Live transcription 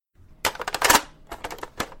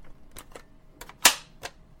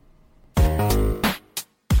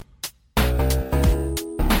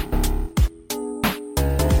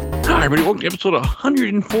Hi, everybody. Welcome to episode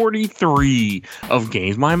 143 of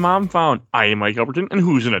Games My Mom Found. I am Mike Alberton, and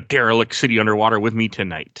who's in a derelict city underwater with me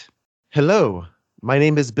tonight? Hello, my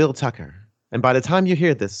name is Bill Tucker, and by the time you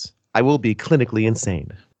hear this, I will be clinically insane.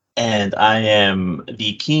 And I am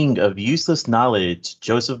the king of useless knowledge,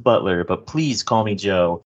 Joseph Butler, but please call me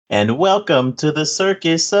Joe. And welcome to the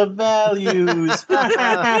Circus of Values.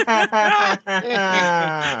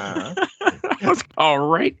 All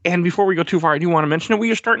right. And before we go too far, I do want to mention that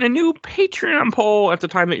we are starting a new Patreon poll at the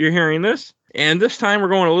time that you're hearing this. And this time we're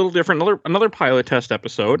going a little different, another pilot test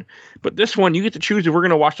episode. But this one, you get to choose if we're going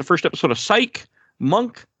to watch the first episode of Psych,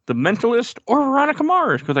 Monk, The Mentalist, or Veronica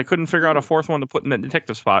Mars, because I couldn't figure out a fourth one to put in that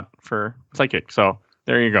detective spot for Psychic. So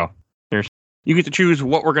there you go. You get to choose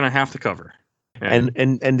what we're going to have to cover. And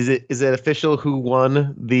is it official who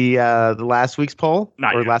won the last week's poll?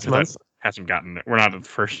 Not or yet, last month's? Hasn't gotten it. We're not at the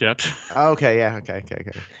first yet. Okay, yeah,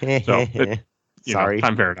 okay. So, Sorry.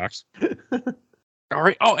 Time paradox. All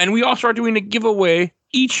right. Oh, and we also are doing a giveaway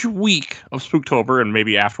each week of Spooktober and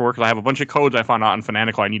maybe afterward, because I have a bunch of codes I found out in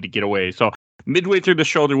Fanatical I need to get away. So midway through the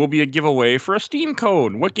show, there will be a giveaway for a Steam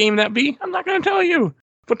code. What game that be? I'm not going to tell you,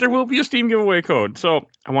 but there will be a Steam giveaway code. So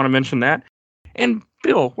I want to mention that. And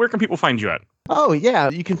Bill, where can people find you at? Oh,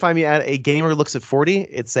 yeah. You can find me at A Gamer Looks at 40.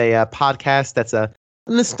 It's a podcast that's a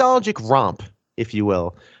nostalgic romp, if you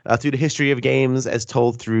will, through the history of games as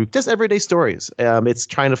told through just everyday stories. It's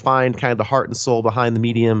trying to find kind of the heart and soul behind the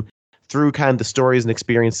medium through kind of the stories and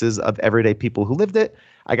experiences of everyday people who lived it.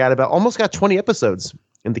 I got almost 20 episodes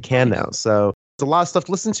in the can now. So it's a lot of stuff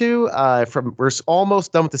to listen to. We're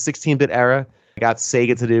almost done with the 16-bit era. I got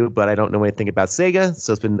Sega to do, but I don't know anything about Sega.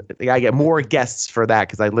 So I get more guests for that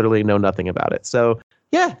because I literally know nothing about it. So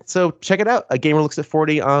yeah, so check it out. A Gamer Looks at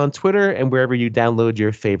 40 on Twitter and wherever you download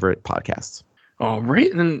your favorite podcasts. All right,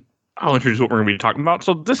 and then I'll introduce what we're going to be talking about.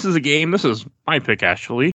 So this is a game. This is my pick,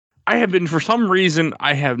 actually. I have been, for some reason,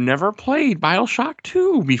 I have never played BioShock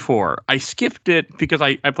 2 before. I skipped it because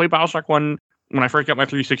I played BioShock 1 when I first got my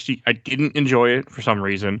 360. I didn't enjoy it for some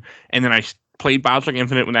reason. And then I played BioShock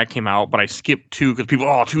Infinite when that came out, but I skipped 2 because people,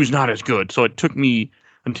 2's not as good. So it took me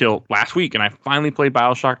until last week, and I finally played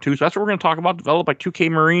BioShock 2. So that's what we're going to talk about. Developed by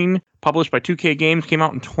 2K Marine, published by 2K Games, came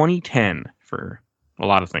out in 2010 for a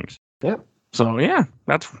lot of things. Yep. So yeah,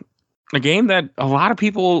 that's a game that a lot of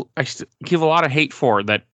people give a lot of hate for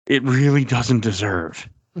that it really doesn't deserve.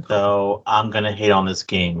 So I'm going to hate on this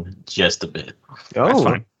game just a bit. Oh, That's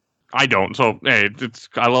fine. I don't. So hey,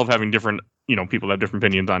 I love having different, people that have different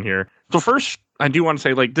opinions on here. So first, I do want to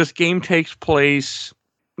say, this game takes place.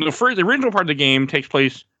 The original part of the game takes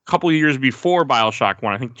place a couple of years before BioShock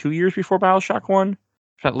 1. I think 2 years before BioShock 1.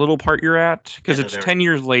 That little part you're at? Because it's 10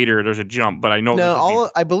 years later. There's a jump, but I know. No,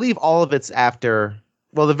 I believe all of it's after.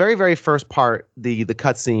 Well, the very, very first part, the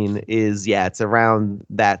cutscene is, it's around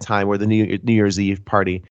that time, where the New Year's Eve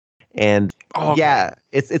party. And yeah,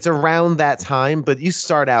 it's around that time, but you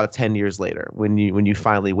start out 10 years later when you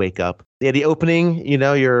finally wake up. Yeah, the opening,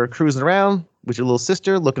 you're cruising around with your little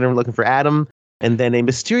sister, looking for Adam, and then a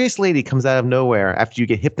mysterious lady comes out of nowhere after you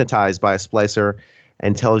get hypnotized by a splicer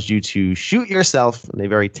and tells you to shoot yourself in a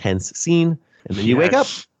very tense scene, and then you wake up.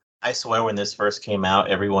 I swear when this first came out,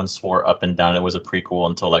 everyone swore up and down it was a prequel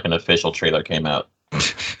until an official trailer came out.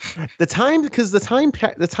 The time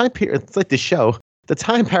period, it's like the show. The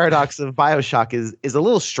time paradox of BioShock is a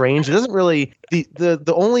little strange. It doesn't really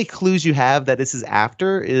the only clues you have that this is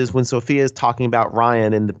after is when Sophia is talking about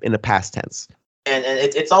Ryan in the past tense. And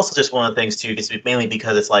it's also just one of the things too. It's mainly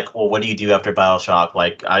because it's what do you do after BioShock?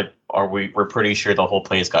 We're pretty sure the whole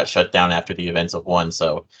place got shut down after the events of 1.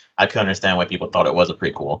 So I could understand why people thought it was a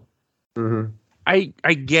prequel. Mm-hmm.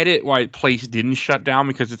 I get it why place didn't shut down,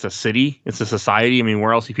 because it's a city, it's a society. I mean,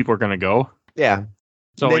 where else people are going to go? Yeah.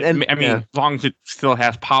 So as long as it still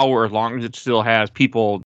has power, as long as it still has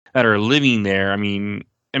people that are living there. I mean,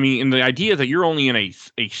 and the idea is that you're only in a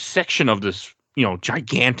section of this,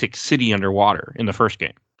 gigantic city underwater in the first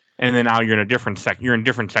game, and then now you're in different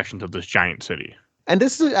sections of this giant city. And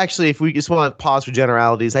this is actually, if we just want to pause for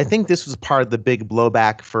generalities, I think this was part of the big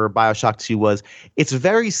blowback for BioShock 2 was it's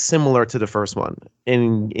very similar to the first one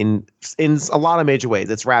in a lot of major ways.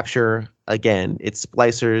 It's Rapture again, it's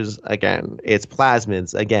splicers again, it's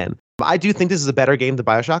plasmids again. I do think this is a better game than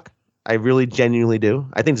BioShock. I really genuinely do.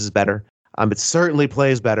 I think this is better. It certainly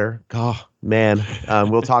plays better. Oh man,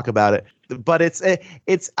 we'll talk about it. But it's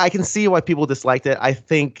I can see why people disliked it. I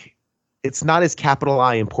think it's not as capital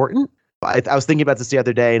I important. I was thinking about this the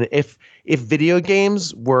other day, and if video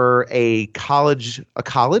games were a college, a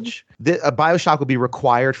BioShock would be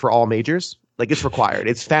required for all majors. It's required.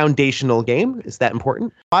 It's foundational game. It's that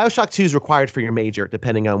important. BioShock 2 is required for your major,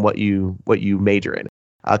 depending on what you major in.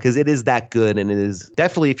 because it is that good, and it is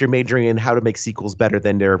definitely, if you're majoring in how to make sequels better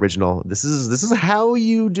than their original, this is how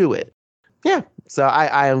you do it. Yeah, so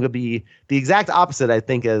I am going to be the exact opposite, I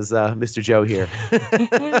think, as Mr. Joe here.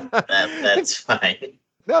 That's fine.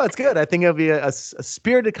 No, it's good. I think it'll be a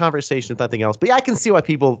spirited conversation, if nothing else. But yeah, I can see why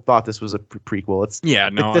people thought this was a prequel. It's Yeah,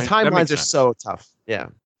 no, the that timelines makes are sense. so tough. Yeah.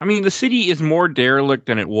 I mean, the city is more derelict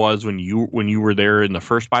than it was when you were there in the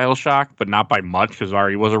first BioShock, but not by much, because it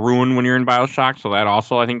already was a ruin when you're in BioShock. So that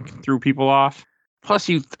also, I think, threw people off. Plus,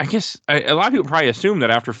 I guess a lot of people probably assume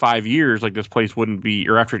that after 5 years, like this place wouldn't be,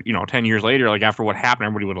 or after 10 years later, like after what happened,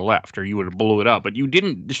 everybody would have left, or you would have blew it up. But you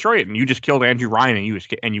didn't destroy it, and you just killed Andrew Ryan,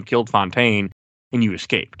 and you killed Fontaine, and you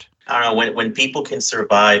escaped. I don't know, when people can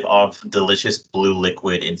survive off delicious blue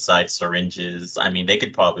liquid inside syringes, I mean, they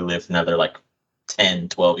could probably live another like 10,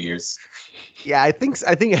 12 years. Yeah, I think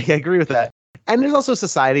I agree with that. And there's also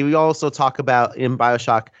society. We also talk about in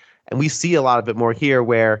BioShock, and we see a lot of it more here,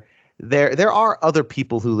 where there are other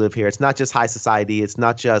people who live here. It's not just high society. It's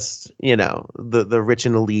not just, the rich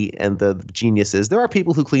and elite and the geniuses. There are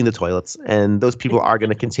people who clean the toilets, and those people are going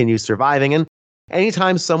to continue surviving. And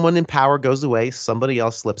anytime someone in power goes away, somebody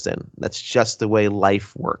else slips in. That's just the way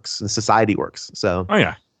life works and society works. So, Oh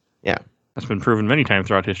yeah, yeah, that's been proven many times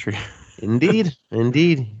throughout history. indeed.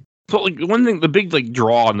 So like one thing, the big like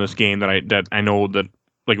draw in this game that I know that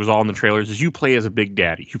like was all in the trailers is you play as a Big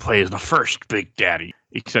Daddy. You play as the first Big Daddy,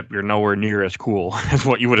 except you're nowhere near as cool as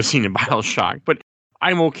what you would have seen in BioShock. But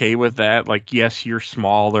I'm okay with that. Like, yes, you're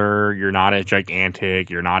smaller, you're not as gigantic,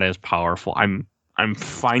 you're not as powerful. I'm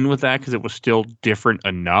fine with that because it was still different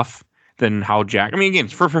enough than how Jack. I mean, again,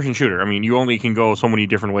 it's a first-person shooter. I mean, you only can go so many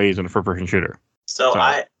different ways in a first-person shooter. So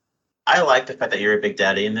I like the fact that you're a Big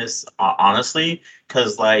Daddy in this, honestly,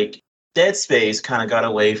 because like Dead Space kind of got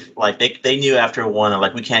away. Like they knew after one,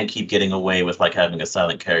 like we can't keep getting away with like having a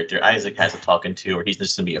silent character. Isaac has a talking to, or he's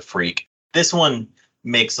just gonna be a freak. This one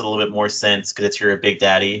makes a little bit more sense because you're a Big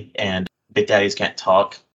Daddy, and Big Daddies can't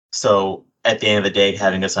talk. So at the end of the day,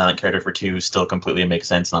 having a silent character for 2 still completely makes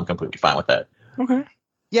sense, and I'm completely fine with that. Okay.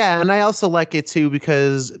 Yeah, and I also like it too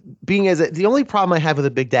because the only problem I have with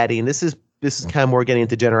a Big Daddy, and this is kind of more getting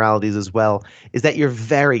into generalities as well, is that you're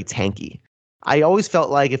very tanky. I always felt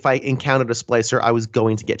like if I encountered a splicer, I was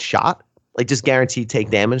going to get shot, like just guaranteed take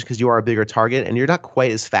damage because you are a bigger target and you're not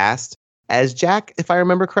quite as fast as Jack, if I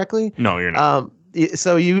remember correctly. No, you're not.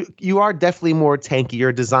 So you are definitely more tanky.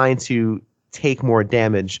 You're designed to take more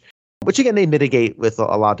damage, which again, they mitigate with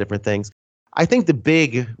a lot of different things. I think the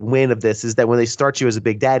big win of this is that when they start you as a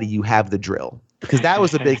Big Daddy, you have the drill, because that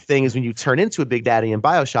was the big thing is when you turn into a Big Daddy in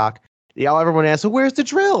BioShock, everyone asks, well, where's the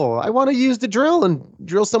drill? I want to use the drill and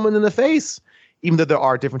drill someone in the face. Even though there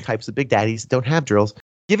are different types of Big Daddies that don't have drills.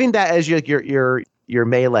 Giving that as your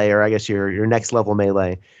melee, or I guess your next level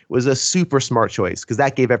melee, was a super smart choice because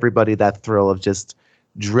that gave everybody that thrill of just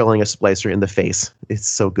drilling a splicer in the face. It's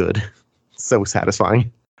so good. It's so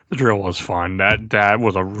satisfying. The drill was fun. That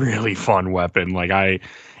was a really fun weapon.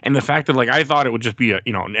 And the fact that I thought it would just be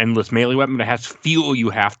an endless melee weapon that has fuel you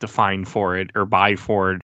have to find for it or buy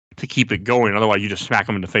for it to keep it going. Otherwise, you just smack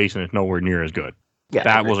them in the face and it's nowhere near as good. Yeah,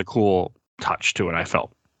 that was a cool touch to it, I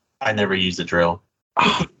felt. I never used a drill.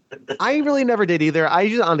 I really never did either. I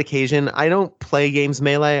use it on occasion. I don't play games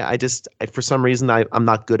melee. For some reason, I'm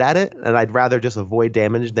not good at it, and I'd rather just avoid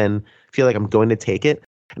damage than feel like I'm going to take it.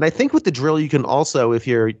 And I think with the drill, you can also, if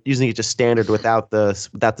you're using it just standard without the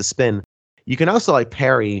spin, you can also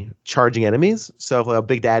parry charging enemies. So if a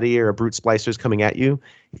Big Daddy or a Brute Splicer is coming at you,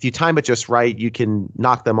 if you time it just right, you can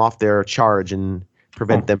knock them off their charge and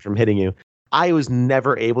prevent them from hitting you. I was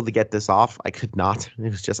never able to get this off. I could not.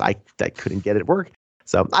 It was just I couldn't get it work.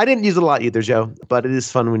 So I didn't use it a lot either, Joe. But it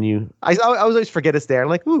is fun when I always forget it's there. I'm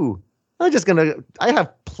like, ooh, I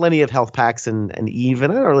have plenty of health packs and Eve,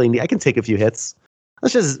 and I don't really need. I can take a few hits.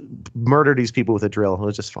 Let's just murder these people with a drill. It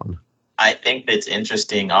was just fun. I think it's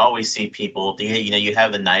interesting. I always see people. You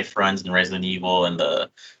have the knife runs in Resident Evil and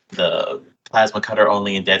the plasma cutter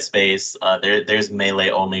only in Dead Space. There's melee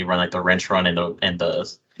only run, like the wrench run and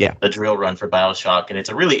the drill run for BioShock, and it's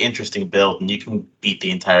a really interesting build, and you can beat the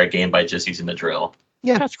entire game by just using the drill.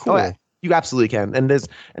 Yeah, that's cool. Oh, yeah. You absolutely can, and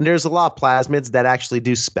there's a lot of plasmids that actually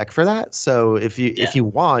do spec for that. So if you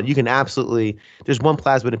want, you can absolutely. There's one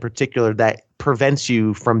plasmid in particular that prevents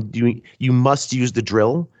you from doing. You must use the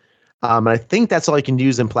drill, and I think that's all you can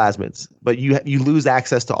use in plasmids. But you lose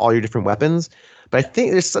access to all your different weapons. But I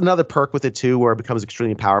think there's another perk with it too, where it becomes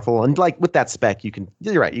extremely powerful. And with that spec,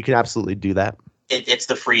 you're right. You can absolutely do that. It's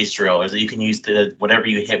the freeze drill. You can use whatever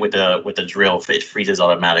you hit with the drill, it freezes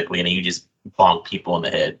automatically, and you just bonk people in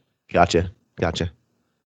the head. Gotcha.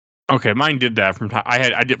 Okay, mine did that from time.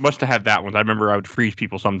 Must have had that one. I remember I would freeze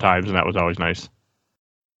people sometimes, and that was always nice. So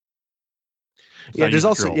Yeah, there's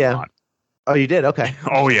also Oh, you did? Okay.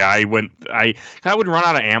 Oh yeah, I would run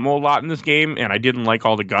out of ammo a lot in this game, and I didn't like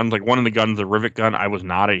all the guns. Like one of the guns, the rivet gun, I was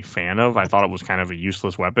not a fan of. I thought it was kind of a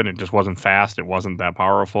useless weapon. It just wasn't fast. It wasn't that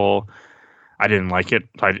powerful. I didn't like it.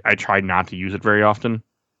 I tried not to use it very often.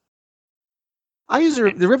 I use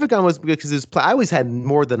the rivet gun was because I always had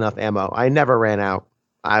more than enough ammo. I never ran out.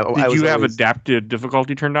 Did you have adaptive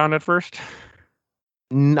difficulty turned on at first?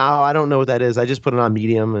 No, I don't know what that is. I just put it on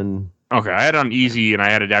medium and. Okay, I had it on easy and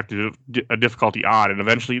I had adaptive difficulty on, and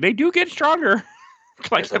eventually they do get stronger.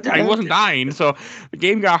 I wasn't dying, so the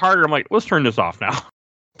game got harder. I'm like, let's turn this off now.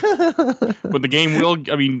 But the game will.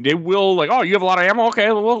 I mean, they will like, oh, you have a lot of ammo.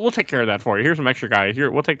 Okay, we'll take care of that for you. Here's some extra guys.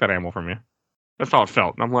 Here, we'll take that ammo from you. That's how it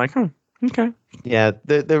felt. And I'm like, okay. Yeah,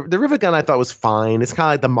 the rivet gun I thought was fine. It's kind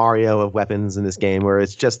of like the Mario of weapons in this game, where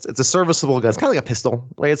it's a serviceable gun. It's kind of like a pistol.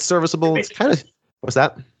 Like it's serviceable. It's kind of what's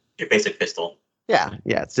that? Your basic pistol. Yeah.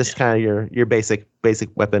 It's just kind of your basic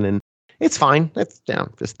weapon, and it's fine. It's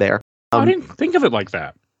just there. I didn't think of it like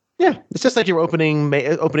that. Yeah, it's just like your opening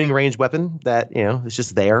range weapon that it's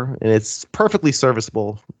just there, and it's perfectly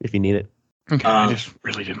serviceable if you need it. Okay, I just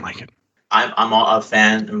really didn't like it. I'm a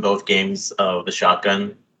fan in both games of the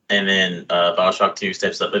shotgun, and then BioShock 2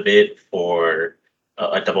 steps up a bit for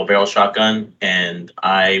a double barrel shotgun, and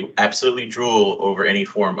I absolutely drool over any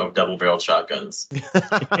form of double barrel shotguns.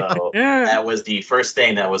 So that was the first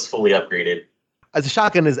thing that was fully upgraded. The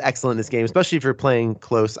shotgun is excellent in this game, especially if you're playing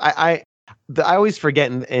close. I always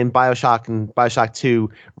forget in BioShock and BioShock 2,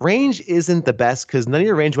 range isn't the best because none of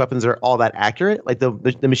your range weapons are all that accurate. Like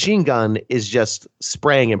the machine gun is just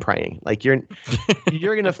spraying and praying. Like you're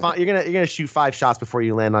gonna shoot 5 shots before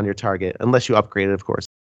you land on your target, unless you upgrade it, of course.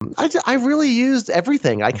 I really used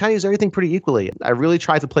everything. I kind of used everything pretty equally. I really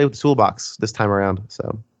tried to play with the toolbox this time around.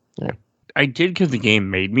 So yeah, I did because the game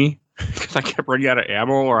made me. Because I kept running out of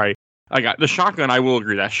ammo, or I got the shotgun. I will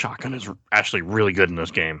agree that shotgun is actually really good in this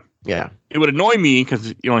game. Yeah, it would annoy me because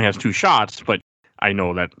it only has 2 shots, but I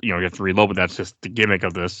know that you have to reload. But that's just the gimmick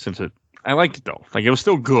of this. I liked it though. Like it was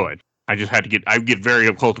still good. I just had to I get very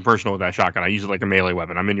up close and personal with that shotgun. I use it like a melee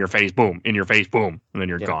weapon. I'm in your face, boom, and then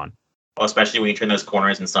you're gone. Well, especially when you turn those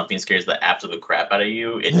corners and something scares the absolute crap out of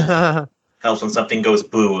you. It helps when something goes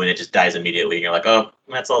boo and it just dies immediately. And you're like, oh,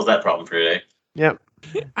 that solves that problem for today. Yep.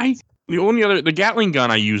 The Gatling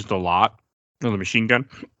gun I used a lot. The machine gun.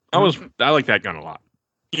 I like that gun a lot.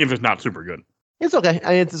 Even if it's not super good. It's okay.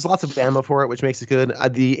 There's lots of ammo for it, which makes it good.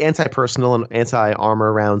 The anti-personal and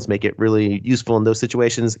anti-armor rounds make it really useful in those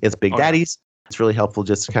situations against big daddies. It's really helpful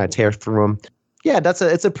just to kind of tear through them. Yeah,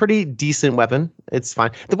 it's a pretty decent weapon. It's fine.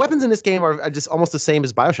 The weapons in this game are just almost the same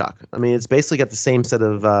as BioShock. I mean, it's basically got the same set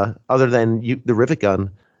of, other than the rivet gun.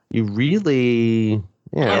 You really,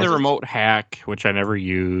 And the remote hack, which I never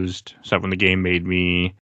used, except when the game made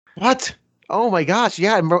me. What? Oh my gosh!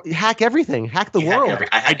 Yeah, hack everything. Hack the world.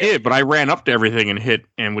 I did, but I ran up to everything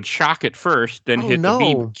and would shock it first, then hit the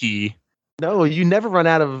beam key. No, you never run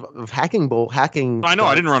out of hacking. I know,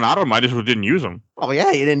 I didn't run out of them. I just didn't use them. Oh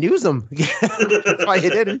yeah, you didn't use them. That's why you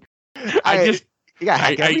didn't. I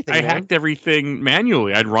hacked everything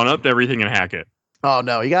manually. I'd run up to everything and hack it. Oh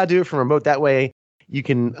no, you gotta do it from remote. That way, you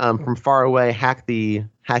can from far away hack the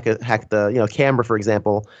camera, for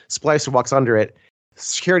example. Splicer walks under it.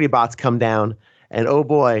 Security bots come down. And oh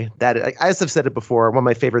boy, I just have said it before. One of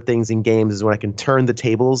my favorite things in games is when I can turn the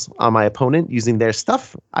tables on my opponent using their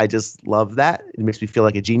stuff. I just love that. It makes me feel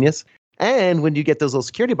like a genius. And when you get those little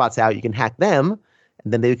security bots out, you can hack them,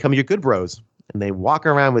 and then they become your good bros. And they walk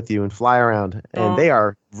around with you and fly around. And they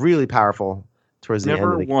are really powerful towards the end of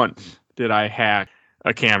the game. Never once did I hack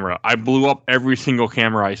a camera. I blew up every single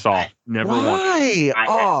camera I saw. Never once. Why?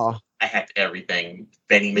 I hacked everything.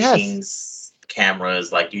 Vending machines,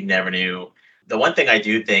 cameras, like you never knew. The one thing I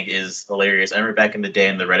do think is hilarious, I remember back in the day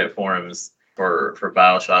in the Reddit forums for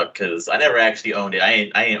BioShock, because I never actually owned it. I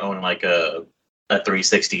ain't owned like a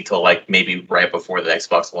 360 till like maybe right before the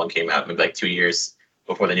Xbox One came out, maybe like 2 years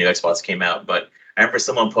before the new Xbox came out. But I remember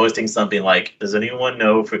someone posting something like, does anyone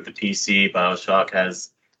know if the PC BioShock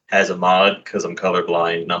has a mod? Because I'm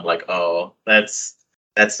colorblind. And I'm like, oh, that's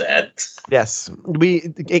sad. Yes.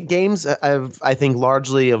 Games have, I think,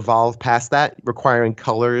 largely evolved past that, requiring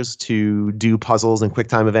colors to do puzzles and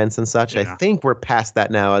QuickTime events and such. Yeah. I think we're past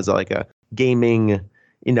that now as like a gaming,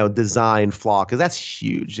 design flaw, because that's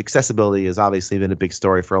huge. Accessibility has obviously been a big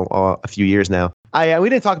story for a few years now. We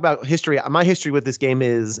didn't talk about history. My history with this game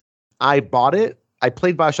is I bought it. I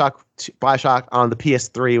played BioShock on the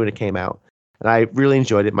PS3 when it came out. And I really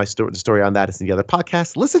enjoyed it. The story on that is in the other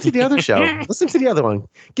podcast. Listen to the other show. Listen to the other one.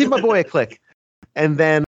 Give my boy a click. And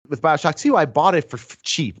then with BioShock 2, I bought it for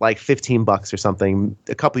cheap, like $15 or something,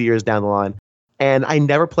 a couple of years down the line. And I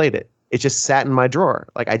never played it. It just sat in my drawer.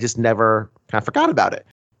 Like, I just never kind of forgot about it.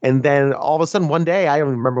 And then all of a sudden, one day, I don't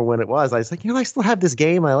remember when it was, I was like, I still have this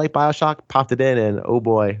game. I like BioShock. Popped it in, and oh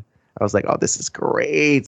boy, I was like, oh, this is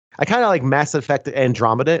great. I kind of like Mass Effect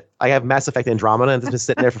Andromeda. I have Mass Effect Andromeda, and it's been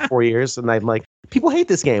sitting there for 4 years. And I'm like, people hate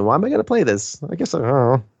this game. Why am I going to play this? I guess I don't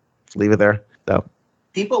know. Just leave it there. So.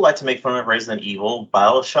 People like to make fun of Resident Evil.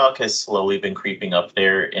 BioShock has slowly been creeping up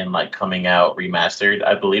there and like coming out remastered.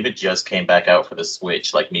 I believe it just came back out for the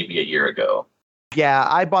Switch like maybe a year ago. Yeah,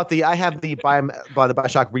 I have the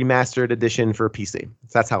BioShock remastered edition for PC. So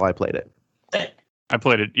that's how I played it. I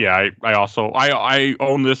played it. Yeah, I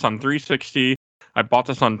own this on 360. I bought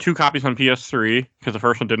this on 2 copies on PS3 because the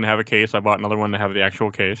first one didn't have a case. I bought another one to have the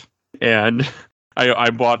actual case, and I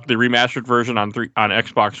bought the remastered version on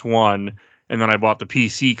Xbox One, and then I bought the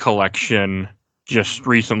PC collection just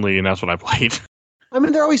recently, and that's what I played. I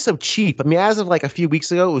mean, they're always so cheap. I mean, as of like a few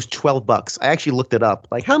weeks ago, it was $12. I actually looked it up.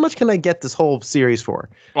 Like, how much can I get this whole series for?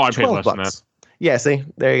 Oh, I paid less than that. Yeah, see,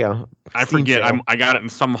 there you go. I forget. I got it in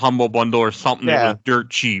some humble bundle or something that was dirt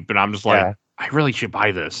cheap, and I'm just like, I really should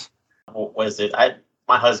buy this. What was it?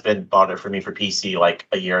 My husband bought it for me for PC like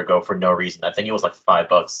a year ago for no reason. I think it was like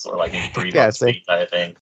 $5 or like maybe $3. I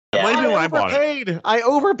think. Yeah. I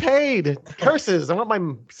overpaid. Curses! I want my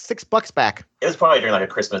 $6 back. It was probably during like a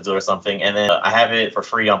Christmas deal or something, and then I have it for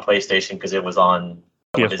free on PlayStation because it was on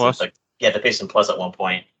PS Plus. The PlayStation Plus at one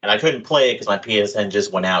point, and I couldn't play it because my PSN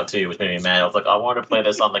just went out too, which made me mad. I was like, I want to play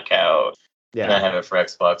this on the couch, and I have it for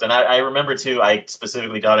Xbox. And I remember too, I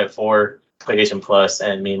specifically got it for PlayStation Plus,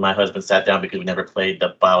 and me and my husband sat down because we never played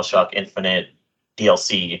the BioShock Infinite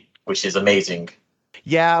DLC, which is amazing.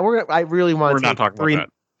 Yeah, I really want to. We're not talking about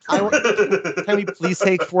that. Can we please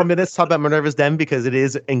take 4 minutes to talk about Minerva's Den because it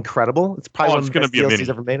is incredible. It's probably one of the best DLCs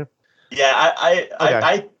ever made. Yeah,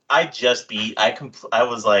 I just beat. I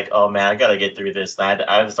was like, oh man, I gotta get through this. And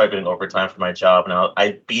I started doing overtime for my job, and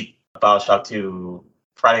I beat BioShock 2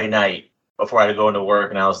 Friday night before I had to go into work,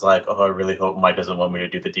 and I was like, oh, I really hope Mike doesn't want me to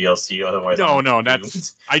do the DLC, otherwise. No,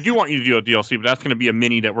 that's. I do want you to do a DLC, but that's going to be a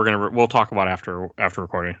mini that we'll talk about after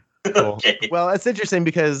recording. Cool. Okay. Well, it's interesting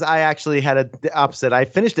because I actually had the opposite. I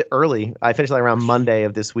finished it early. I finished like around Monday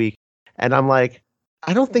of this week, and I'm like,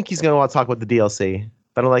 I don't think he's going to want to talk about the DLC.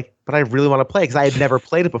 But I'm like, but I really want to play because I had never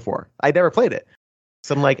played it before. I'd never played it,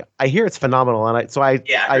 so I'm like, I hear it's phenomenal, and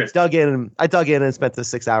I dug in. I dug in and spent the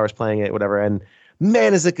 6 hours playing it, whatever. And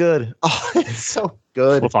man, is it good! Oh, it's so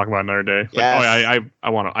good. We'll talk about it another day. Yeah.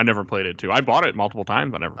 I never played it too. I bought it multiple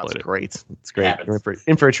times. I never played it. Great. It's great. You're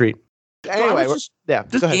in for a treat. Anyway,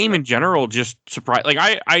 this game in general just surprised. Like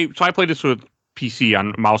I played this with PC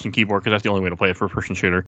on mouse and keyboard because that's the only way to play a first-person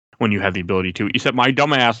shooter when you have the ability to. Except my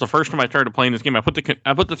dumbass, the first time I started playing this game, I put the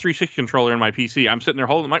 360 controller in my PC. I'm sitting there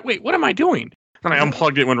holding. I'm like, wait, what am I doing? Then I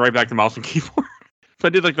unplugged it, went right back to mouse and keyboard. So I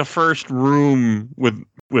did like the first room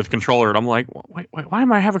with controller, and I'm like, wait, why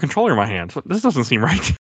am I have a controller in my hand? This doesn't seem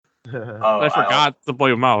right. I forgot to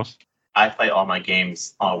play with mouse. I play all my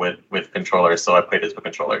games with controllers, so I play this with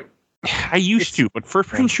controller. I used to, but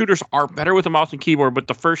first-person shooters are better with a mouse and keyboard. But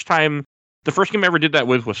the first game I ever did that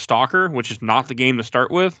with was Stalker, which is not the game to start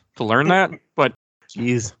with to learn that. But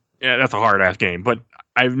jeez, yeah, that's a hard-ass game. But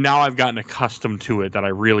I've gotten accustomed to it that I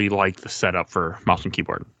really like the setup for mouse and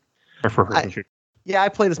keyboard. Or for first-person shooter. Yeah, I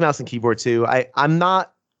play this mouse and keyboard too. I'm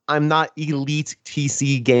not elite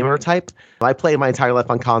PC gamer type. I played my entire life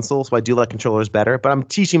on console, so I do like controllers better. But I'm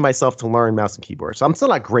teaching myself to learn mouse and keyboard, so I'm still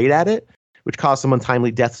not great at it, which caused some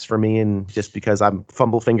untimely deaths for me, and just because I'm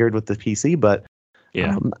fumble-fingered with the PC. But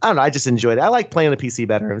yeah, I don't know. I just enjoyed it. I like playing the PC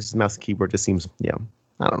better. Just mouse and keyboard just seems, I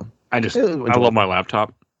don't know. I love my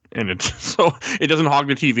laptop, and it doesn't hog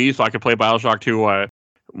the TV, so I could play BioShock 2.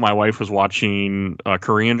 My wife was watching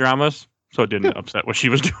Korean dramas, so it didn't upset what she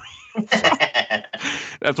was doing.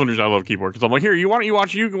 That's one reason I love keyboard, because I'm like, here, you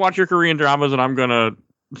can watch your Korean dramas, and I'm gonna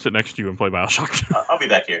sit next to you and play BioShock 2. I'll be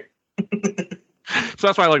back here. So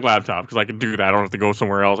that's why I like laptop, because I can do that. I don't have to go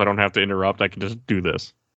somewhere else. I don't have to interrupt. I can just do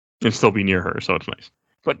this and still be near her, so it's nice.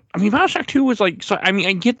 But, I mean, BioShock 2 was like... So, I mean,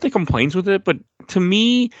 I get the complaints with it, but to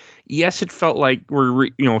me, yes, it felt like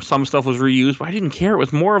some stuff was reused, but I didn't care. It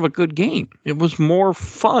was more of a good game. It was more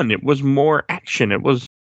fun. It was more action. It was...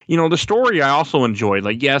 the story I also enjoyed.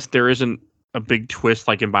 Like, yes, there isn't a big twist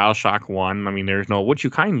like in BioShock 1. I mean, there's no... Would you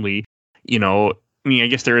kindly, I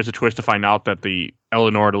guess there is a twist to find out that the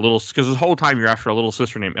Eleanor, because the whole time you're after a little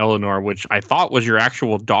sister named Eleanor, which I thought was your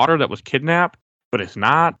actual daughter that was kidnapped, but it's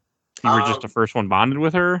not. You were just the first one bonded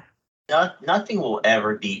with her. nothing will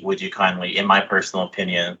ever beat Would You Kindly, in my personal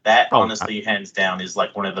opinion. That honestly, hands down, is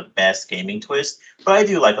like one of the best gaming twists. But I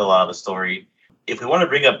do like a lot of the story. If we want to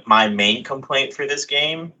bring up my main complaint for this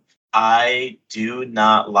game, I do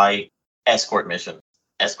not like escort missions.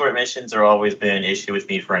 Escort missions are always been an issue with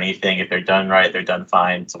me for anything. If they're done right, they're done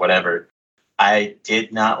fine, so whatever. I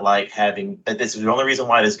did not like having, but this is the only reason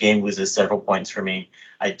why this game loses several points for me.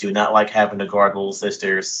 I do not like having to guard Little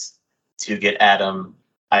Sisters to get Adam.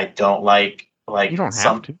 I don't like You don't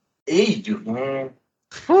have to. You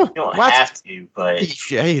don't have to,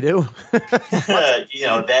 but yeah, you do.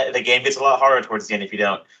 that the game gets a lot harder towards the end if you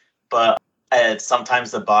don't. But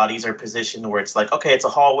sometimes the bodies are positioned where it's like, okay, it's a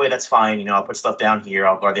hallway, that's fine. I'll put stuff down here,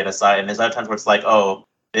 I'll guard the other side. And there's other times where it's like, oh,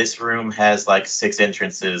 this room has like 6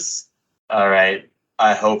 entrances. All right,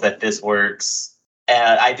 I hope that this works.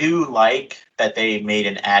 And I do like that they made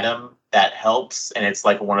an Adam that helps, and it's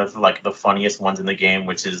like one of like the funniest ones in the game,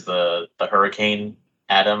 which is the Hurricane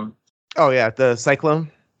Adam. Oh yeah, the Cyclone.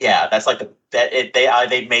 Yeah, that's like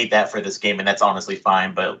they made that for this game, and that's honestly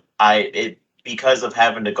fine. But because of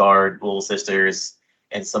having to guard Little Sisters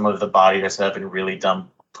and some of the bodies are set up in really dumb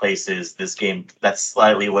places, this game, that's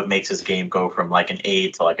slightly what makes this game go from like an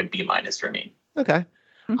A to like a B- for me. Okay.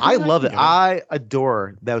 I love it. I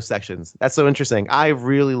adore those sections. That's so interesting. I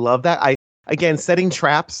really love that. Again, setting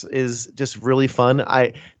traps is just really fun.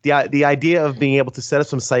 The idea of being able to set up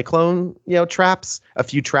some cyclone, traps, a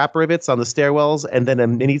few trap rivets on the stairwells, and then a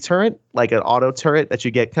mini turret, like an auto turret that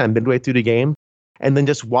you get kind of midway through the game, and then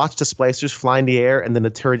just watch the splicers fly in the air and then the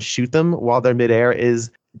turrets shoot them while they're midair is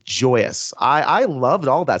joyous. I loved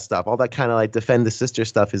all that stuff. All that kind of like defend the sister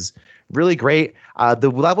stuff is really great. The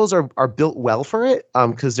levels are built well for it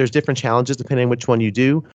because there's different challenges depending on which one you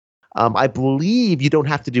do. I believe you don't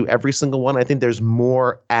have to do every single one. I think there's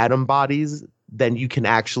more Adam bodies than you can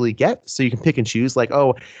actually get. So you can pick and choose like,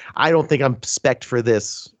 oh, I don't think I'm spec'd for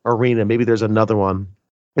this arena. Maybe there's another one.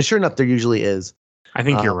 And sure enough, there usually is. I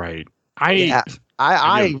think you're right. I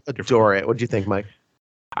adore it. What do you think, Mike?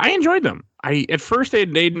 I enjoyed them. At first they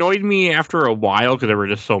annoyed me after a while because there were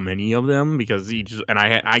just so many of them. Because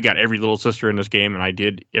I got every Little Sister in this game, and I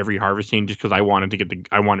did every harvesting just because I wanted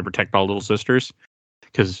to protect all Little Sisters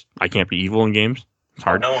because I can't be evil in games. It's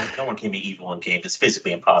hard. No one can be evil in games. It's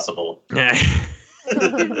physically impossible. So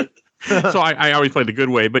I always played the good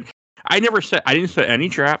way, but I didn't set any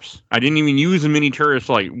traps. I didn't even use the mini turrets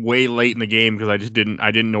like way late in the game because I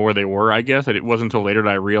didn't know where they were, I guess. It wasn't until later that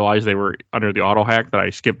I realized they were under the auto hack that I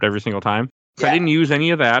skipped every single time. So I didn't use any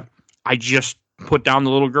of that. I just put down the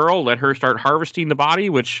little girl, let her start harvesting the body,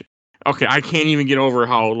 which, okay, I can't even get over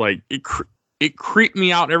how like it creeped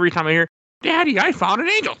me out every time I hear, "Daddy, I found an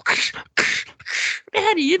angel."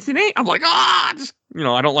 Daddy, it's an angel. I'm like, I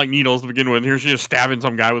don't like needles to begin with. Here she's just stabbing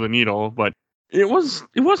some guy with a needle, but it wasn't.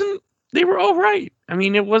 They were all right. I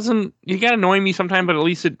mean, it wasn't. You got annoying me sometimes, but at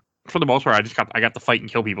least for the most part, I got to fight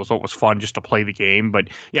and kill people, so it was fun just to play the game. But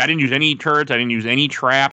yeah, I didn't use any turrets. I didn't use any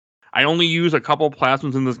trap. I only use a couple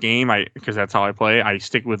plasmas in this game. Because that's how I play. I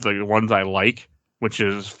stick with the ones I like, which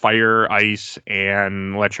is fire, ice,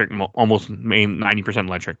 and electric. Almost 90%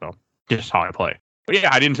 electric though. Just how I play. But yeah,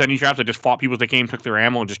 I didn't set any traps. I just fought people as they came, took their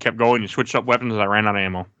ammo, and just kept going and switched up weapons as I ran out of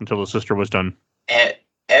ammo until the sister was done.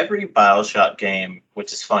 Every BioShock game,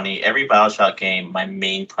 which is funny, every BioShock game, my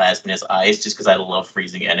main plasma is ice just because I love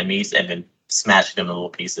freezing enemies and then smashing them in little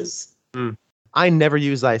pieces. I never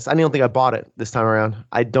use ice. I don't think I bought it this time around.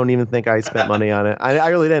 I don't even think I spent money on it. I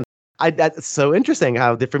really didn't. That's so interesting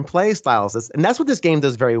how different play styles is. And that's what this game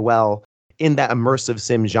does very well in that immersive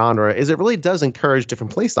sim genre, is it really does encourage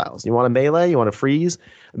different play styles. You want to melee, you want to freeze.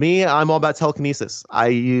 Me, I'm all about telekinesis. I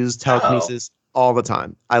use telekinesis all the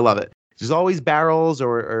time. I love it. There's always barrels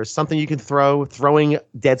or something you can throw. Throwing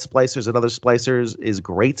dead splicers at other splicers is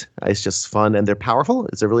great. It's just fun, and they're powerful.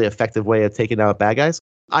 It's a really effective way of taking out bad guys.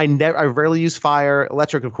 I rarely use fire.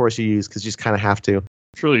 Electric, of course, you use because you just kind of have to.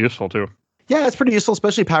 It's really useful too. Yeah, it's pretty useful,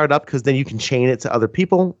 especially powered up because then you can chain it to other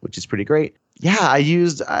people, which is pretty great. Yeah, I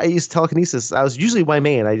used telekinesis. I was usually my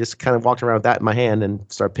main. I just kind of walked around with that in my hand and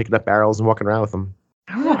started picking up barrels and walking around with them.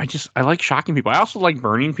 I don't know. I like shocking people. I also like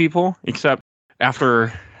burning people, except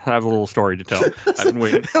after I have a little story to tell. I've been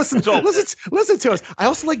waiting. listen to us. I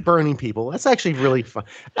also like burning people. That's actually really fun.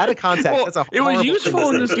 Out of context, it was useful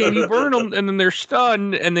in this game. You burn them, and then they're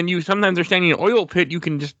stunned, and then sometimes they're standing in an oil pit. You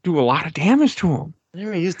can just do a lot of damage to them. I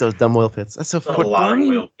never used those dumb oil pits. That's so fun. A lot of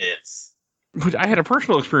oil pits. But I had a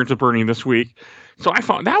personal experience of burning this week, so I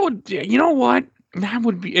thought that would. You know what? That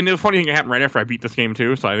would be. And the funny thing happened right after I beat this game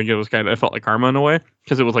too. So I think I felt like karma in a way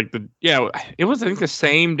because it was like it was I think the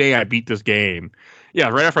same day I beat this game. Yeah,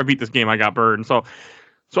 right after I beat this game, I got burned. So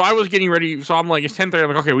So I was getting ready. So I'm like, it's 10:30. I'm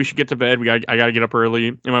like, okay, we should get to bed. I gotta get up early.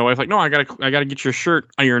 And my wife's like, no, I gotta get your shirt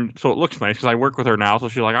ironed so it looks nice because I work with her now. So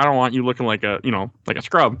she's like, I don't want you looking like a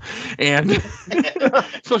scrub. And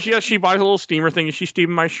so she buys a little steamer thing and she's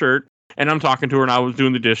steaming my shirt. And I'm talking to her and I was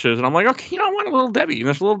doing the dishes and I'm like, okay, I want a Little Debbie. And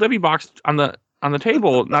there's a Little Debbie box on the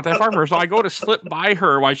table, not that far from her. So I go to slip by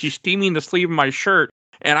her while she's steaming the sleeve of my shirt.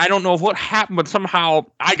 And I don't know what happened, but somehow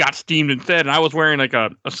I got steamed instead. And I was wearing like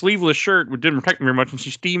a sleeveless shirt, which didn't protect me very much. And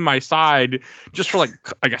she steamed my side just for like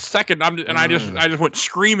a second. I just went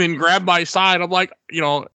screaming, grabbed my side. I'm like,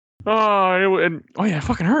 oh yeah, it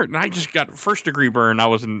fucking hurt. And I just got first degree burn. I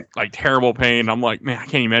was in like terrible pain. I'm like, man, I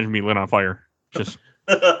can't imagine being lit on fire. Just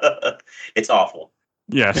it's awful.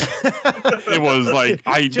 Yes, it was like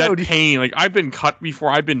that pain. Like I've been cut before.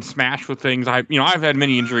 I've been smashed with things. I've had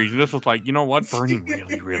many injuries, and this was like, you know what? Burning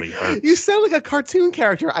really, really hurts. You sound like a cartoon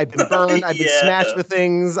character. I've been burned. I've been smashed with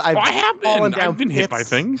things. I have fallen down. I've been hit by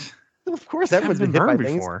things. Of course, everyone's been hit by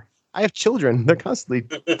things. Before. I have children. They're constantly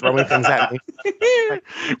throwing things at me.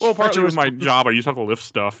 Well, partly with my job, I used to have to lift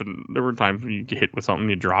stuff, and there were times when you get hit with something,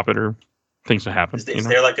 you drop it, or things that happen. Is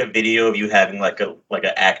there like a video of you having like an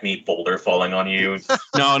Acme boulder falling on you?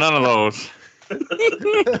 No, none of those.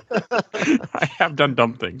 I have done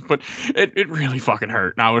dumb things, but it really fucking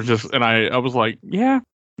hurt. And I was like, yeah,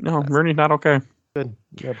 no, Bernie's not okay. Good.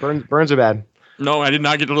 Yeah, burns are bad. No, I did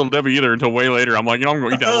not get the Little Debbie either until way later. I'm like, I'm going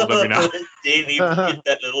to eat that Little Debbie now. Didn't even get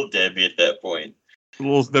that Little Debbie at that point.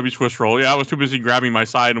 Little Debbie Swiss roll. Yeah, I was too busy grabbing my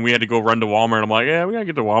side, and we had to go run to Walmart. I'm like, yeah, we gotta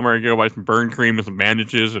get to Walmart and go buy some burn cream and some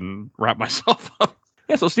bandages and wrap myself up.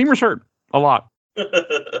 Yeah, so steamers hurt a lot.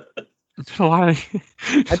 It's a lot.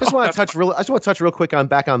 I just want to touch real quick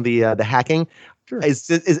back on the hacking. Sure.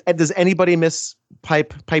 Does anybody miss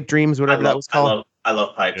Pipe Dreams, whatever that was called? I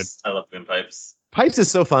love pipes. I love doing pipes. Pipes is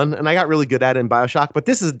so fun, and I got really good at it in BioShock. But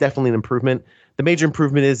this is definitely an improvement. The major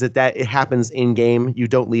improvement is that it happens in game. You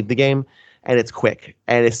don't leave the game. And it's quick,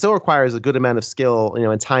 and it still requires a good amount of skill,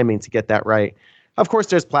 and timing to get that right. Of course,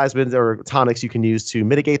 there's plasmids or tonics you can use to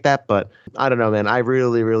mitigate that, but I don't know, man. I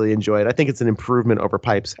really, really enjoy it. I think it's an improvement over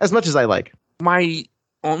pipes, as much as I like. My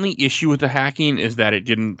only issue with the hacking is that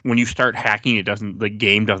when you start hacking, the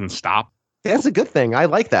game doesn't stop. That's a good thing. I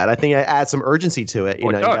like that. I think it adds some urgency to it.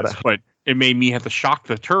 But it made me have to shock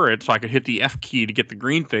the turret so I could hit the F key to get the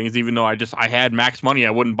green things, even though I had max money. I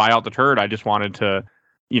wouldn't buy out the turret. I just wanted to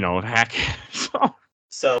hack.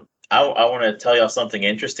 So I want to tell y'all something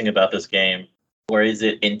interesting about this game. Where is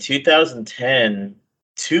it? In 2010,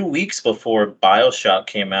 2 weeks before BioShock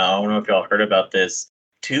came out, I don't know if y'all heard about this,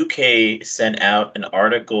 2K sent out an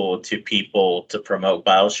article to people to promote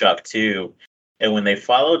BioShock 2. And when they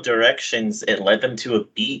followed directions, it led them to a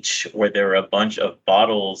beach where there were a bunch of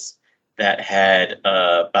bottles that had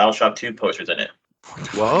BioShock 2 posters in it.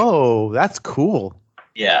 Whoa, that's cool.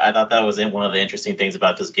 Yeah, I thought that was one of the interesting things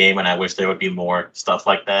about this game, and I wish there would be more stuff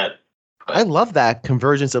like that. But I love that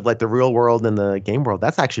convergence of like the real world and the game world.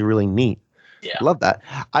 That's actually really neat. Yeah, I love that.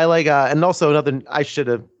 I like, and also another.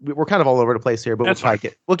 We're kind of all over the place here, but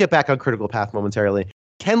we'll get back on Critical Path momentarily.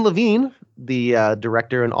 Ken Levine, the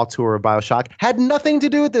director and auteur of BioShock, had nothing to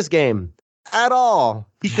do with this game at all.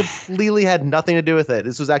 He completely had nothing to do with it.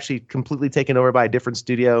 This was actually completely taken over by a different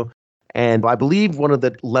studio. And I believe one of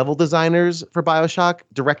the level designers for BioShock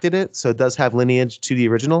directed it, so it does have lineage to the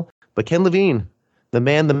original. But Ken Levine, the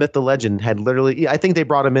man, the myth, the legend, had literally, I think they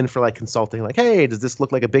brought him in for like consulting, like, hey, does this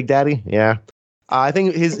look like a Big Daddy? Yeah. I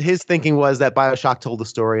think his thinking was that BioShock told the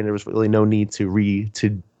story and there was really no need to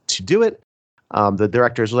do it. The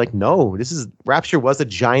directors were like, no, Rapture was a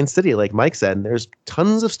giant city, like Mike said, and there's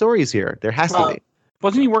tons of stories here. There has to be.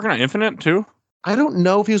 Wasn't he working on Infinite too? I don't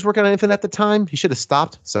know if he was working on Infinite at the time. He should have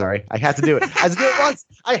stopped. Sorry. I had to do it. I had to do it once.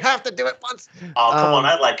 I have to do it once. Oh, come on.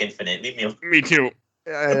 I like Infinite. Leave me alone. Me too.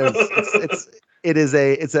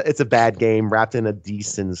 It's a bad game wrapped in a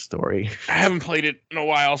decent story. I haven't played it in a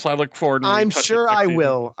while, so I look forward to it. I'm sure I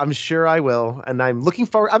will. And I'm looking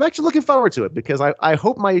forward. I'm actually looking forward to it because I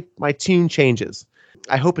hope my tune changes.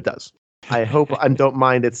 I hope it does. I hope I don't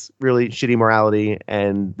mind its really shitty morality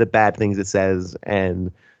and the bad things it says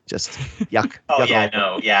and just yuck.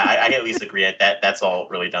 I at least agree at that. That's all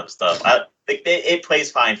really dumb stuff. It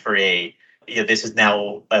plays fine for this is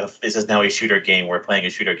now a shooter game. We're playing a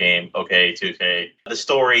shooter game. Okay, 2K. The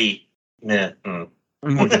story, meh.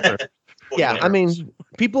 Yeah, I mean,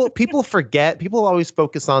 people forget. People always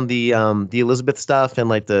focus on the Elizabeth stuff and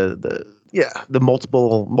like the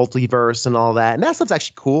multiple multiverse and all that, and that stuff's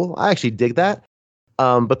actually cool. I actually dig that.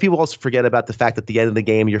 But people also forget about the fact that at the end of the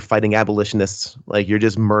game, you're fighting abolitionists. Like, you're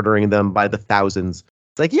just murdering them by the thousands.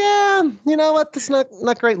 It's like, yeah, you know what? That's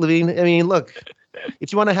not great, Levine. I mean, look,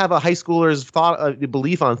 if you want to have a high schooler's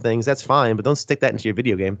belief on things, that's fine, but don't stick that into your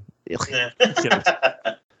video game.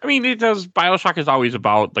 I mean, it does. BioShock is always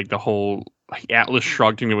about like the whole like Atlas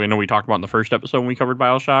Shrugged thing that we know we talked about in the first episode when we covered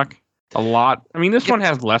BioShock a lot. I mean, this one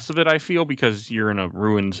has less of it, I feel, because you're in a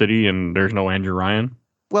ruined city and there's no Andrew Ryan.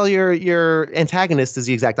 Well, your antagonist is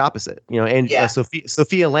the exact opposite, and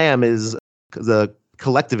Sophia Lamb is the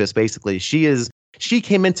collectivist. Basically, she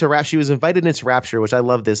came into Rapture. She was invited into Rapture, which I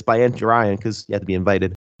love this, by Andrew Ryan, because you have to be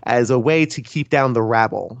invited, as a way to keep down the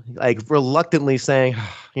rabble, like reluctantly saying,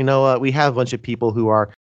 you know what, we have a bunch of people who are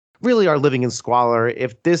living in squalor.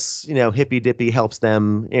 If this, hippy dippy helps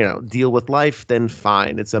them, deal with life, then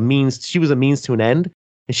fine. It's a means. She was a means to an end.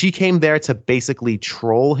 And she came there to basically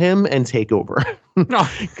troll him and take over. No,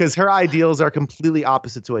 because her ideals are completely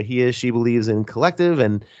opposite to what he is. She believes in collective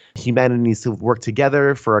and humanity needs to work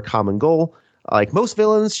together for a common goal. Like most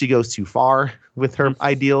villains, she goes too far with her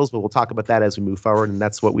ideals, but we'll talk about that as we move forward. And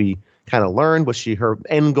that's what we kind of learned, what her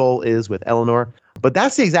end goal is with Eleanor. But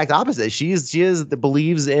that's the exact opposite. She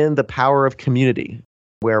believes in the power of community,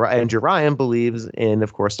 where Andrew Ryan believes in,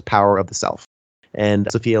 of course, the power of the self. And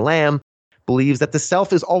Sophia Lamb believes that the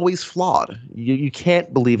self is always flawed. You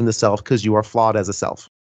can't believe in the self because you are flawed as a self,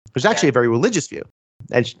 which is actually a very religious view.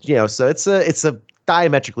 And, so it's a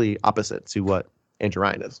diametrically opposite to what Andrew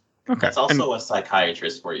Ryan is. Okay. That's also a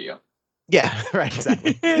psychiatrist for you. Yeah, right,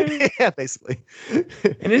 exactly. Yeah, basically.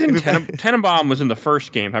 And isn't Tenenbaum was in the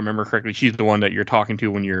first game, if I remember correctly. She's the one that you're talking to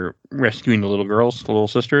when you're rescuing the little girls, the little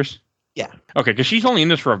sisters? Yeah. Okay, because she's only in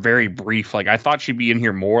this for a very brief, I thought she'd be in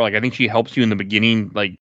here more. I think she helps you in the beginning,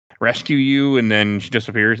 rescue you, and then she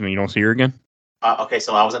disappears, and then you don't see her again. Okay,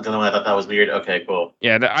 so I wasn't the one. I thought that was weird. Okay, cool.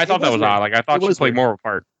 Yeah, I thought that was odd. I thought she played more of a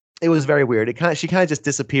part. It was very weird. She kind of just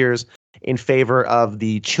disappears in favor of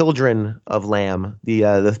the children of Lamb,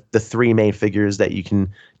 the three main figures that you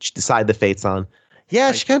can decide the fates on.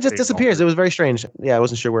 Yeah, she kind of just disappears. It was very strange. Yeah, I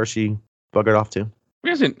wasn't sure where she buggered off to.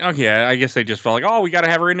 Okay, I guess they just felt like, we got to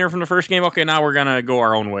have her in there from the first game. Okay, now we're going to go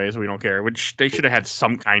our own ways. We don't care. Which they should have had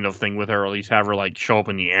some kind of thing with her, or at least have her show up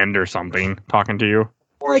in the end or something, talking to you.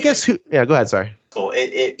 Or I guess yeah, go ahead. Sorry. Cool.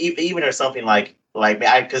 Even or something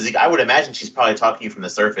because I would imagine she's probably talking to you from the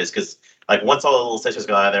surface. Because once all the little sisters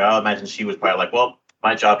go out of there, I would imagine she was probably well,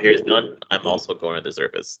 my job here is done. I'm also going to the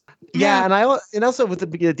surface. Yeah, and also at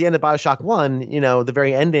the end of BioShock 1, the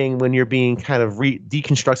very ending when you're being kind of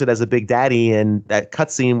deconstructed as a big daddy, and that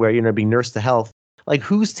cutscene where you're being nursed to health.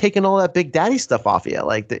 Who's taking all that big daddy stuff off you?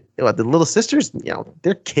 The little sisters,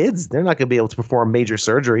 they're kids. They're not going to be able to perform major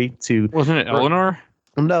surgery to. Wasn't it Eleanor?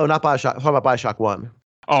 No, not BioShock. I'm talking about BioShock 1.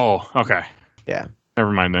 Oh, okay. Yeah.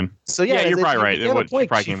 Never mind then. So yeah, you're probably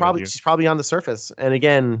right. She's probably on the surface. And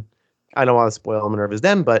again, I don't want to spoil Minerva's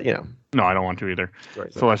Den, but No, I don't want to either.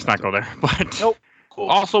 Right, so let's not go there. But nope. Cool.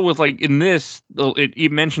 Also, with in this,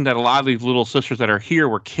 it mentioned that a lot of these little sisters that are here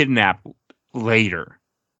were kidnapped later.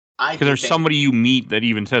 Because there's somebody you meet that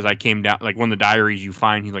even says, I came down, one of the diaries you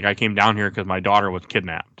find, he's I came down here because my daughter was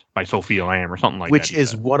kidnapped by Sophia Lamb or something like that. Which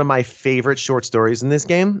is one of my favorite short stories in this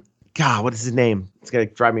game. God, what is his name? It's going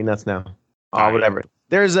to drive me nuts now. Whatever.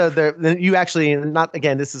 You actually, not,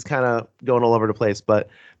 again, this is kind of going all over the place, but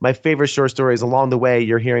my favorite short story is along the way,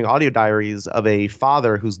 you're hearing audio diaries of a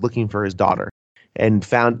father who's looking for his daughter and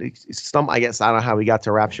found I guess, I don't know how he got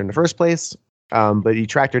to Rapture in the first place, but he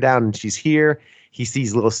tracked her down and she's here. He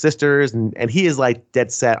sees little sisters and he is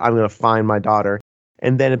dead set, I'm going to find my daughter.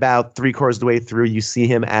 And then about 3/4 of the way through, you see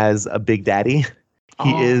him as a big daddy.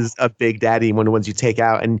 He is a big daddy, one of the ones you take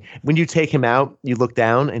out. And when you take him out, you look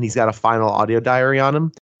down and he's got a final audio diary on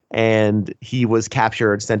him. And he was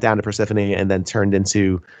captured, sent down to Persephone, and then turned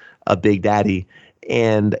into a big daddy.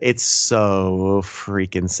 And it's so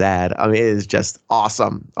freaking sad. I mean, it is just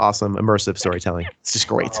awesome immersive storytelling. It's just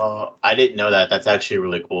great. I didn't know that. That's actually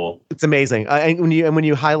really cool. It's amazing. And when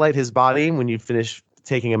you highlight his body, when you finish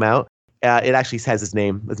taking him out, it actually says his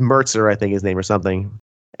name. It's Mertzer, I think his name, or something.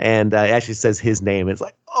 And it actually says his name. It's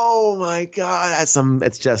oh my God,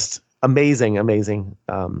 it's just amazing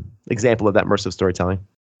example of that immersive storytelling.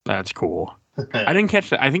 That's cool. I didn't catch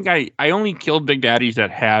that. I think I only killed big daddies that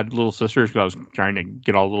had little sisters because I was trying to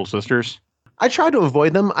get all little sisters. I try to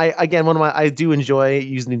avoid them. I do enjoy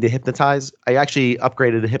using the hypnotize. I actually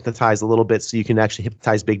upgraded the hypnotize a little bit so you can actually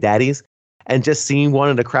hypnotize big daddies. And just seeing one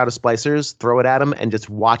in a crowd of splicers, throw it at them and just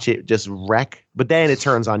watch it just wreck. But then it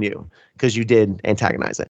turns on you because you did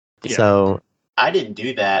antagonize it. Yeah. So I didn't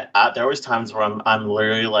do that. There was times where I'm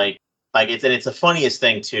literally it's the funniest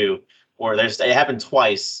thing too, where it happened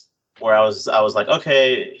twice where I was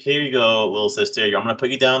okay, here you go, little sister. I'm gonna put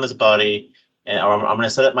you down on this body, and I'm gonna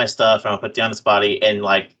set up my stuff, and I'm gonna put you on this body, and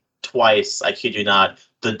twice, I kid you not,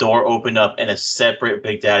 the door opened up and a separate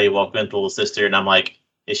Big Daddy walked into the little sister, and I'm like,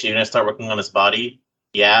 is she gonna start working on his body?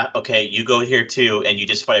 Yeah, okay, you go here too, and you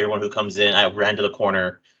just fight everyone who comes in. I ran to the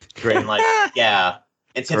corner, and like, yeah.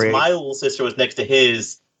 And since Great. my little sister was next to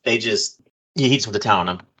his, he just went to town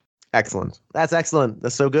on him. Excellent. That's excellent.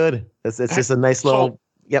 That's so good. It's just a nice little.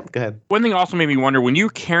 Yep. Go ahead. One thing also made me wonder, when you're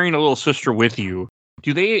carrying a little sister with you,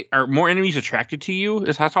 are more enemies attracted to you?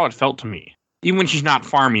 That's how it felt to me. Even when she's not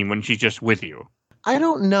farming, when she's just with you. I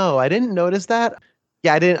don't know. I didn't notice that.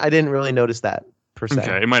 Yeah, I didn't really notice that per se.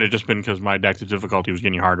 Okay, it might have just been because my deck difficulty was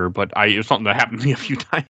getting harder, but it was something that happened to me a few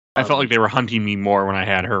times. I felt like they were hunting me more when I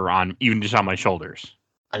had her on, even just on my shoulders.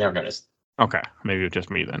 I never noticed. Okay, maybe it's just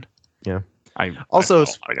me then. Yeah. Also,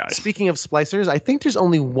 speaking of splicers, I think there's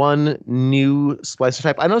only one new splicer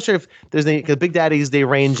type. I'm not sure if there's any, because Big Daddies, they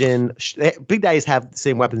range in. Big Daddies have the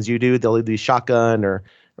same weapons you do. They'll do shotgun or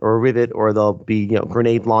rivet, or they'll be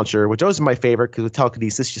grenade launcher, which those are my favorite because with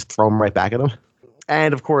telekinesis, just throw them right back at them.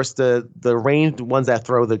 And of course, the ranged ones that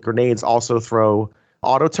throw the grenades also throw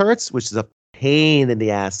auto turrets, which is a pain in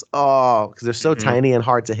the ass. Oh, because they're so tiny and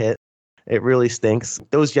hard to hit. It really stinks.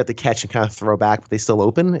 Those you have to catch and kind of throw back, but they still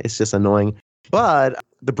open. It's just annoying. But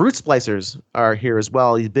the brute splicers are here as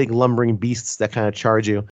well. These big lumbering beasts that kind of charge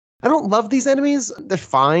you. I don't love these enemies. They're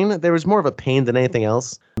fine. There was more of a pain than anything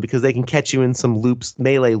else because they can catch you in some loops,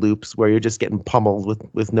 melee loops, where you're just getting pummeled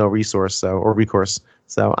with no resource or recourse.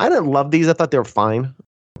 So I didn't love these. I thought they were fine,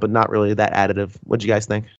 but not really that additive. What'd you guys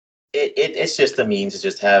think? It's just a means to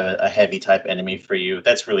just have a heavy type enemy for you.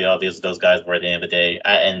 That's really all those guys were at the end of the day.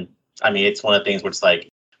 It's one of the things where it's like,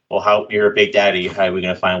 well, how you're a Big Daddy, how are we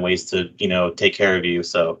going to find ways to, take care of you?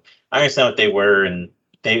 So I understand what they were, and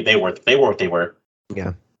they were what they were.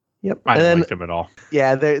 Yeah. Yep. I didn't like them at all.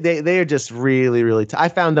 Yeah, they are just really, really I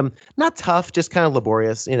found them not tough, just kind of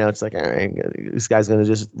laborious. It's like, all right, this guy's going to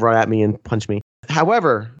just run at me and punch me.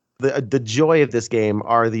 However, the joy of this game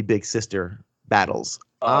are the big sister battles.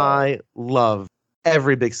 I love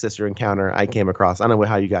every big sister encounter I came across. I don't know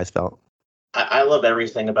how you guys felt. I love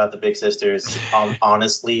everything about the Big Sisters.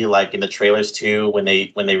 Honestly, like in the trailers too, when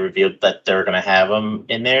they revealed that they're gonna have them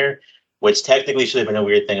in there, which technically should have been a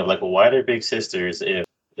weird thing of like, well, why are there Big Sisters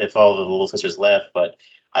if all the little sisters left? But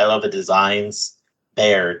I love the designs.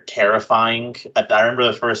 They're terrifying. I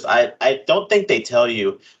remember the first. I don't think they tell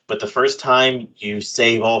you, but the first time you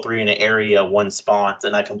save all three in an area, one spawns,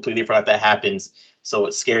 and I completely forgot that happens. So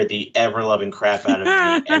it scared the ever-loving crap out of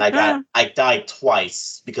me, and I died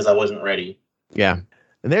twice because I wasn't ready. Yeah.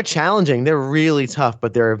 And they're challenging. They're really tough,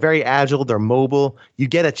 but they're very agile. They're mobile. You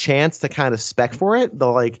get a chance to kind of spec for it.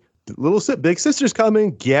 They'll like, big sister's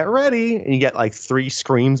coming. Get ready. And you get like 3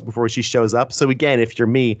 screams before she shows up. So again, if you're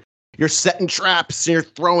me, you're setting traps and you're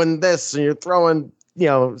throwing this and you're throwing,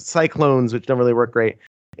 cyclones, which don't really work great.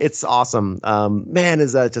 It's awesome. Man,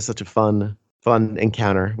 is that just such a fun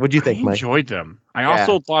encounter. What'd you think, Mike? I enjoyed them. I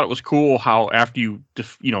also thought it was cool how after you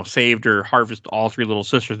saved or harvested all 3 little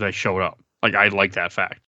sisters, they showed up. Like, I like that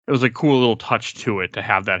fact. It was a cool little touch to it to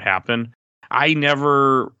have that happen. I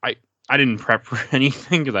didn't prep for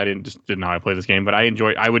anything because I didn't know how to play this game, but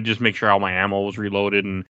I would just make sure all my ammo was reloaded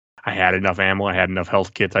and I had enough ammo. I had enough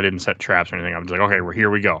health kits. I didn't set traps or anything. I was like, okay, here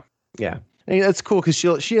we go. Yeah. And that's cool because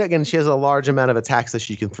she has a large amount of attacks that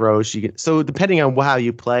she can throw. So depending on how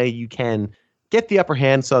you play, you can get the upper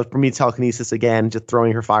hand. So for me, telekinesis again, just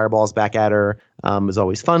throwing her fireballs back at her is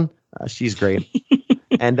always fun. She's great.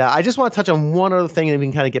 And I just want to touch on one other thing, and we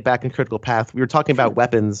can kind of get back in Critical Path. We were talking about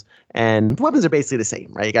weapons, and weapons are basically the same,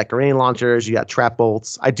 right? You got grenade launchers, you got trap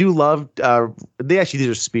bolts. I do love these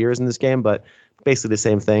are spears in this game, but basically the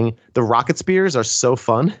same thing. The rocket spears are so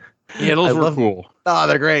fun. Yeah, those were cool. Oh,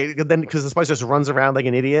 they're great. Then because the spice just runs around like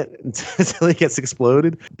an idiot until he gets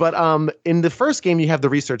exploded. But in the first game, you have the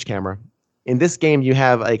research camera. In this game, you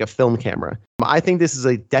have like a film camera. I think this is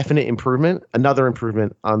a definite improvement, another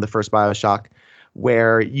improvement on the first BioShock,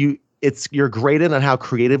 where you're graded on how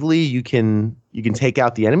creatively you can take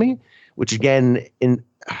out the enemy, which again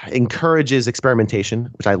encourages experimentation,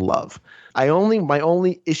 which I love. My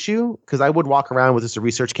only issue, because I would walk around with just a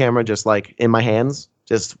research camera just like in my hands,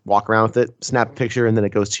 just walk around with it, snap a picture, and then it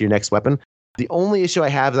goes to your next weapon. The only issue I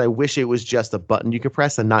have is I wish it was just a button you could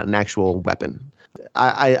press and not an actual weapon.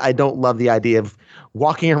 I don't love the idea of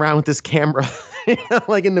walking around with this camera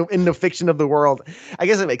like in the fiction of the world. I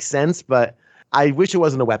guess it makes sense, but I wish it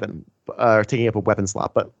wasn't a weapon taking up a weapon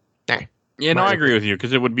slot. But yeah, no, I agree with you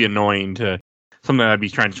because it would be annoying to something I'd be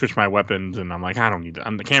trying to switch my weapons, and I'm like, I don't need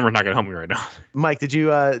that. The camera's not going to help me right now. Mike, did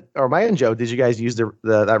you or Maya and Joe, did you guys use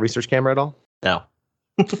that research camera at all? No.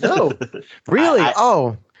 No, really?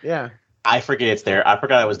 Yeah. I forget it's there. I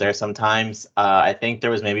forgot it was there sometimes. I think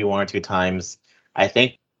there was maybe 1 or 2 times I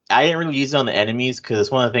think I didn't really use it on the enemies because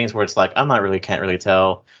it's one of the things where it's like can't really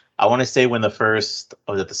tell. I want to say when the first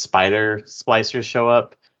the spider splicers show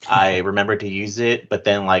up, I remembered to use it, but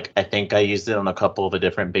then like I think I used it on a couple of the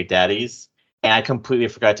different Big Daddies, and I completely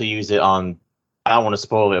forgot to use it on. I don't want to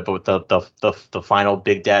spoil it, but the final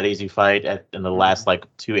Big Daddies you fight in the last like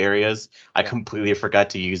 2 areas, I completely forgot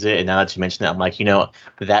to use it. And now that you mention it, I'm like,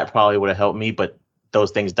 that probably would have helped me, but those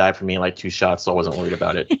things died for me in like 2 shots, so I wasn't worried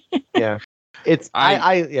about it. Yeah. It's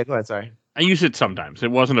yeah, go ahead, sorry. I use it sometimes. It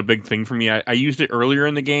wasn't a big thing for me. I used it earlier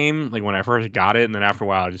in the game, like when I first got it, and then after a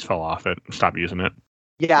while I just fell off it and stopped using it.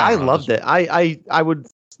 Yeah, I loved it. I would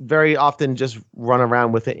very often just run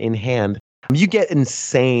around with it in hand. You get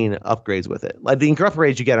insane upgrades with it. Like the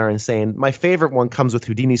upgrades you get are insane. My favorite one comes with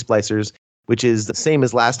Houdini splicers, which is the same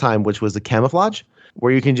as last time, which was the camouflage,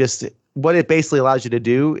 where you can just, what it basically allows you to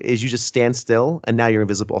do is you just stand still and now you're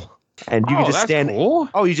invisible. And you can just stand. Cool.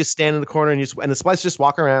 Oh, you just stand in the corner and the splicers just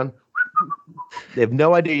walk around. They have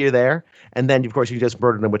no idea you're there. And then, of course, you just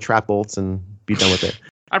murder them with trap bolts and be done with it.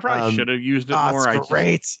 I probably should have used it more. It's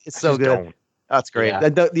great. It's so good. Don't. That's great. Yeah.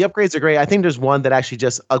 The upgrades are great. I think there's one that actually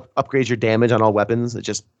just upgrades your damage on all weapons. It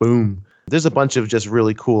just boom. There's a bunch of just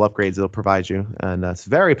really cool upgrades it'll provide you, and it's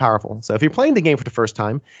very powerful. So if you're playing the game for the first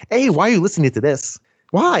time, hey, why are you listening to this?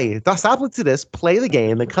 Why? Stop listening to this, play the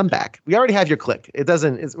game, then come back. We already have your click. It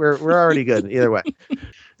doesn't. We're already good either way.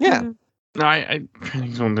 Yeah. No, I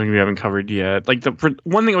don't think we haven't covered yet. Like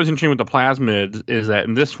one thing that was interesting with the plasmids is that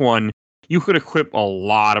in this one, you could equip a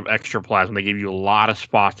lot of extra plasma. They gave you a lot of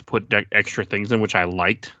spots to put extra things in, which I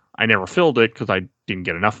liked. I never filled it because I didn't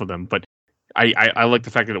get enough of them, but I like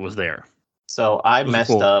the fact that it was there. So I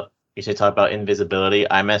messed up. You should talk about invisibility.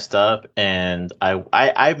 I messed up, and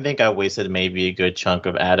I think I wasted maybe a good chunk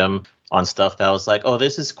of Adam on stuff that I was like, oh,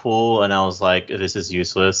 this is cool, and I was like, this is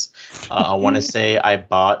useless. I want to say I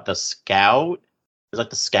bought the Scout. It's like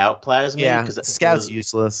the Scout plasma. Yeah, Scout's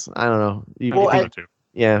useless. I don't know.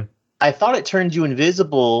 Yeah. I thought it turned you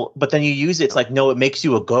invisible, but then you use it. It's like, no, it makes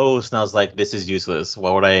you a ghost. And I was like, this is useless. Why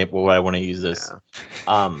would I want to use this?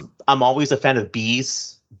 Yeah. I'm always a fan of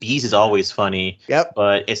bees. Bees is always funny. Yep.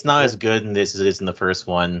 But it's not as good in this as it is in the first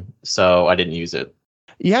one. So I didn't use it.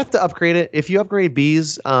 You have to upgrade it. If you upgrade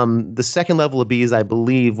bees, the second level of bees, I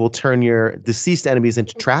believe, will turn your deceased enemies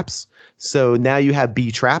into traps. So now you have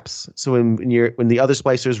bee traps. So when the other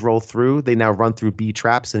splicers roll through, they now run through bee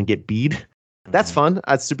traps and get bead. That's fun.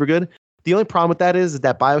 That's super good. The only problem with that is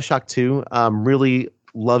that BioShock 2 really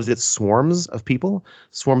loves its swarms of people,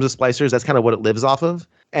 swarms of splicers. That's kind of what it lives off of.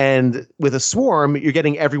 And with a swarm, you're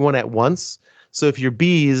getting everyone at once. So if your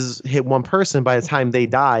bees hit one person, by the time they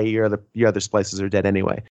die, your other splicers are dead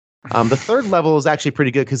anyway. The third level is actually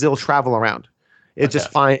pretty good because it'll travel around. It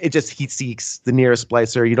just heat seeks the nearest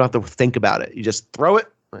splicer. You don't have to think about it. You just throw it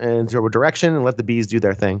into a direction and let the bees do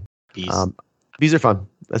their thing. Bees are fun.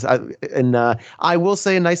 I will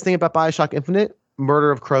say a nice thing about BioShock Infinite,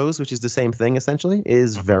 Murder of Crows, which is the same thing essentially,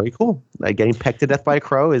 is very cool. Like getting pecked to death by a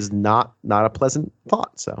crow is not a pleasant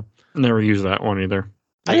thought. So never used that one either.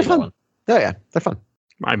 They're fun. Oh yeah, they're fun.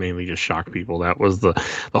 I mainly just shock people. That was the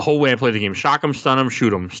whole way I played the game. Shock them, stun them,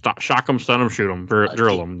 shoot them. Shock them, stun them, shoot them.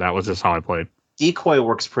 Drill them. That was just how I played. Decoy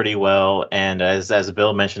works pretty well, and as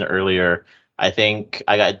Bill mentioned earlier, I think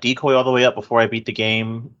I got decoy all the way up before I beat the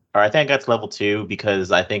game. Or I think I got to level 2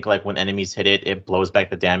 because I think like when enemies hit it, it blows back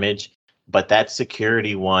the damage. But that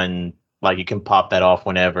security one, like you can pop that off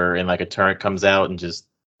whenever, and like a turret comes out, and just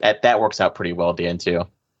that works out pretty well at the end too.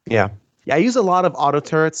 Yeah, I use a lot of auto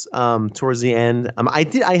turrets towards the end.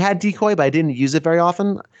 I had decoy, but I didn't use it very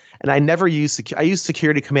often, and I never used I used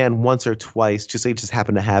security command once or twice. I just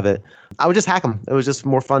happened to have it. I would just hack them. It was just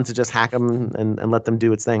more fun to just hack them and let them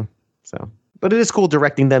do its thing. So. But it is cool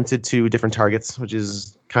directing them to 2 different targets, which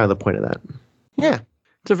is kind of the point of that. Yeah.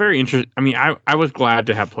 It's a very interesting. I mean, I was glad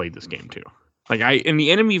to have played this game too. Like in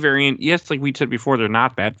the enemy variant, yes, like we said before, they're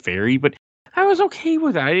not that very, but I was okay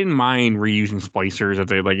with it. I didn't mind reusing splicers.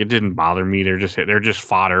 It didn't bother me. They're just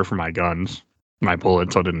fodder for my guns, my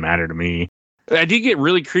bullets, so it didn't matter to me. I did get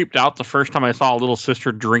really creeped out the first time I saw a little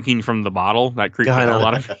sister drinking from the bottle. That creeped me out a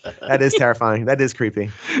lot. That is terrifying. That is creepy.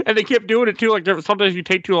 And they kept doing it too. Like sometimes you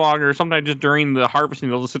take too long, or sometimes just during the harvesting,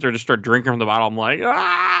 they'll just sit there and just start drinking from the bottle. I'm like,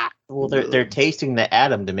 ah. Well, they're tasting the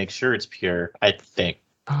atom to make sure it's pure, I think.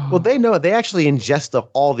 Well, they know they actually ingest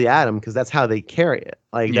all the atom because that's how they carry it.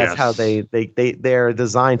 Like that's how they're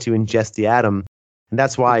designed to ingest the atom, and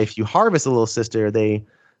that's why if you harvest a little sister, they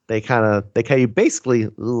basically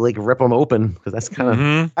like rip them open because that's kind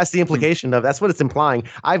of that's the implication of that's what it's implying.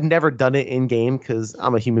 I've never done it in game because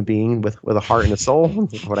I'm a human being with a heart and a soul.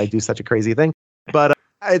 Would I do such a crazy thing? But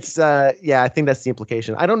It's I think that's the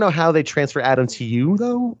implication. I don't know how they transfer Adam to you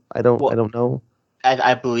though. I don't know.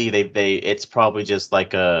 I believe they it's probably just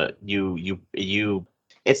like you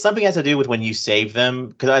it's something has to do with when you save them,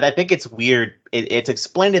 because I think it's weird. It's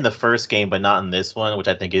explained in the first game, but not in this one, which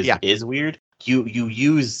I think is weird. You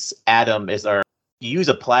use Adam you use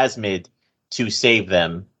a plasmid to save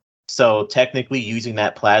them. So technically using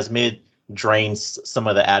that plasmid drains some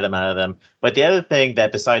of the Adam out of them. But the other thing,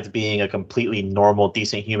 that besides being a completely normal,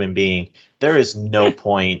 decent human being, there is no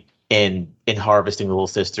point in harvesting little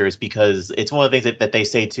sisters, because it's one of the things that they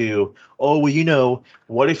say too. Oh, well,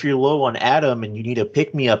 what if you're low on Adam and you need a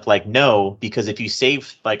pick me up? Like, no, because if you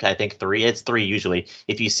save, like, I think it's 3 usually.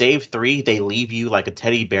 If you save 3, they leave you like a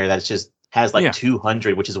teddy bear that's just has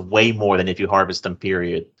 200, which is way more than if you harvest them,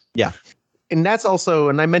 period. Yeah. And that's also,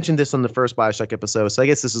 and I mentioned this on the first BioShock episode, so I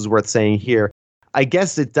guess this is worth saying here. I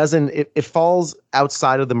guess it falls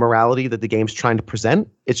outside of the morality that the game's trying to present.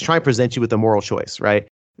 It's trying to present you with a moral choice, right?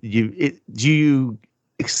 Do you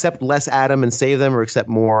accept less Adam and save them, or accept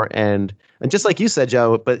more? And just like you said,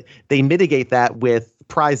 Joe, but they mitigate that with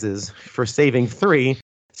prizes for saving 3.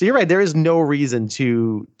 So you're right, there is no reason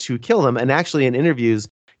to kill them. And actually in interviews,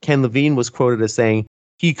 Ken Levine was quoted as saying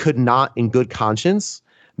he could not in good conscience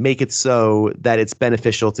make it so that it's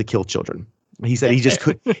beneficial to kill children. He said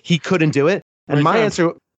he couldn't do it. And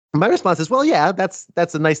my response is, well, yeah, that's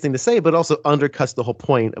a nice thing to say, but also undercuts the whole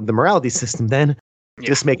point of the morality system then.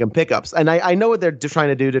 Just make them pickups. And I know what they're trying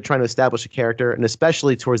to do, to try to establish a character, and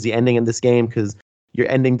especially towards the ending in this game, because your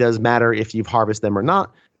ending does matter if you've harvested them or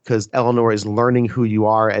not, because Eleanor is learning who you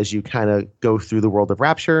are as you kind of go through the world of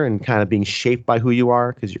Rapture and kind of being shaped by who you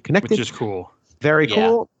are, because you're connected. Which is cool. Very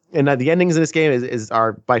cool. And the endings in this game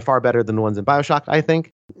are by far better than the ones in BioShock, I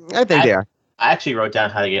think. They are. I actually wrote down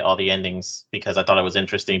how to get all the endings because I thought it was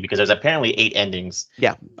interesting, because there's apparently 8 endings.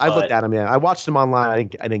 Yeah, I looked at them. Yeah, I watched them online.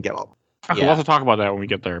 I didn't get all of them. We'll also talk about that when we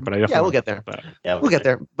get there. But we'll get there. We'll get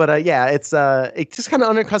there. But it's it just kind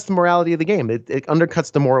of undercuts the morality of the game. It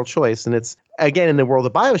undercuts the moral choice, and it's, again, in the world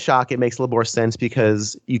of BioShock, it makes a little more sense,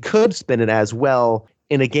 because you could spin it as, well,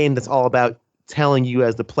 in a game that's all about telling you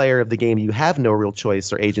as the player of the game you have no real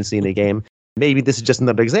choice or agency in the game. Maybe this is just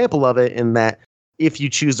another example of it, in that if you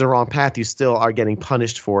choose the wrong path, you still are getting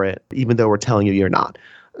punished for it, even though we're telling you you're not.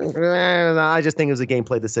 I just think it was a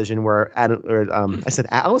gameplay decision where I almost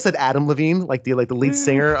said Adam Levine, like the lead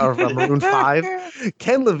singer of Maroon 5.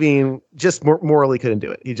 Ken Levine just morally couldn't do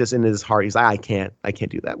it. He just, in his heart, he's like, I can't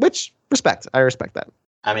do that. Which, I respect that.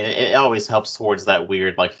 I mean, it always helps towards that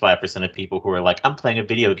weird 5% of people who are like, I'm playing a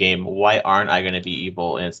video game, why aren't I going to be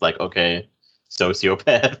evil? And it's like, okay,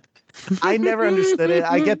 sociopath. I never understood it.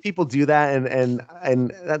 I get people do that,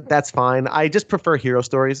 and that's fine. I just prefer hero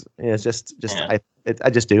stories. It's just I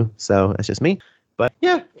just do. So that's just me. But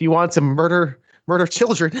yeah, if you want to murder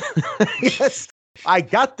children, yes, I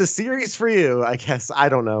got the series for you. I guess, I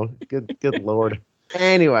don't know. Good Lord.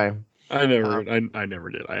 Anyway. I never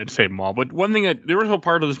did. I had to save them all. But one thing there was a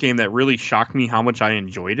part of this game that really shocked me how much I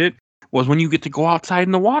enjoyed it was when you get to go outside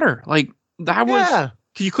in the water. Like, that was, cause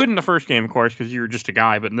you couldn't in the first game, of course, because you were just a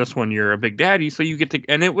guy. But in this one, you're a big daddy, so you get to.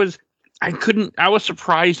 And it was, I was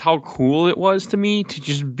surprised how cool it was to me to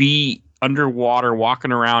just be underwater,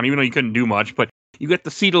 walking around, even though you couldn't do much. But you get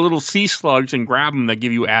to see the little sea slugs and grab them that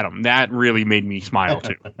give you Adam. That really made me smile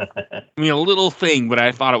too. I mean, a little thing, but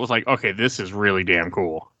I thought it was like, okay, this is really damn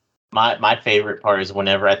cool. My favorite part is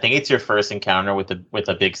whenever, I think it's your first encounter with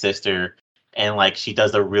a big sister, and she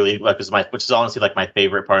does the really, which is honestly my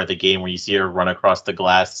favorite part of the game, where you see her run across the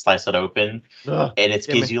glass, slice it open, and it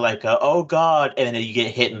gives you oh god, and then you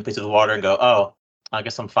get hit in the face of the water and go, oh, I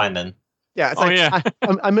guess I'm fine then. Yeah, it's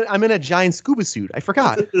I'm in a giant scuba suit. I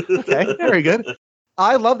forgot. Okay, very good.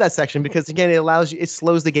 I love that section because, again, it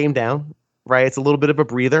slows the game down. Right, it's a little bit of a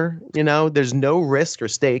breather. There's no risk or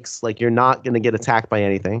stakes. You're not going to get attacked by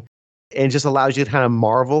anything. And it just allows you to kind of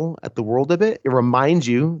marvel at the world a bit. It reminds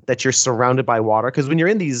you that you're surrounded by water, because when you're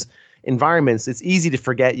in these environments, it's easy to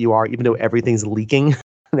forget you are, even though everything's leaking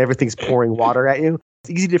and everything's pouring water at you. It's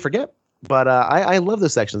easy to forget. But I love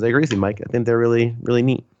those sections. I agree with you, Mike. I think they're really, really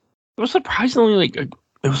neat. It was surprisingly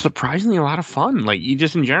a lot of fun. You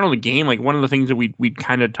just, in general, the game, one of the things that we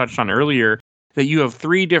kind of touched on earlier, that you have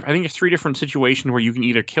 3 different situations where you can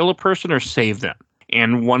either kill a person or save them.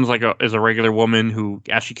 And one's is a regular woman who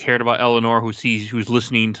actually cared about Eleanor, who's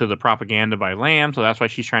listening to the propaganda by Lamb, so that's why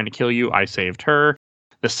she's trying to kill you. I saved her.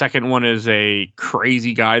 The second one is a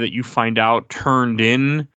crazy guy that you find out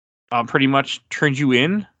pretty much turned you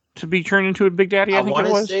in to be turned into a big daddy. I think it was.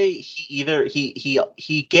 I want to say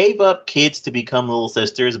he gave up kids to become little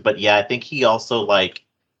sisters, but yeah, I think he also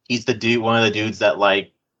he's the dude, one of the dudes that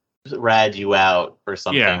rat you out or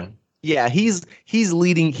something. Yeah. Yeah, he's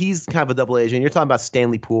leading. He's kind of a double agent. You're talking about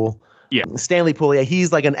Stanley Poole. Yeah. Stanley Poole. Yeah,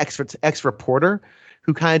 he's like an ex reporter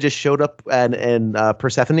who kind of just showed up and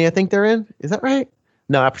Persephone. I think they're in. Is that right?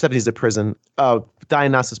 No, not Persephone's a prison.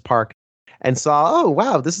 Dionysus Park, and saw. Oh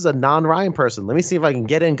wow, this is a non-Ryan person. Let me see if I can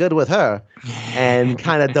get in good with her, and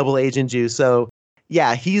kind of double agent you. So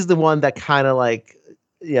yeah, he's the one that kind of like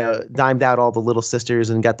dimed out all the little sisters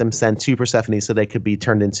and got them sent to Persephone so they could be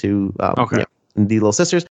turned into the little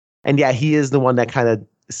sisters. And yeah, he is the one that kind of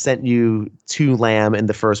sent you to Lamb in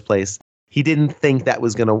the first place. He didn't think that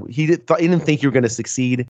was gonna. He didn't think you were gonna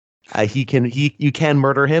succeed. You can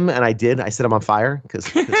murder him, and I did. I set him on fire because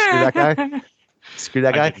screw that guy. Screw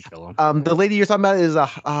that guy. The lady you're talking about is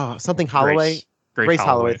something Holloway. Grace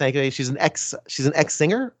Holloway. Thank you. She's an ex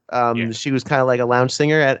singer. She was kind of like a lounge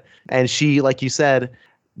singer and she, like you said,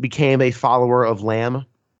 became a follower of Lamb.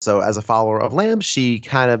 So as a follower of Lamb,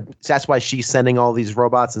 that's why she's sending all these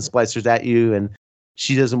robots and splicers at you, and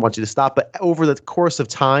she doesn't want you to stop. But over the course of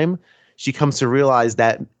time, she comes to realize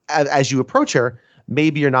that as you approach her,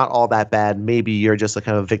 maybe you're not all that bad. Maybe you're just a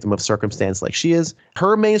kind of victim of circumstance like she is.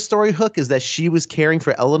 Her main story hook is that she was caring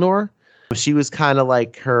for Eleanor. She was kind of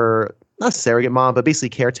like her, not surrogate mom, but basically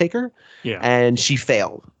caretaker. Yeah. And she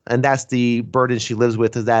failed. And that's the burden she lives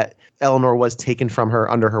with, is that Eleanor was taken from her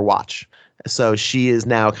under her watch. So she is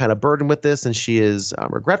now kind of burdened with this, and she is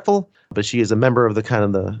regretful, but she is a member of the kind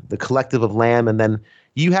of the collective of Lamb. And then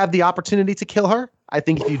you have the opportunity to kill her. I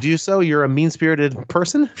think if you do so, you're a mean-spirited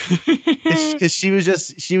person, because she was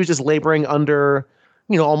just laboring under,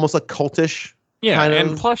 almost like cultish kind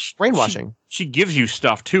of plus brainwashing. She gives you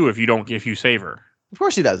stuff too if you save her. Of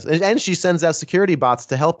course she does, and she sends out security bots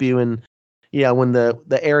to help you. And when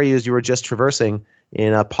the areas you were just traversing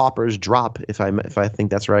in Pauper's Drop, if I think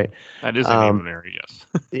that's right. That is the name of an area, yes.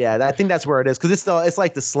 Yeah, I think that's where it is, because it's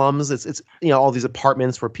like the slums. It's all these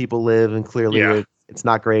apartments where people live, and clearly it's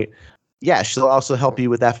not great. Yeah, she'll also help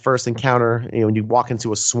you with that first encounter. When you walk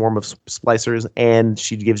into a swarm of splicers, and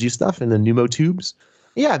she gives you stuff in the pneumo tubes.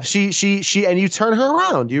 Yeah, she and you turn her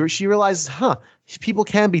around. She realizes, people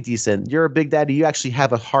can be decent. You're a big daddy. You actually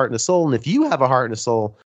have a heart and a soul, and if you have a heart and a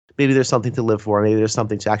soul, maybe there's something to live for. Maybe there's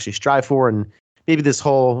something to actually strive for, and maybe this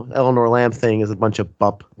whole Eleanor Lamb thing is a bunch of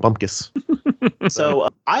bumpkus. So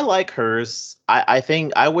I like hers. I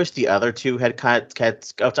think I wish the other two had I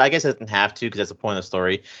guess it didn't have to, because that's the point of the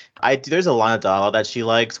story. There's a line of dialogue that she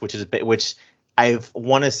likes, which I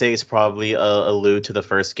want to say is probably allude to the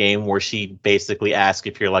first game, where she basically asks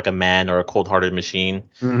if you're like a man or a cold-hearted machine.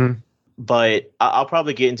 Mm-hmm. But I'll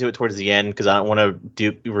probably get into it towards the end, because I don't want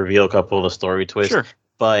to reveal a couple of the story twists. Sure.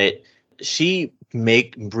 But she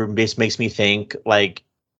makes me think, like,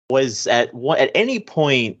 at any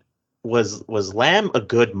point was Lamb a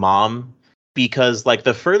good mom? Because like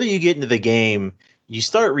the further you get into the game, you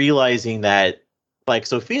start realizing that like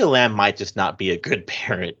Sophia Lamb might just not be a good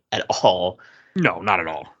parent at all. No, not at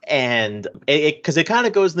all. And because it kind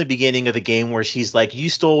of goes in the beginning of the game where she's like, you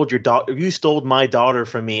stole my daughter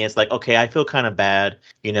from me. It's like, okay, I feel kind of bad,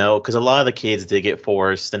 because a lot of the kids did get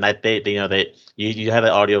forced, and that they that you have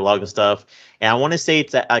the audio log and stuff. And I want to say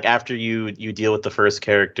it's like after you deal with the first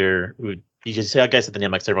character, who you just I guess said the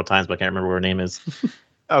name like several times, but I can't remember what her name is.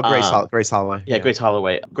 Oh, Grace Holloway. Yeah, Grace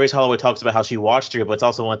Holloway. Grace Holloway talks about how she watched her, but it's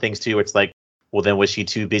also one of the things too where it's like, well, then was she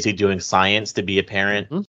too busy doing science to be a parent?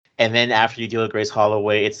 Mm-hmm. And then after you deal with Grace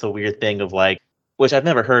Holloway, it's the weird thing of like, which I've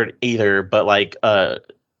never heard either, but like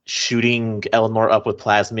shooting Eleanor up with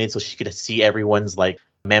plasmids so she could see everyone's like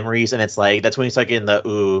memories. And it's like, that's when you start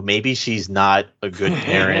getting maybe she's not a good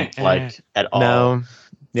parent like at all. No.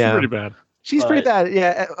 Yeah. She's pretty bad. She's pretty bad.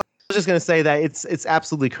 Yeah. I was just going to say that it's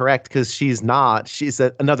absolutely correct, because she's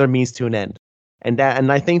another means to an end. And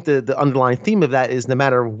I think the underlying theme of that is, no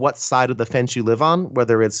matter what side of the fence you live on,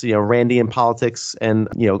 whether it's Randian politics and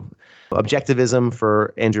objectivism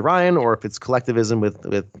for Andrew Ryan, or if it's collectivism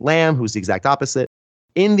with Lamb, who's the exact opposite,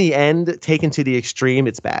 in the end, taken to the extreme,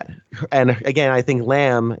 it's bad. And again, I think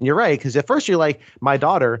Lamb, and you're right, because at first you're like, my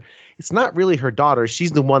daughter. It's not really her daughter.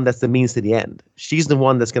 She's the one that's the means to the end. She's the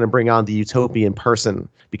one that's going to bring on the utopian person,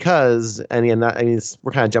 because, and again,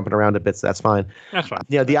 we're kind of jumping around a bit, so that's fine. That's fine.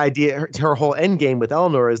 The idea, her whole end game with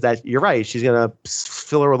Eleanor is that, you're right, she's going to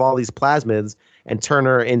fill her with all these plasmids and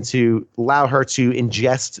allow her to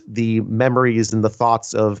ingest the memories and the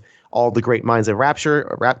thoughts of all the great minds of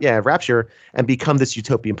Rapture, and become this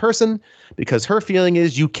utopian person, because her feeling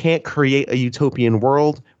is you can't create a utopian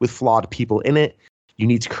world with flawed people in it. You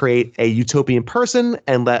need to create a utopian person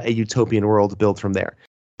and let a utopian world build from there.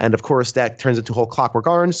 And of course, that turns into a whole Clockwork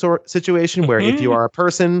Orange sort situation where if you are a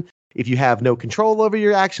person, if you have no control over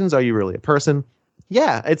your actions, are you really a person?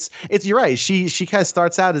 Yeah, it's you're right. She kind of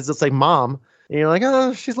starts out as just like mom, and you're like,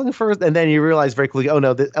 oh, she's looking for, and then you realize very quickly, oh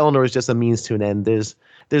no, Eleanor is just a means to an end.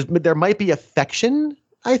 There might be affection,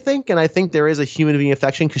 I think, and I think there is a human being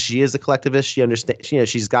affection because she is a collectivist. She understands,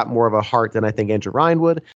 she's got more of a heart than I think Andrew Ryan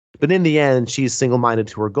would. But in the end, she's single-minded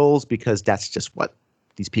to her goals because that's just what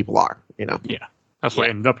these people are, Yeah, that's why I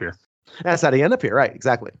ended up here. That's how they end up here, right?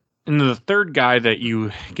 Exactly. And the third guy that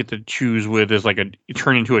you get to choose with is you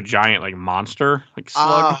turn into a giant monster,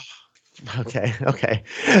 slug. Okay.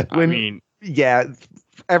 Yeah,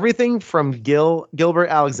 everything from Gilbert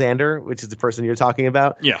Alexander, which is the person you're talking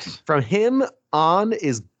about. Yes. From him on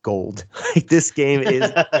is gold. This game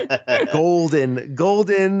is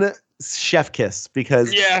golden chef kiss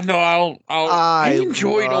because I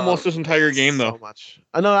enjoyed almost this entire game though. So much.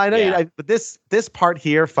 I know, but this part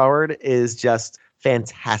here forward is just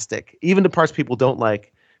fantastic. Even the parts people don't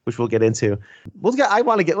like, which we'll get into.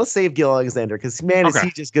 Let's save Gil Alexander because man, is he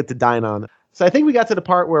just good to dine on. So I think we got to the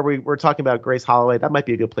part where we're talking about Grace Holloway. That might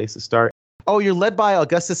be a good place to start. Oh, you're led by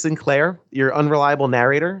Augustus Sinclair, your unreliable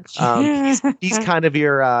narrator. He's kind of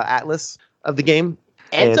your Atlas of the game.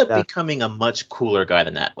 Ends up becoming a much cooler guy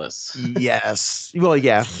than Atlas. Yes. Well,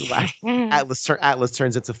 yeah. Atlas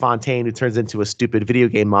turns into Fontaine, who turns into a stupid video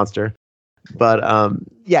game monster. But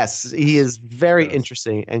yes, he is very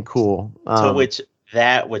interesting and cool. Which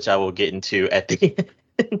I will get into at the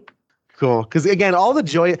end. Cool, because again, all the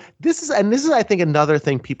joy. This is I think another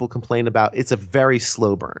thing people complain about. It's a very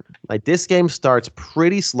slow burn. Like this game starts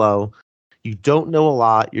pretty slow. You don't know a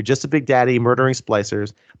lot. You're just a big daddy murdering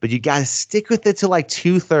splicers, but you got to stick with it to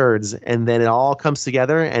 2/3, and then it all comes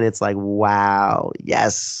together, and it's like, wow,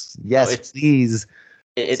 yes, please.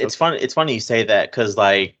 It's fun. It's funny you say that because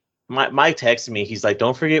Mike texted me. He's like,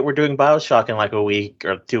 "Don't forget we're doing BioShock in a week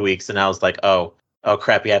or 2 weeks," and I was like, "Oh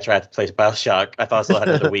crap! Yeah, I have to play BioShock." I thought I still had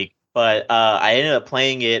another week. But I ended up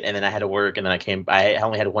playing it, and then I had to work, and then I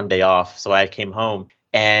only had 1 day off, so I came home,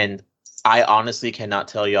 and I honestly cannot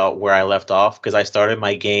tell y'all where I left off, because I started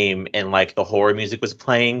my game, and the horror music was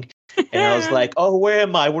playing, and I was like, oh, where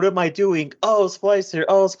am I? What am I doing? Oh, Splicer,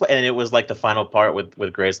 and it was the final part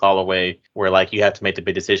with Grace Holloway, where you have to make the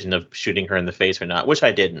big decision of shooting her in the face or not, which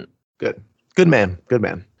I didn't. Good man.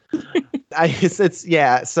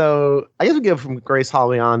 So I guess we go from Grace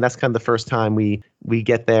Holloway on. That's kind of the first time we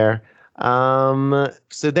get there.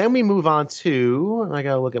 So then we move on to, I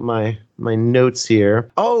gotta look at my notes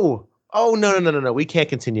here. Oh no. We can't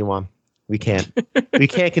continue on. We can't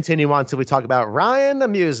continue on until we talk about Ryan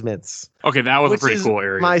Amusements. Okay, that was a pretty cool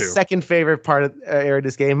area. My second favorite part of area of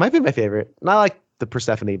this game. Might be my favorite. Not like the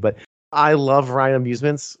Persephone, but I love Ryan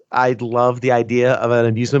Amusements. I love the idea of an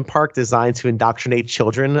amusement park designed to indoctrinate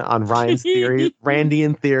children on Ryan's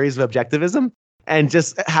Randian theories of objectivism, and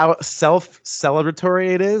just how self-celebratory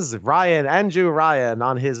it is. Andrew Ryan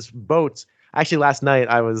on his boat. Actually, last night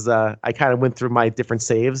I kind of went through my different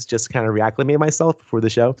saves, just kind of reacclimate myself before the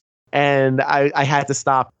show, and I had to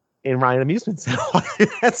stop in Ryan Amusements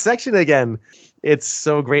that section again. It's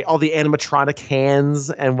so great. All the animatronic hands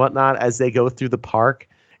and whatnot as they go through the park.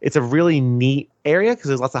 It's a really neat area because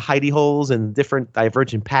there's lots of hidey holes and different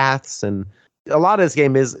divergent paths, and a lot of this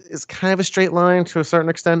game is kind of a straight line to a certain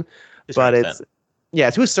extent, to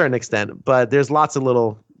a certain extent. But there's lots of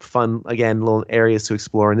little fun, little areas to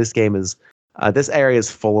explore, and this game is this area is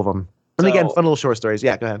full of them. And again, fun little short stories.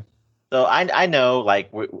 Yeah, go ahead. So I know, I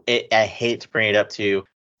hate to bring it up to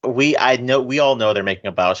we all know they're making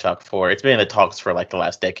a BioShock 4. It's been in the talks for the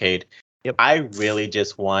last decade. Yep. I really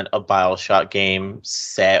just want a BioShock game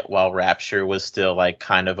set while Rapture was still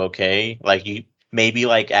kind of okay. You maybe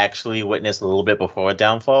actually witness a little bit before a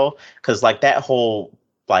downfall, because that whole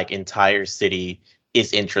entire city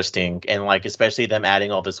is interesting, and especially them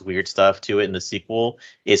adding all this weird stuff to it in the sequel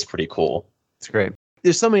is pretty cool. It's great.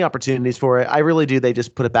 There's so many opportunities for it. I really do. They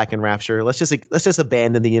just put it back in Rapture. Let's just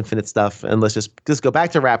abandon the Infinite stuff and let's just go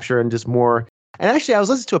back to Rapture and just more. And actually, I was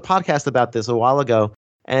listening to a podcast about this a while ago.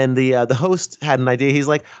 And the host had an idea. He's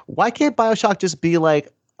like, why can't BioShock just be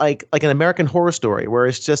like an American Horror Story, where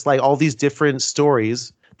it's just all these different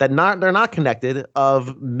stories that they're not connected,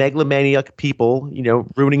 of megalomaniac people,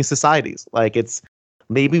 ruining societies.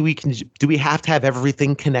 Maybe do we have to have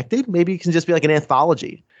everything connected? Maybe it can just be an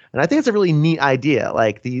anthology. And I think it's a really neat idea.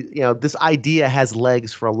 This idea has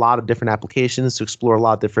legs for a lot of different applications to explore a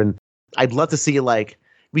lot of different. I'd love to see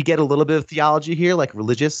we get a little bit of theology here,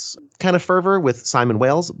 religious kind of fervor with Simon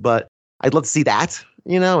Wales, but I'd love to see that,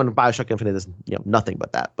 and BioShock Infinite is, nothing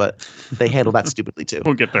but that, but they handle that stupidly too.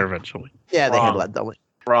 We'll get there eventually. Yeah, they handle that dumbly.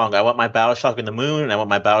 Wrong. I want my BioShock in the moon, and I want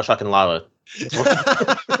my BioShock in lava.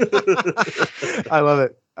 I love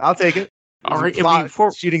it. I'll take it. All right, Plot-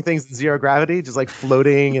 before shooting things in zero gravity, just like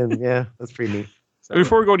floating, and yeah, that's pretty neat. So,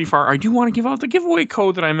 before we go any far, I do want to give out the giveaway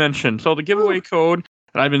code that I mentioned. So the giveaway code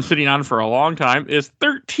that I've been sitting on for a long time is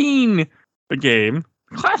 13 the game,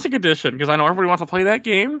 Classic Edition, because I know everybody wants to play that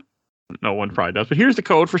game. No one probably does, but here's the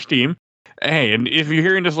code for Steam. Hey, and if you're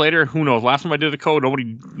hearing this later, who knows? Last time I did the code,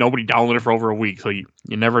 nobody downloaded it for over a week, so you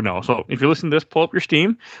never know. So if you're listening to this, pull up your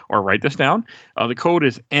Steam or write this down. The code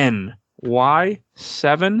is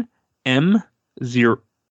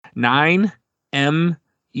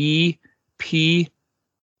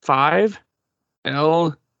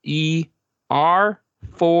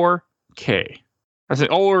I said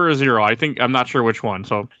O or a 0. I'm not sure which one,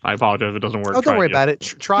 so I apologize if it doesn't work. oh, don't worry about it.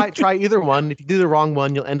 Try either one. If you do the wrong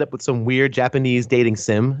one, you'll end up with some weird Japanese dating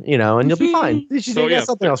sim, and you'll be fine. You should get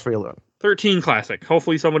something else for you to learn. 13 Classic.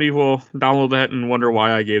 Hopefully somebody will download that and wonder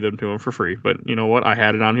why I gave them to him for free. But you know what? I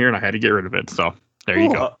had it on here and I had to get rid of it. So there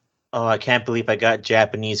you go. Oh, I can't believe I got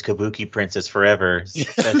Japanese Kabuki Princess forever.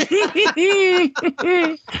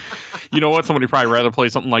 You know what? Somebody probably rather play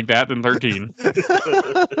something like that than 13.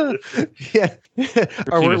 Yeah.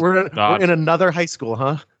 Or we're in another high school,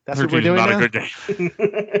 huh? That's what we're doing not now? a good game.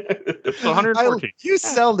 It's 114. You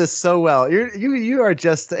sell this so well. You are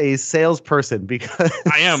just a salesperson because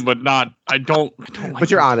I am, but not. I don't like but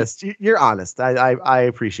you're 13. honest. You're honest. I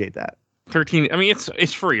appreciate that. 13. I mean,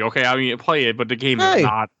 it's free. Okay, I mean, play it, but the game Hey. is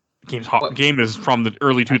not. Game is from the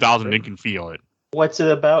early 2000s. It can feel it. What's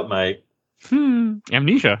it about, Mike?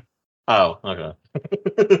 Amnesia. Oh, okay.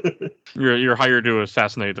 You're hired to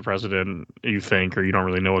assassinate the president. You think, or you don't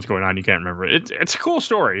really know what's going on. You can't remember it. It's a cool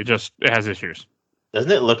story. It has issues.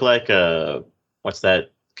 Doesn't it look like what's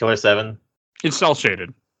that? Killer 7? It's cell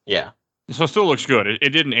shaded, Yeah. so it still looks good. It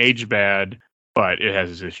didn't age bad, but it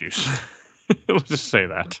has its issues. Let's just say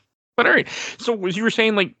that. But all right. So as you were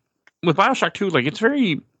saying, like with BioShock 2, like it's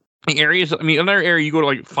very the areas. I mean, another area you go to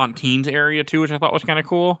like Fontaine's area too, which I thought was kind of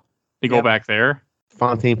cool. They go back there.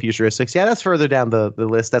 Fontaine Futuristics. Yeah, that's further down the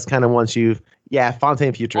list. That's kind of once Fontaine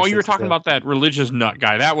Futuristics. Oh, you were talking about that religious nut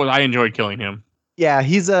guy. I enjoyed killing him. Yeah,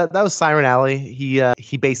 that was Siren Alley.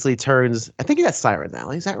 He basically turns. I think that's Siren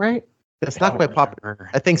Alley. Is that right? That's not quite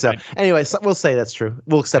popular. I think so. Anyway, we'll say that's true.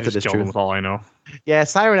 We'll accept it as true. With all I know. Yeah,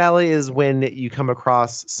 Siren Alley is when you come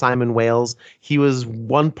across Simon Wales. He was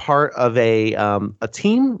one part of a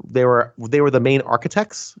team. They were the main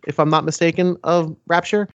architects, if I'm not mistaken, of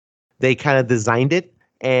Rapture. They kind of designed it,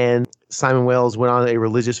 and Simon Wales went on a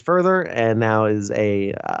religious further, and now is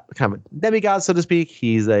a kind of a demigod, so to speak.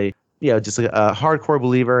 He's just a hardcore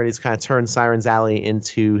believer, and he's kind of turned Siren's Alley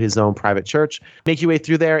into his own private church. Make your way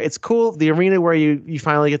through there. It's cool. The arena where you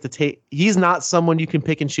finally get to take. He's not someone you can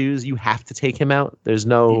pick and choose. You have to take him out. There's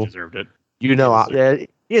no. He deserved it. He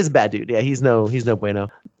is a bad dude. Yeah, he's no bueno.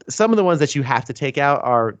 Some of the ones that you have to take out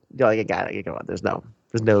are like I got it. Go on. There's no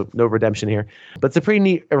redemption here. But it's a pretty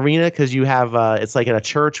neat arena because you have it's like in a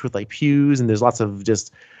church with like pews, and there's lots of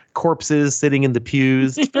just corpses sitting in the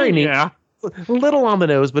pews. It's very neat. Yeah. A little on the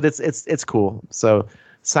nose, but it's cool. So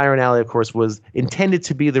Siren Alley, of course, was intended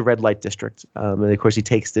to be the red light district, and of course he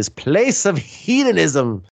takes this place of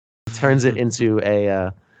hedonism, turns it into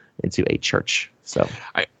a church. So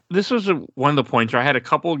this was one of the points where I had a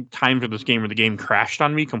couple times in this game where the game crashed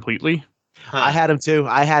on me completely. I had him too.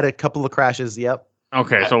 I had a couple of crashes. Yep.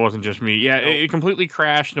 Okay, so it wasn't just me. Yeah, it completely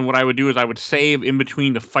crashed, and what I would do is I would save in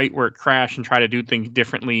between the fight where it crashed and try to do things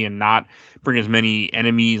differently and not bring as many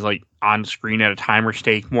enemies like on screen at a time or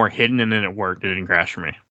stay more hidden, and then it worked. It didn't crash for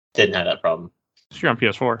me. Didn't have that problem. So you're on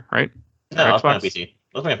PS4, right? No, I was playing on PC.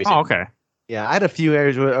 Oh, okay. Yeah, I had a few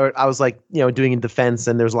areas where I was like, doing in defense,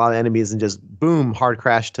 and there's a lot of enemies, and just boom, hard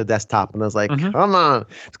crash to desktop, and I was like, come on.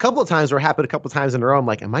 A couple of times where it happened a couple of times in a row. I'm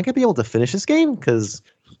like, am I gonna be able to finish this game? Because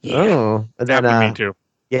and then me too.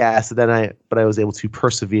 Yeah, so then I was able to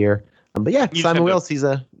persevere. But yeah, Simon Wales, he's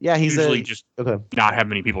usually just not have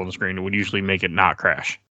many people on the screen. It would usually make it not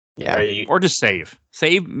crash. Yeah, or just save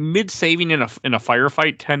mid-saving in a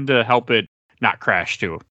firefight tend to help it not crash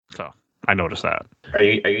too. So I noticed that. Are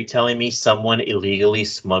you telling me someone illegally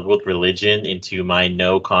smuggled religion into my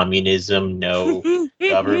no communism, no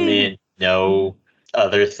government, no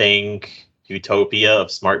other thing utopia of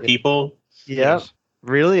smart people? Yeah.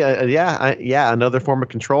 Really? Yeah. Another form of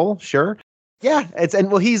control. Sure. Yeah.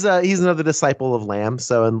 He's another disciple of Lamb.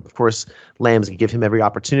 So, and of course, Lamb's gonna give him every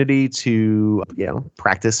opportunity to,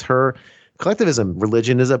 practice her collectivism.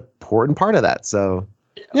 Religion is an important part of that. So,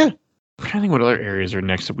 yeah. I'm trying to think what other areas are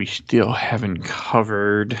next that we still haven't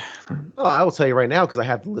covered. Oh, I will tell you right now because I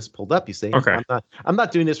have the list pulled up. You see? Okay. I'm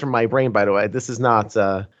not doing this from my brain, by the way. This is my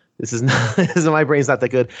brain's not that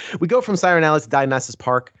good. We go from Siren Alley to Dionysus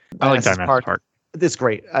Park. I like Dionysus Park. It's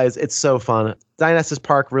great. It's so fun. Dionysus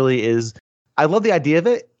Park really is. I love the idea of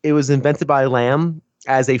it. It was invented by Lamb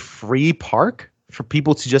as a free park for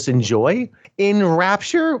people to just enjoy. In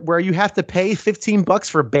Rapture, where you have to pay $15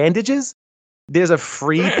 for bandages, there's a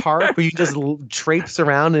free park where you just traipse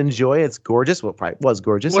around and enjoy. It's gorgeous. Well, probably was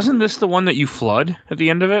gorgeous. Wasn't this the one that you flood at the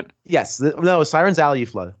end of it? Yes. No, Siren's Alley you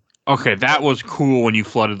flood. Okay, that was cool when you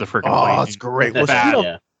flooded the freaking Oh, place. it's great. That's Well,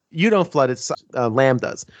 bad. you don't flood it. Lamb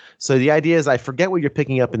does. So the idea is, I forget what you're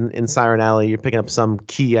picking up in Siren Alley. You're picking up some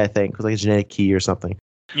key, I think, like a genetic key or something.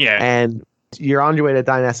 Yeah. And you're on your way to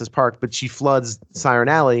Dionysus Park, but she floods Siren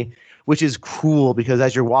Alley, which is cool because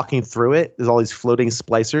as you're walking through it, there's all these floating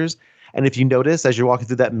splicers. And if you notice, as you're walking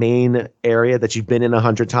through that main area that you've been in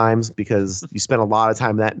 100 times because you spent a lot of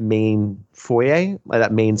time in that main foyer, like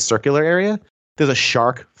that main circular area, there's a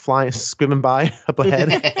shark swimming by up ahead.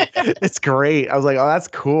 It's great. I was like, oh, that's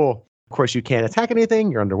cool. Of course, you can't attack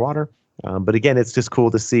anything. You're underwater. But again, it's just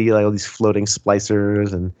cool to see like all these floating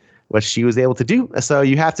splicers and what she was able to do. So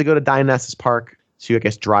you have to go to Dionysus Park to, I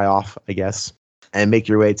guess, dry off, and make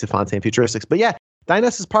your way to Fontaine Futuristics. But yeah,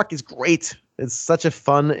 Dionysus Park is great. It's such a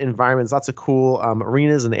fun environment. There's lots of cool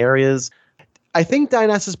arenas and areas. I think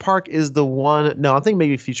Dionysus Park is the one. No, I think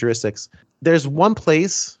maybe Futuristics. There's one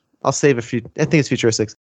place. I'll save a few. I think it's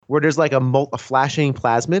Futuristics, where there's like a flashing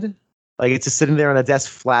plasmid. Like it's just sitting there on a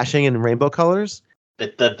desk flashing in rainbow colors.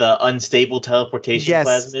 The unstable teleportation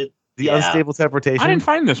plasmid. The unstable teleportation. I didn't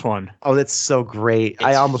find this one. Oh, that's so great.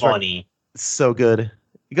 It's funny. It's so good.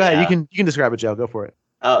 Go ahead. You can describe it, Joe. Go for it.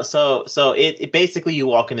 So it basically you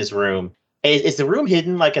walk in this room. Is the room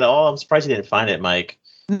hidden like at all? I'm surprised you didn't find it, Mike.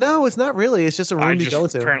 No, it's not really. It's just a room you go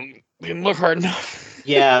to. Apparently didn't look hard enough.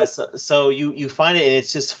 Yeah, so you find it and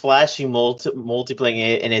it's just flashing multiplying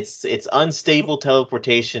it, and it's unstable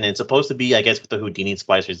teleportation. And it's supposed to be, I guess, what the Houdini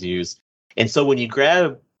splicers use. And so when you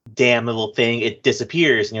grab damn little thing, it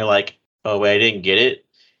disappears, and you're like, oh wait, I didn't get it.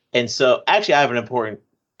 And so actually, I have an important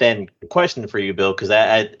question for you, Bill, because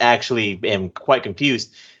I actually am quite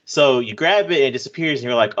confused. So you grab it and it disappears, and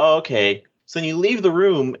you're like, oh okay. So then you leave the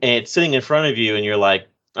room and it's sitting in front of you, and you're like,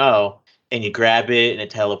 oh. And you grab it and it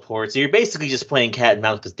teleports. So you're basically just playing cat and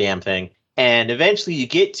mouse with this damn thing. And eventually you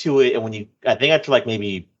get to it, and I think after like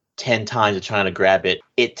maybe 10 times of trying to grab it,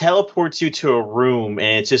 it teleports you to a room,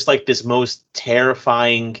 and it's just like this most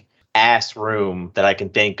terrifying ass room that I can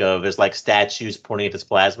think of. There's like statues pointing at this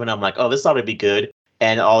plasma, and I'm like, oh, this ought to be good.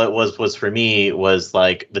 And all it was for me was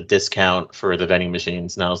like the discount for the vending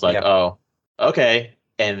machines. And I was like, oh, okay.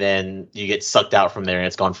 And then you get sucked out from there and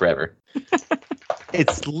it's gone forever.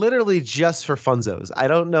 It's literally just for funzos. I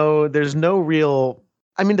don't know. There's no real.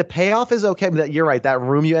 I mean, the payoff is okay, but you're right. That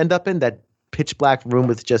room you end up in, that pitch black room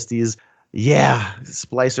with just these,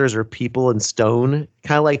 splicers or people in stone,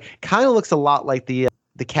 kind of looks a lot like the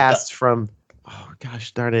cast from. Oh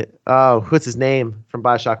gosh, darn it! Oh, what's his name from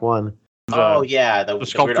BioShock 1? Oh yeah, the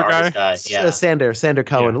sculptor guy. Yeah, Sander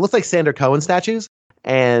Cohen. Yeah. It looks like Sander Cohen statues,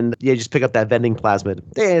 and you just pick up that vending plasmid.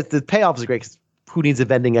 The payoff is great. Who needs a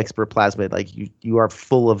vending expert plasmid? Like you are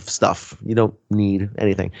full of stuff. You don't need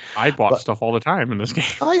anything. I bought stuff all the time in this game.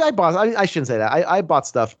 I shouldn't say that. I bought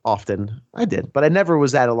stuff often. I did, but I never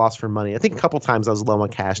was at a loss for money. I think a couple times I was low on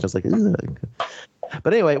cash, and I was like, ugh.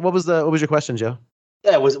 But anyway, what was your question, Joe?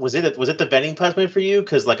 Yeah, was it the vending plasmid for you?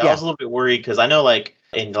 Because I was a little bit worried because I know like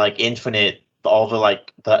in like Infinite, all the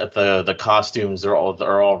like the costumes are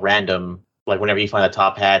all random. Like whenever you find the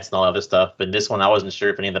top hats and all other stuff. And this one, I wasn't sure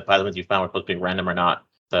if any of the plasmids you found were supposed to be random or not.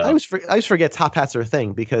 So. I always forget top hats are a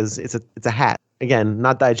thing because it's a hat. Again,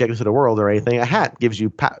 not diegetic to the world or anything. A hat gives you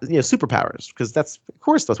superpowers because that's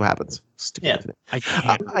what happens. Stupid. Yeah. Infinite. I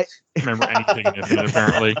can't remember anything in Infinite,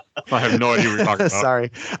 apparently. I have no idea what you're talking about.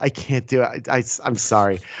 Sorry, I can't do it. I'm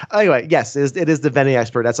sorry. Anyway, yes, it is the vending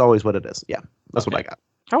expert. That's always what it is. Yeah, that's what I got.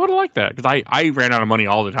 I would have liked that because I ran out of money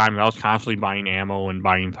all the time, and I was constantly buying ammo and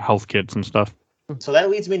buying health kits and stuff. So that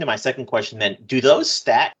leads me to my second question then. Do those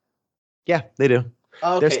stack? Yeah, they do.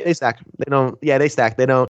 Oh, okay. They stack. They don't. Yeah, they stack. They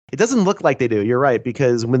don't. It doesn't look like they do. You're right,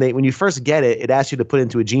 because when you first get it, it asks you to put it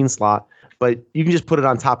into a gene slot, but you can just put it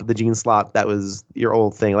on top of the gene slot that was your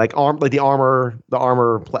old thing, like the armor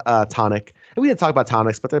tonic. And we didn't talk about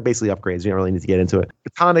tonics, but they're basically upgrades. You don't really need to get into it.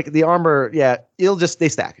 The armor, they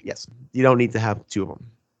stack. Yes, you don't need to have two of them.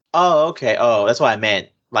 Oh, okay. Oh, that's what I meant.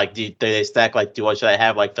 Like, do they stack? Like, should I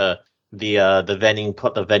have like the vending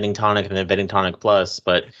tonic and the vending tonic plus?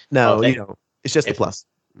 But no, it's just the plus.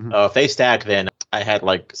 Mm-hmm. Oh, if they stack, then I had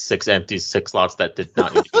like 6 slots that did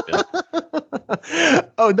not need to be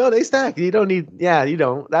filled. Oh no, they stack. You don't need. Yeah, you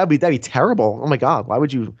don't. That'd be terrible. Oh my god, why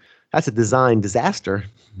would you? That's a design disaster.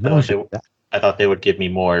 No, I thought they would give me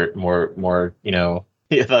more,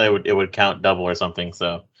 I thought it would count double or something.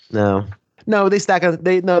 So no, they stack on.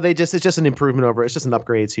 It's just an improvement over. It's just an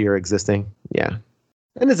upgrade to your existing. Yeah,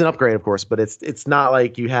 and it's an upgrade, of course, but it's not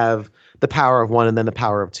like you have the power of one and then the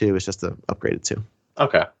power of two. It's just an upgraded two.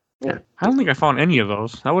 Okay. Yeah, I don't think I found any of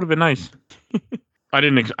those. That would have been nice. I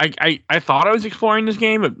didn't. I thought I was exploring this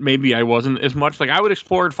game, but maybe I wasn't as much. Like I would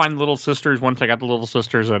explore and find little sisters. Once I got the little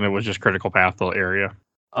sisters, and it was just critical path the area.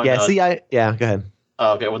 Oh, yeah. no. See, go ahead.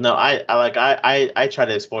 Oh, okay. Well, no, I tried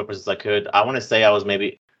to explore as much as I could. I want to say I was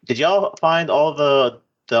maybe. Did y'all find all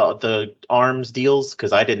the arms deals?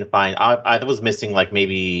 Because I didn't find. I was missing like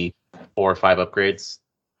maybe 4 or 5 upgrades.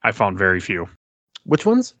 I found very few. Which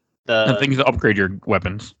ones? The things that upgrade your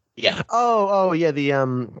weapons. Yeah. Oh, yeah. The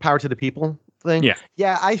power to the people thing.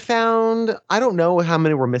 Yeah. I found. I don't know how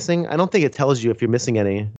many were missing. I don't think it tells you if you're missing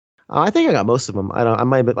any. I think I got most of them. I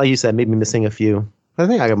might, like you said, maybe missing a few. I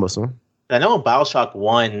think I got most of them. I know in BioShock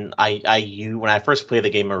 1, when I first played the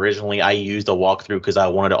game originally, I used a walkthrough because I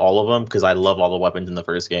wanted all of them because I love all the weapons in the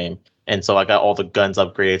first game. And so I got all the guns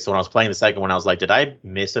upgraded. So when I was playing the second one, I was like, did I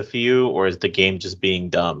miss a few or is the game just being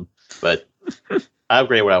dumb? But I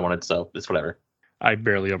upgraded what I wanted, so it's whatever. I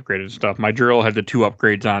barely upgraded stuff. My drill had the 2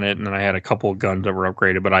 upgrades on it, and then I had a couple of guns that were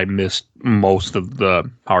upgraded, but I missed most of the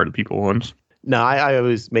power to people ones. No, I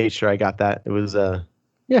always made sure I got that. It was I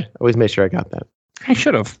always made sure I got that. I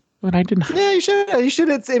should have, but I didn't. Yeah, you should. You should.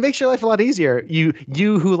 It makes your life a lot easier. You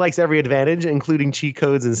who likes every advantage, including cheat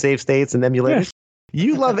codes and save states and emulators. Yes.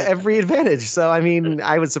 You love every advantage. So I mean,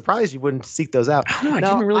 I was surprised you wouldn't seek those out. I don't know.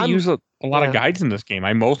 I didn't really use a lot of guides in this game.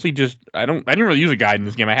 I mostly just I didn't really use a guide in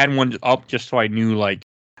this game. I had one up just so I knew like,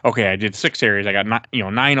 okay, I did 6 areas. I got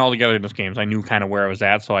 9 altogether in this game. So I knew kind of where I was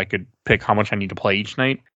at, so I could pick how much I need to play each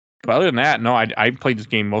night. But other than that, no, I played this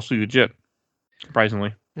game mostly legit.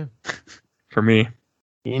 Surprisingly, for me.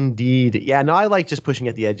 Indeed. Yeah, no, I like just pushing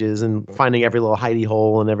at the edges and finding every little hidey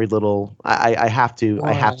hole and every little I have to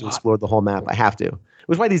explore the whole map. I have to.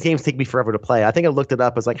 Which is why these games take me forever to play. I think I looked it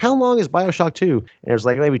up. It's like, how long is BioShock 2? And it was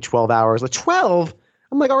like maybe 12 hours. Like 12?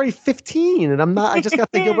 I'm like already 15 and I just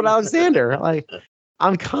got to Gilbert Alexander. Like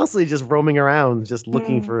I'm constantly just roaming around, just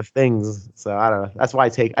looking for things. So I don't know. That's why I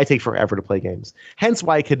take forever to play games. Hence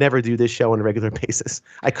why I could never do this show on a regular basis.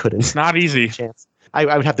 I couldn't. It's not easy. Chance.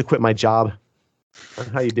 I would have to quit my job.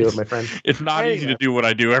 How you do it, my friend? It's not easy to do what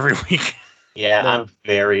I do every week. Yeah, no. I'm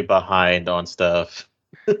very behind on stuff.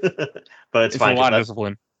 But it's fine. A lot of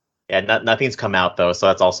discipline. Yeah, nothing's come out though, so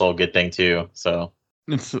that's also a good thing too. So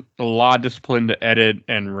it's a lot of discipline to edit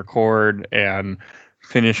and record and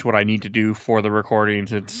finish what I need to do for the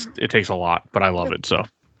recordings. It takes a lot, but I love it, so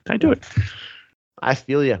I do it. I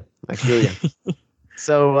feel you.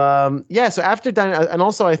 So so after and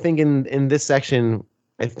also I think in this section,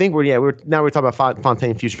 I think we're talking about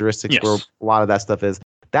Fontaine Futuristics, yes, where a lot of that stuff is.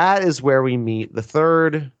 That is where we meet the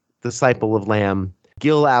third disciple of Lamb,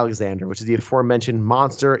 Gil Alexander, which is the aforementioned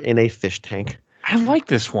monster in a fish tank. I like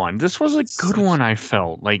this one. This was a good one, I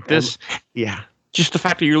felt. Like this. Yeah. Just the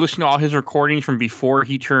fact that you're listening to all his recordings from before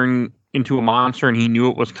he turned into a monster and he knew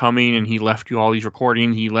it was coming and he left you all these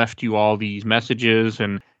recordings, he left you all these messages,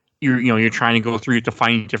 and you're trying to go through to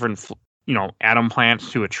find different atom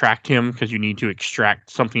plants to attract him because you need to extract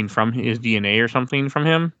something from his DNA or something from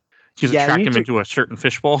him. Just attract him into a certain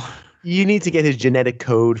fishbowl. You need to get his genetic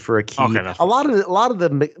code for a key. Okay, a lot of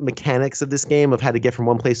the mechanics of this game of how to get from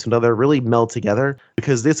one place to another really meld together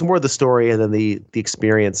because it's more the story and then the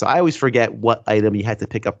experience. So I always forget what item you had to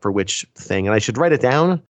pick up for which thing, and I should write it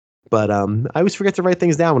down. But I always forget to write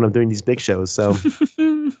things down when I'm doing these big shows. So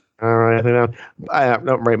I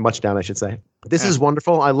don't write much down, I should say. This is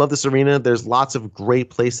wonderful. I love this arena. There's lots of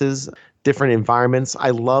great places, different environments.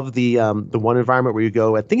 I love the one environment where you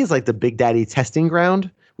go. I think it's like the Big Daddy testing ground.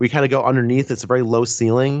 We kind of go underneath. It's a very low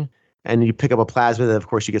ceiling, and you pick up a plasma. Then, of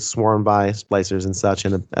course, you get swarmed by splicers and such,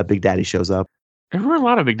 and a Big Daddy shows up. There were a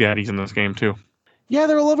lot of Big Daddies in this game, too. Yeah,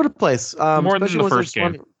 they're all over the place. More than the first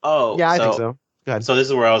game. Oh, yeah, I think so. Go ahead. So this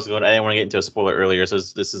is where I was going. I didn't want to get into a spoiler earlier, so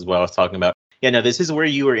this is what I was talking about. Yeah, no, this is where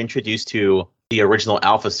you were introduced to the original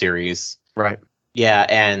Alpha series. Right. Yeah,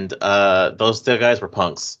 and those guys were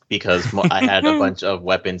punks because I had a bunch of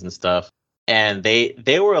weapons and stuff. And they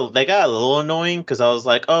got a little annoying because I was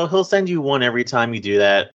like, oh, he'll send you one every time you do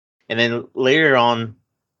that. And then later on,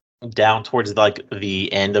 down towards like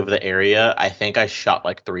the end of the area, I think I shot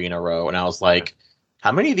like 3 in a row. And I was like,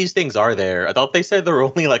 how many of these things are there? I thought they said there were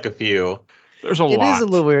only like a few. There's a lot. It is a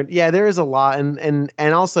little weird. Yeah, there is a lot. And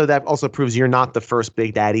also that also proves you're not the first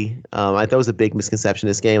Big Daddy. I thought it was a big misconception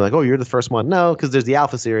in this game. Like, oh, you're the first one. No, because there's the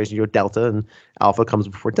Alpha series and you're Delta, and Alpha comes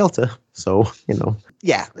before Delta. So,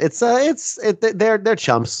 yeah, they're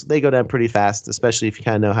chumps. They go down pretty fast, especially if you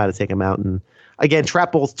kind of know how to take them out. And Again,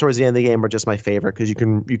 trap bolts towards the end of the game are just my favorite because you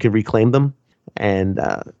can reclaim them, and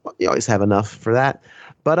you always have enough for that.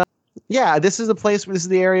 But yeah, this is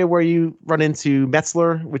the area where you run into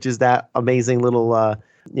Metzler, which is that amazing little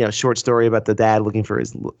short story about the dad looking for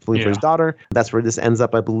his daughter. That's where this ends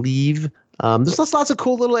up, I believe. There's lots of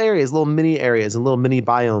cool little areas, little mini areas, and little mini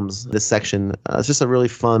biomes. This section, it's just a really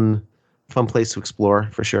fun place to explore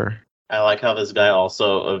for sure. I like how this guy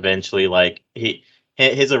also eventually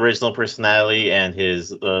his original personality and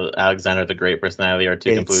his Alexander the Great personality are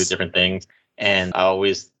two completely different things. And I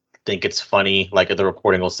always think it's funny, like if the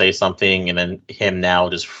recording will say something and then him now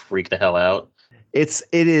just freak the hell out. It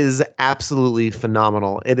is absolutely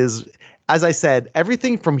phenomenal. It is, as I said,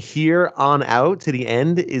 everything from here on out to the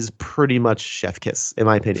end is pretty much chef kiss, in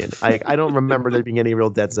my opinion. I don't remember there being any real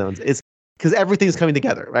dead zones. It's because everything's coming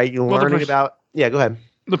together, right? You're learning about. Yeah, go ahead.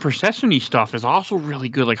 The Persephone stuff is also really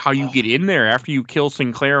good. Like how you get in there after you kill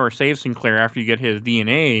Sinclair or save Sinclair after you get his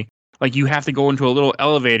DNA. Like you have to go into a little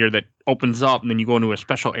elevator that opens up and then you go into a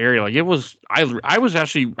special area. Like it was, I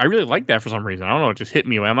really liked that for some reason. I don't know. It just hit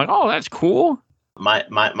me. I'm like, oh, that's cool.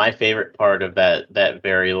 My favorite part of that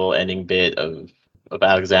very little ending bit of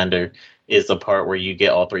Alexander is the part where you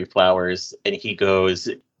get all three flowers and he goes,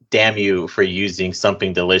 "Damn you for using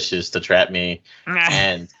something delicious to trap me."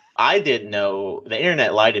 And I didn't know. The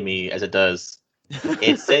internet lied to me, as it does.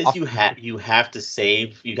 It says you have to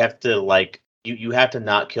save. You have to you have to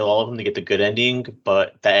not kill all of them to get the good ending.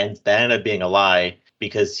 But that ended up being a lie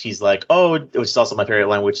because he's like, oh, which is also my favorite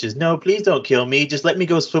line, which is, "No, please don't kill me. Just let me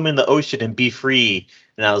go swim in the ocean and be free."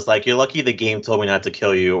 And I was like, you're lucky the game told me not to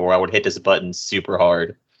kill you, or I would hit this button super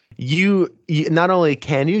hard. You not only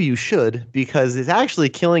can you should, because it's actually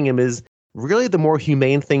killing him is really the more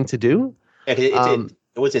humane thing to do.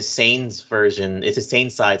 It was his Sane's version. It's his Sane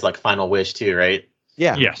side's like final wish too, right?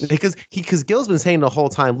 Yeah. Yes. Because Gil's been saying the whole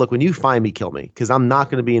time, look, when you find me, kill me, because I'm not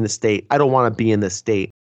going to be in this state. I don't want to be in this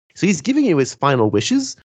state. So he's giving you his final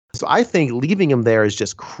wishes. So I think leaving him there is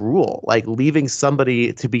just cruel. Like leaving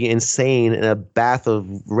somebody to be insane in a bath of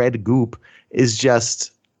red goop is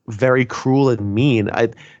just very cruel and mean. I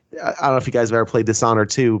don't know if you guys have ever played Dishonored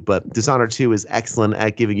 2, but Dishonored 2 is excellent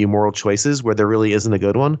at giving you moral choices where there really isn't a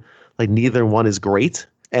good one. Like neither one is great.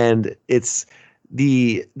 And this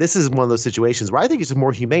is one of those situations where I think it's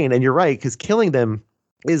more humane. And you're right, because killing them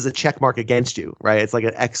is a check mark against you, right? It's like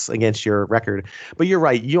an X against your record. But you're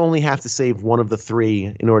right. You only have to save one of the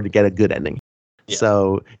three in order to get a good ending. Yeah.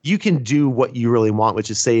 So you can do what you really want,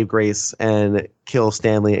 which is save Grace and kill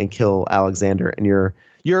Stanley and kill Alexander. And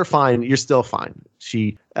you're fine. You're still fine.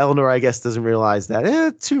 Eleanor, I guess, doesn't realize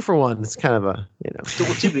that 2 for 1. It's kind of a,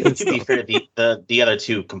 To be fair, the other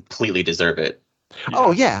two completely deserve it. Yeah.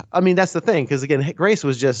 Oh yeah, I mean that's the thing, because again, Grace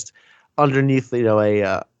was just underneath,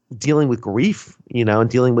 a dealing with grief, and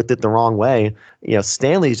dealing with it the wrong way.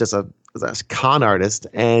 Stanley's just a con artist,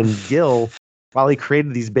 and Gil, while he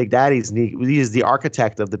created these big daddies, and he is the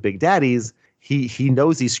architect of the big daddies. He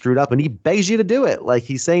knows he's screwed up, and he begs you to do it. Like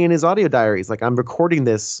he's saying in his audio diaries, like, I'm recording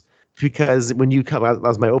this because when you come, that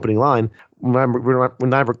was my opening line.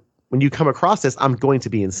 When you come across this, I'm going to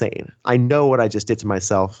be insane. I know what I just did to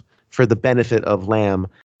myself for the benefit of Lamb.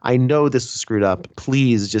 I know this was screwed up.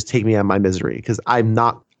 Please just take me out of my misery, because I'm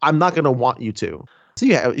not going to want you to. So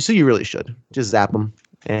yeah, so you really should just zap them,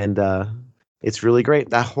 and it's really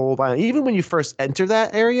great. That whole biome, even when you first enter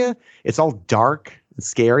that area, it's all dark and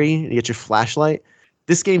scary. You get your flashlight.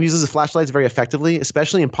 This game uses the flashlights very effectively,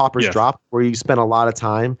 especially in Pauper's Drop, where you spend a lot of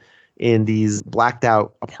time in these blacked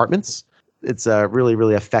out apartments. It's really,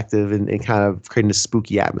 really effective in kind of creating a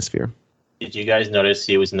spooky atmosphere. Did you guys notice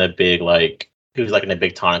he was in a big in a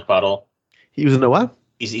big tonic bottle? He was in a what?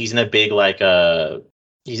 He's in a big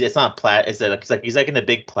it's not he's like in a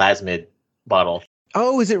big plasmid bottle.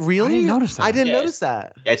 Oh, is it really? I didn't notice that. I didn't notice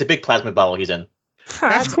that. Yeah, it's a big plasmid bottle he's in.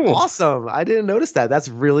 That's cool. Awesome. I didn't notice that. That's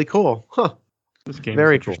really cool. Huh. This game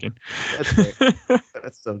very is interesting. Cool. That's great.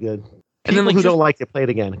 That's so good. And People who don't like it, play it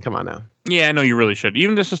again. Come on now. Yeah, I know you really should.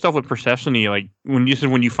 Even just the stuff with Persephone, like when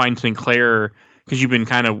you find Sinclair, because you've been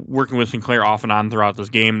kind of working with Sinclair off and on throughout this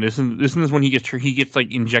game. Isn't this when he gets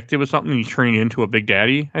like injected with something and he's turning into a big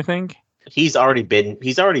daddy? I think he's already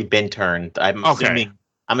been turned. I'm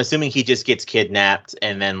assuming he just gets kidnapped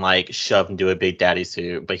and then like shoved into a big daddy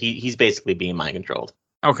suit. But he's basically being mind controlled.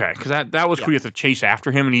 Okay, because that was cool. You have to chase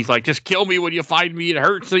after him, and he's like, "Just kill me when you find me. It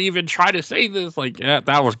hurts to even try to say this." Like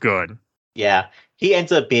that was good. Yeah, he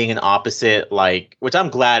ends up being an opposite, which I'm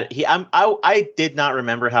glad. I did not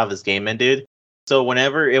remember how this game ended. So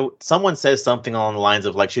whenever someone says something along the lines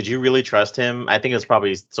of like, should you really trust him? I think it's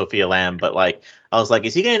probably Sophia Lamb, but I was like,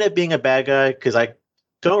 is he gonna end up being a bad guy? Because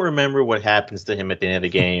don't remember what happens to him at the end of the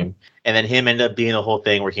game, and then him end up being a whole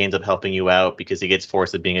thing where he ends up helping you out because he gets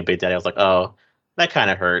forced to being a big daddy. I was like, oh, that kind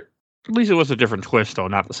of hurt. At least it was a different twist, though,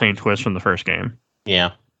 not the same twist from the first game.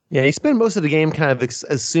 Yeah. Yeah, you spend most of the game kind of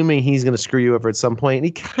assuming he's going to screw you over at some point, and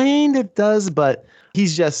he kind of does, but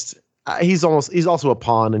he's just he's also a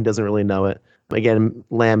pawn and doesn't really know it. Again,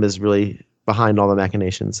 Lamb is really behind all the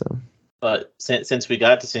machinations. So, but since we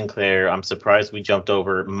got to Sinclair, I'm surprised we jumped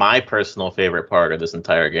over my personal favorite part of this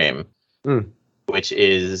entire game, which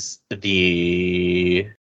is the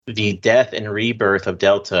death and rebirth of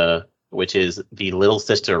Delta, which is the little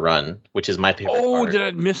sister run, which is my favorite. Oh, part. did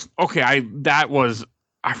I miss? Okay,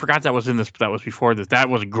 I forgot that was in this. That was before this. That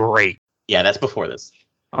was great. Yeah, that's before this.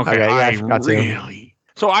 Okay, yeah, I forgot really.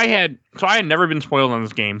 So I had never been spoiled on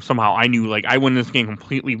this game. Somehow I knew, like, I went in this game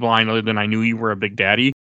completely blind, other than I knew you were a big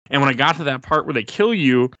daddy. And when I got to that part where they kill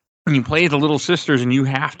you and you play the little sisters and you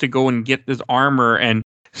have to go and get this armor, and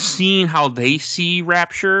seeing how they see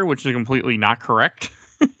Rapture, which is completely not correct,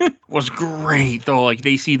 was great. Though, like,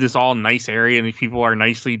 they see this all nice area and these people are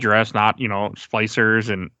nicely dressed, not,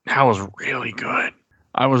 splicers, and that was really good.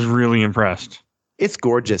 I was really impressed. It's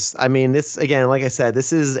gorgeous. I mean, this, again, like I said,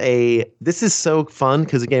 this is so fun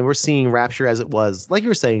because, again, we're seeing Rapture as it was. Like you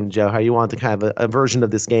were saying, Joe, how you want to kind of a version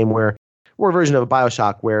of this game or a version of a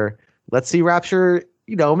BioShock where let's see Rapture,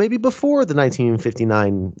 maybe before the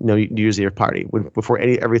 1959 New Year's Eve party, before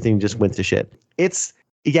everything just went to shit. This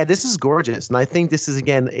is gorgeous. And I think this is,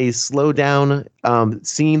 again, a slow down,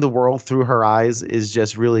 seeing the world through her eyes is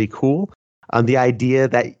just really cool. The idea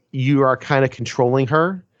that you are kind of controlling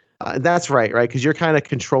her. That's right? Because you're kind of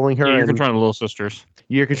controlling her. Yeah, you're controlling the little sisters.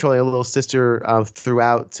 You're controlling a little sister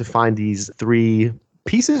throughout to find these 3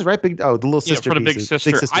 pieces, right? The little sister for the pieces. big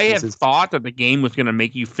sister. I had pieces. thought that the game was going to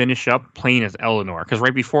make you finish up playing as Eleanor, because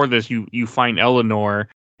right before this, you find Eleanor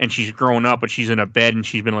and she's grown up, but she's in a bed and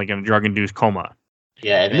she's been like in a drug-induced coma.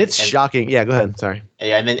 Yeah, and it's shocking. Yeah, go ahead. Sorry.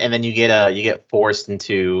 Yeah, and then you get forced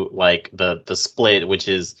into like the split, which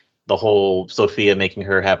is the whole Sophia making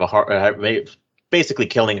her have a heart, basically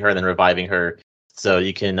killing her and then reviving her, so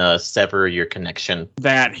you can sever your connection.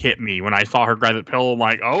 That hit me when I saw her grab the pill. I'm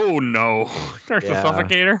like, oh no, there's a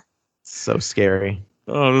suffocator. So scary.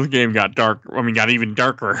 Oh, this game got dark. I mean, got even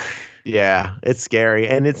darker. Yeah, it's scary,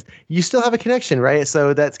 and you still have a connection, right?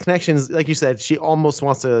 So that connection's, like you said, she almost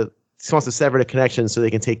wants to sever the connection so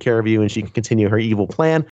they can take care of you and she can continue her evil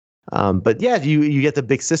plan. But yeah, you get the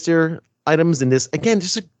big sister items in this, again,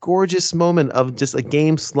 just a gorgeous moment of just a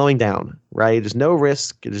game slowing down, right? There's no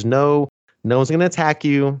risk. There's no one's going to attack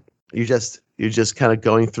you. You're just kind of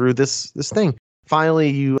going through this thing.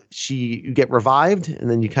 Finally, you get revived,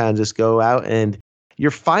 and then you kind of just go out, and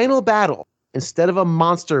your final battle, instead of a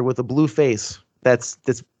monster with a blue face, that's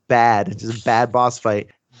bad. It's just a bad boss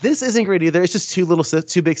fight. This isn't great either. It's just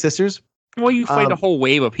two big sisters. Well, you fight a whole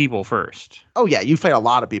wave of people first. Oh yeah, you fight a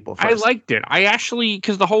lot of people first. I liked it. I actually,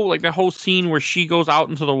 because the whole scene where she goes out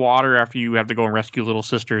into the water after you have to go and rescue little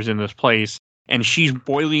sisters in this place, and she's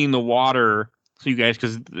boiling the water. So you guys,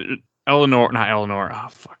 because the villain,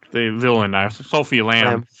 Sophia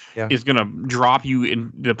Lamb, is gonna drop you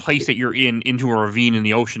in the place that you're in into a ravine in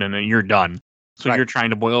the ocean, and then you're done. So you're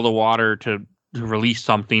trying to boil the water to release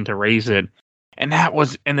something to raise it. And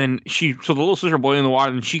then the little sister boiling the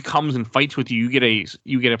water, and she comes and fights with you.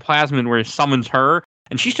 You get a plasmid where it summons her,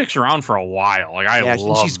 and she sticks around for a while. Like, I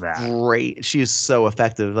love she's that. Great. She is so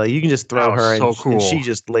effective. Like, you can just throw her and she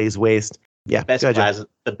just lays waste. Yeah,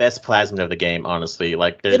 the best plasmid of the game, honestly.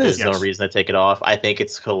 Like, there's no reason to take it off. I think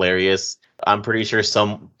it's hilarious. I'm pretty sure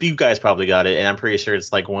you guys probably got it, and I'm pretty sure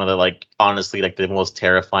it's like one of the, like, honestly, like the most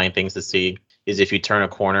terrifying things to see is if you turn a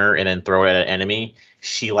corner and then throw it at an enemy.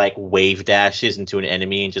 She like wave dashes into an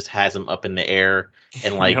enemy and just has them up in the air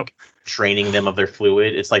and like draining them of their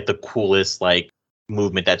fluid. It's like the coolest like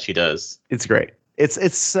movement that she does. It's great.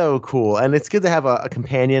 It's so cool, and it's good to have a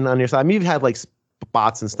companion on your side. I mean, you've had like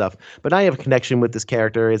bots and stuff, but now you have a connection with this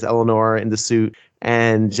character as Eleanor in the suit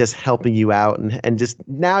and just helping you out, and just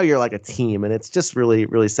now you're like a team, and it's just really,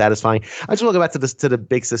 really satisfying. I just want to go back to the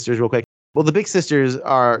big sisters real quick. Well, the big sisters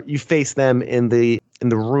you face them in the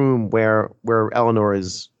room where Eleanor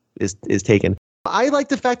is taken. I like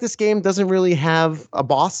the fact this game doesn't really have a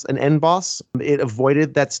boss, an end boss. It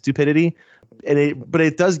avoided that stupidity, but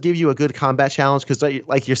it does give you a good combat challenge because,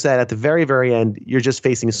 like you said, at the very, very end, you're just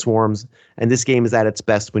facing swarms, and this game is at its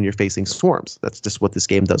best when you're facing swarms. That's just what this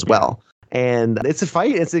game does well. And it's a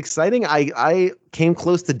fight. It's exciting. I came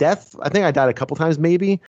close to death. I think I died a couple times,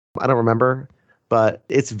 maybe. I don't remember. But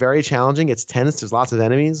it's very challenging. It's tense. There's lots of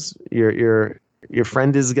enemies. Your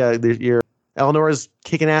friend is your Eleanor is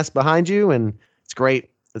kicking ass behind you, and it's great.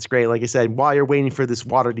 That's great. Like I said, while you're waiting for this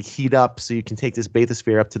water to heat up so you can take this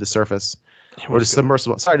bathysphere up to the surface. Or the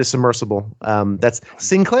submersible. Sorry, the submersible. That's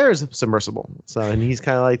Sinclair's submersible. So, and he's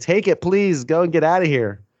kind of like, take it, please. Go and get out of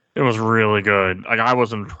here. It was really good. Like, I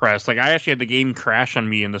was impressed. Like, I actually had the game crash on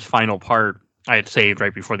me in this final part. I had saved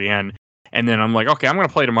right before the end. And then I'm like, okay, I'm going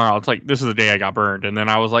to play tomorrow. It's like, this is the day I got burned. And then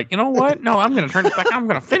I was like, you know what? No, I'm going to turn it back on. I'm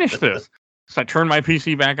going to finish this. So I turned my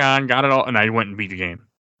PC back on, got it all, and I went and beat the game.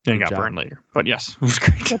 And got burned later. But yes, it was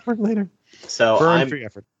great. Got burned later. So Burn for your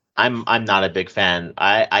effort. I'm not a big fan.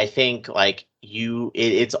 I think like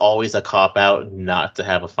it's always a cop out not to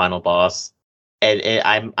have a final boss, and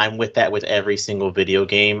I'm with that with every single video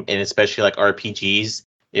game, and especially like RPGs.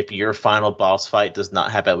 If your final boss fight does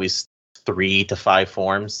not have at least 3 to 5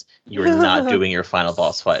 forms, you're not doing your final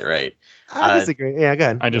boss fight right. I disagree. Yeah, go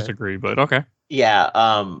ahead. I disagree, but okay. Yeah.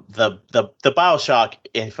 The BioShock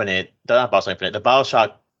Infinite, the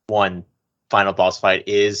BioShock 1 final boss fight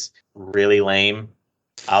is really lame.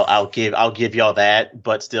 I'll give y'all that,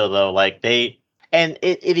 but still though, like the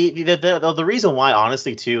reason why,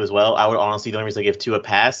 honestly, too, as well, the only reason I give 2 a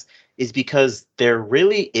pass is because there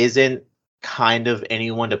really isn't kind of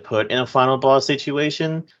anyone to put in a final boss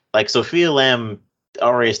situation. Like Sophia Lamb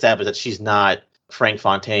already established that she's not Frank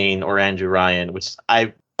Fontaine or Andrew Ryan, which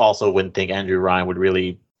I also wouldn't think Andrew Ryan would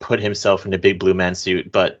really put himself in a big blue man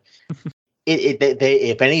suit, but.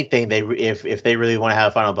 If anything, if they really want to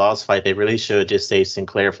have a final boss fight, they really should just save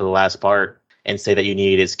Sinclair for the last part and say that you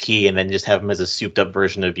need his key, and then just have him as a souped up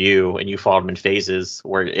version of you, and you fought him in phases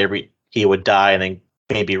where he would die and then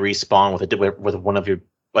maybe respawn with one of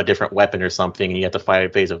a different weapon or something, and you have to fight a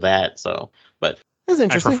phase of that. So, but that's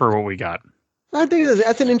interesting. I prefer what we got. I think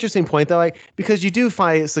that's an interesting point though, because you do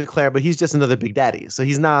fight Sinclair, but he's just another Big Daddy, so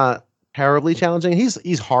he's not terribly challenging.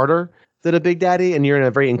 He's harder than a Big Daddy, and you're in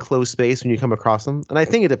a very enclosed space when you come across them. And I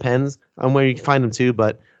think it depends on where you find them too,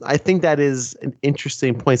 but I think that is an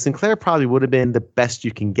interesting point. Sinclair probably would have been the best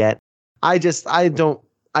you can get. I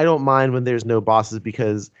don't mind when there's no bosses,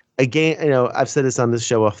 because again, I've said this on this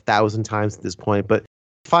show 1,000 times at this point, but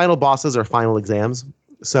final bosses are final exams.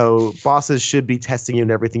 So bosses should be testing you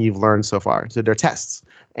in everything you've learned so far. So they're tests.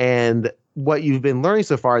 And what you've been learning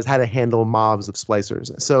so far is how to handle mobs of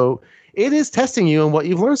splicers. So it is testing you on what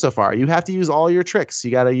you've learned so far. You have to use all your tricks.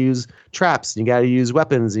 You got to use traps. You got to use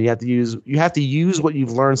weapons. And you have to use what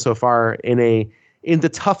you've learned so far in the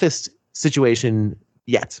toughest situation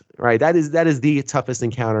yet. Right? That is the toughest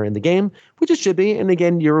encounter in the game, which it should be. And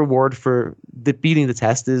again, your reward for beating the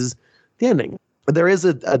test is the ending. There is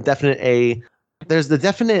there's the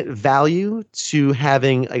definite value to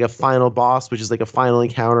having like a final boss, which is like a final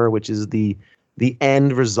encounter, which is the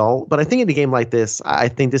end result. But I think in a game like this, I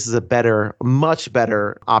think this is much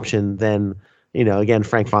better option than, again,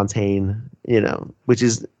 Frank Fontaine, which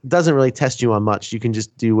doesn't really test you on much. You can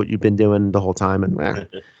just do what you've been doing the whole time, and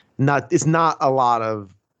it's not a lot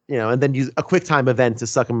of, and then use a quick time event to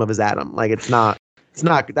suck him of his atom. Like that's not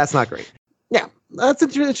great. Yeah, that's an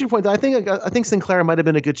interesting point. I think Sinclair might have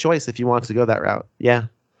been a good choice if you wanted to go that route. Yeah.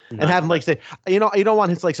 And have him like say, you don't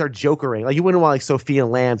want him to like start jokering. Like you wouldn't want like Sophia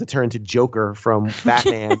Lamb to turn into Joker from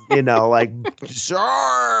Batman, like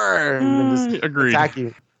sure, and just attack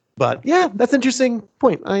you. But yeah, that's an interesting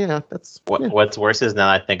point. What's worse is, now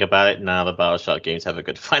I think about it, none of the BioShock games have a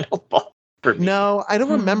good final boss. No, I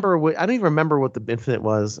don't remember I don't even remember what the Infinite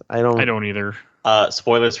was. I don't either.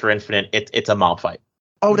 Spoilers for Infinite. It's a mob fight.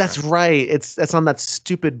 Oh, that's right. That's on that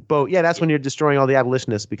stupid boat. Yeah, that's when you're destroying all the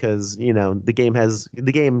abolitionists because, the game, because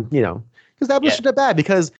the abolitionists are bad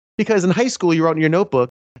because in high school you wrote in your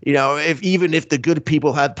notebook, if the good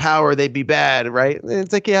people had power, they'd be bad, right? And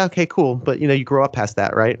it's like, yeah, okay, cool. But, you grow up past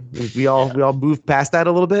that, right? We all move past that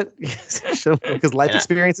a little bit because life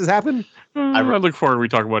experiences happen. I look forward we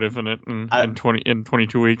talk about Infinite in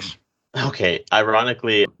 22 weeks. Okay,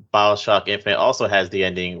 ironically, BioShock Infinite also has the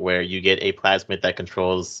ending where you get a plasmid that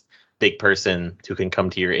controls big person who can come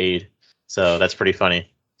to your aid. So that's pretty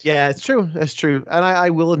funny. Yeah, it's true. That's true. And I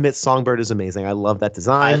will admit Songbird is amazing. I love that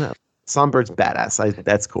design. Songbird's badass.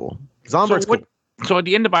 That's cool. Songbird's cool. So at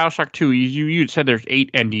the end of BioShock 2, you said there's 8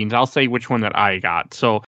 endings. I'll say which one that I got.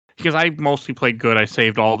 So because I mostly played good, I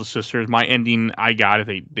saved all the sisters. My ending I got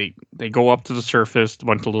it. They go up to the surface,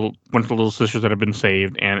 bunch of little sisters that have been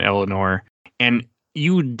saved, and Eleanor. And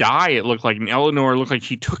you die, it looked like. And Eleanor looked like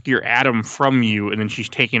she took your atom from you, and then she's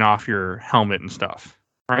taking off your helmet and stuff.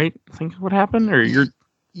 Right? I think what happened? Or you're...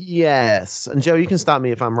 Yes. And Joe, you can stop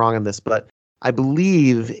me if I'm wrong on this, but I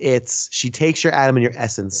believe she takes your atom and your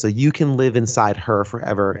essence, so you can live inside her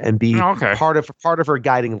forever and be part of her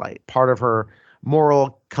guiding light, part of her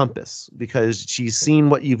moral compass because she's seen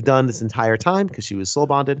what you've done this entire time because she was soul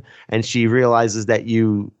bonded, and she realizes that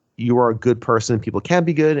you are a good person. People can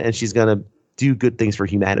be good, and she's gonna do good things for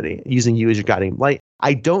humanity using you as your guiding light.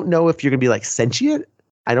 I don't know if you're gonna be like sentient.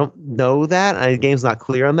 I don't know that. The game's not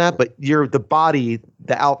clear on that, but you're the body,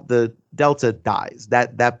 the Delta dies.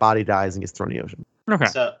 That body dies and gets thrown in the ocean. Okay.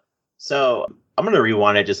 So I'm gonna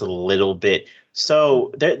rewind it just a little bit.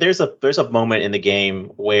 So there's a moment in the game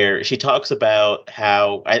where she talks about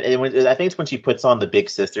how I think it's when she puts on the big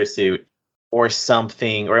sister suit or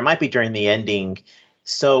something, or it might be during the ending.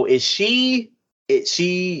 So she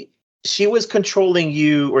was controlling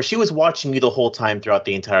you, or she was watching you the whole time throughout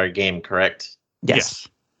the entire game, correct? Yes.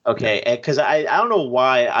 Okay, because I don't know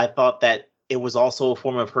why I thought that it was also a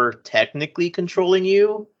form of her technically controlling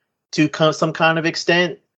you to some kind of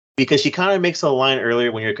extent, because she kind of makes a line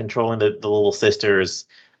earlier when you're controlling the little sisters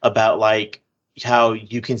about like how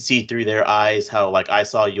you can see through their eyes, how like I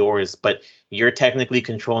saw yours, but you're technically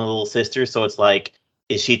controlling the little sister. So it's like,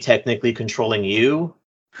 is she technically controlling you?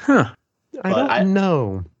 Huh. I don't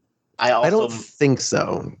know. I don't think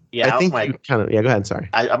so. Yeah, I think you kind of. Yeah, go ahead. Sorry.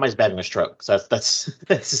 I'm just having a stroke, so that's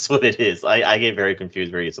just what it is. I get very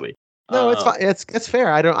confused very easily. No, it's fine. It's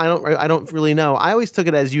fair. I don't really know. I always took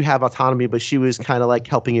it as you have autonomy, but she was kind of like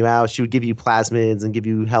helping you out. She would give you plasmids and give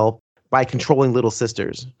you help by controlling little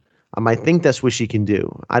sisters. I think that's what she can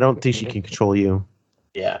do. I don't think she can control you.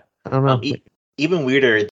 Yeah. I don't know. Even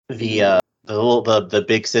weirder, the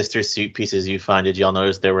big sister suit pieces you find. Did y'all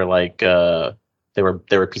notice there were like there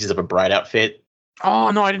were pieces of a bride outfit?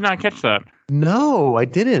 Oh no, I did not catch that. No, I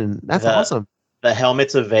didn't. That's awesome. The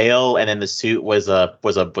helmet's a veil, and then the suit was a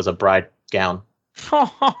bride gown.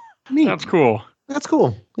 Neat. That's cool. That's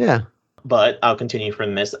cool. Yeah. But I'll continue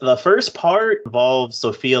from this. The first part involves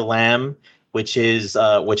Sophia Lamb, which is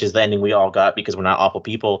the ending we all got because we're not awful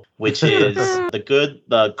people. Which is the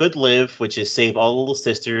good live, which is save all the little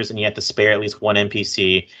sisters, and you have to spare at least one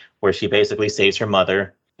NPC, where she basically saves her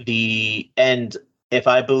mother. And if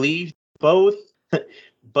I believe both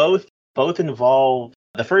involve.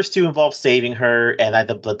 The first two involve saving her, and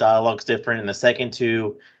the dialogue's different. And the second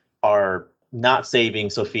two are not saving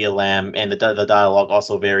Sophia Lamb, and the dialogue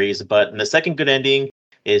also varies. But in the second good ending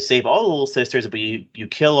is save all the little sisters, but you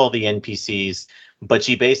kill all the NPCs. But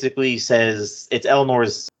she basically says, it's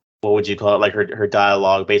Eleanor's, what would you call it, like her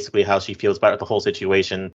dialogue, basically how she feels about the whole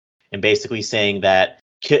situation, and basically saying that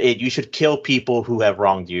you should kill people who have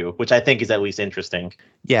wronged you, which I think is at least interesting.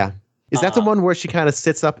 Yeah. Is that the one where she kind of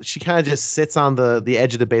sits up? She kind of just sits on the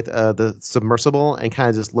edge of the submersible and kind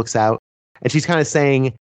of just looks out, and she's kind of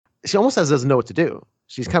saying, she almost doesn't know what to do.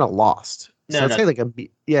 She's kind of lost. Am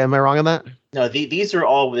I wrong on that? No, these are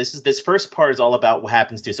all. This first part is all about what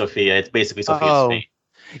happens to Sophia. It's basically Sophia's fate.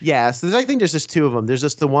 Yeah, so I think there's just two of them. There's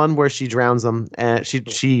just the one where she drowns them and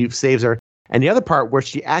she saves her, and the other part where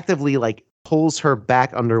she actively like pulls her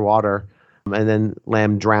back underwater, and then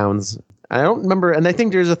Lamb drowns. I don't remember, and I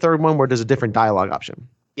think there's a third one where there's a different dialogue option.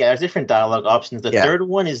 Yeah, there's different dialogue options. The third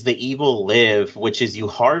one is the evil live, which is you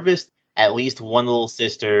harvest at least one little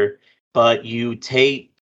sister, but you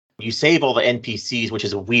save all the NPCs, which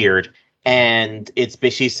is weird. And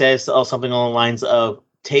she says something along the lines of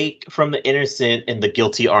take from the innocent and the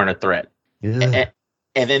guilty aren't a threat. Yeah.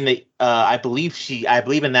 And then I believe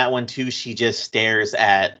in that one too. She just stares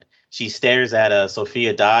at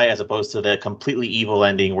Sophia die, as opposed to the completely evil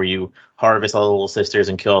ending where you harvest all the little sisters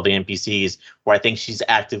and kill all the NPCs, where I think she's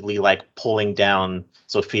actively like pulling down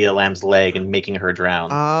Sophia Lamb's leg and making her drown.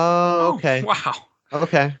 Oh, okay. Wow.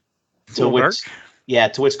 Okay. To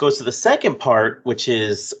which goes to the second part, which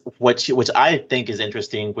is which I think is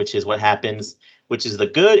interesting, which is what happens, which is the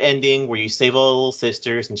good ending where you save all the little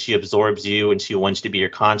sisters and she absorbs you and she wants you to be your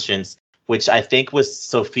conscience, which I think was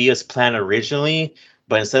Sophia's plan originally.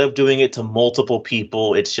 But instead of doing it to multiple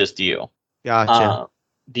people, it's just you. Gotcha.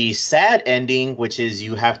 The sad ending, which is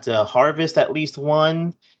you have to harvest at least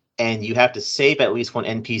one and you have to save at least one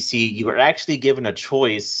NPC, you are actually given a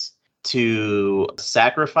choice to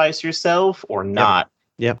sacrifice yourself or not.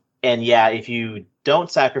 Yep. And yeah, if you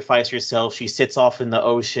don't sacrifice yourself, she sits off in the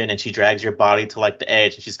ocean and she drags your body to like the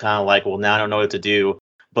edge. And she's kind of like, well, now I don't know what to do.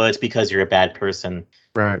 But it's because you're a bad person.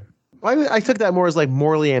 Right. I took that more as like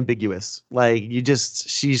morally ambiguous. Like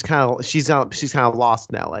she's kind of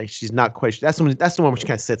lost now. Like she's not quite. That's the one where she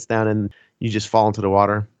kind of sits down and you just fall into the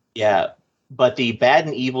water. Yeah, but the bad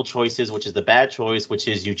and evil choices, which is the bad choice, which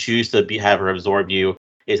is you choose to have her absorb you,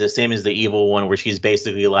 is the same as the evil one, where she's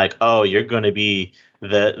basically like, oh, you're gonna be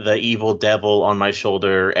the evil devil on my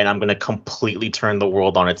shoulder, and I'm gonna completely turn the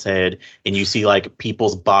world on its head. And you see like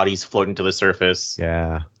people's bodies floating to the surface.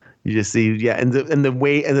 Yeah. You just see, yeah, and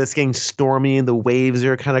it's getting stormy, and the waves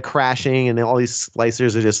are kind of crashing, and all these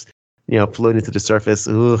splicers are just, floating to the surface.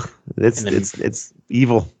 Ugh, it's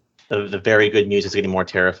evil. The very good music is getting more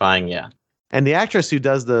terrifying. Yeah. And the actress who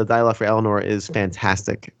does the dialogue for Eleanor is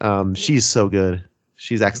fantastic. She's so good.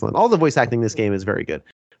 She's excellent. All the voice acting in this game is very good,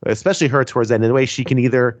 especially her towards the end. And the way she can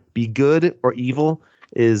either be good or evil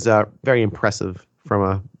is very impressive from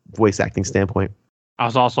a voice acting standpoint. I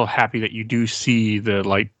was also happy that you do see the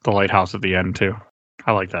lighthouse at the end too.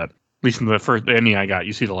 I like that. At least in the ending I got,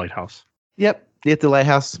 you see the lighthouse. Yep, you hit the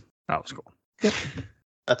lighthouse. That was cool. Yep.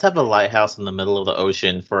 Let's have a lighthouse in the middle of the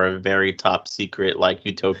ocean for a very top secret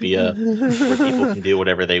utopia where people can do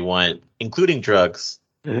whatever they want, including drugs.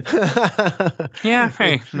 Yeah,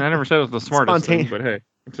 hey, I never said it was the smartest thing, but hey.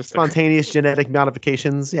 It's just spontaneous genetic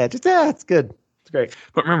modifications. Yeah, it's good. It's great.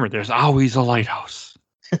 But remember, there's always a lighthouse.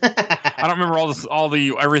 I don't remember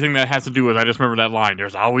everything that has to do with it. I just remember that line.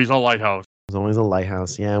 There's always a lighthouse. There's always a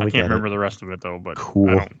lighthouse. Yeah, I can't remember the rest of it though, but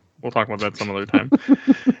cool. We'll talk about that some other time.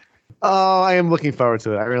 Oh, I am looking forward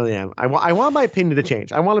to it. I really am. I want my opinion to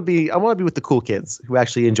change. I want to be with the cool kids who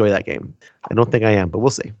actually enjoy that game. I don't think I am, but we'll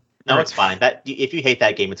see. No, it's fine. If you hate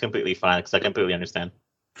that game, it's completely fine because I completely understand.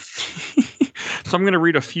 So I'm going to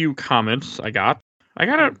read a few comments I got. I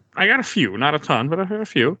got a few, not a ton, but I had a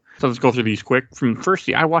few. So let's go through these quick. From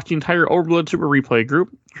firstly, I watched the entire Overblood Super Replay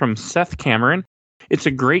group from Seth Cameron. It's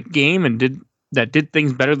a great game and did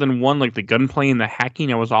things better than one, like the gunplay and the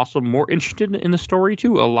hacking. I was also more interested in the story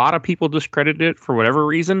too. A lot of people discredited it for whatever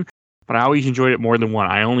reason, but I always enjoyed it more than one.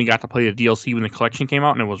 I only got to play the DLC when the collection came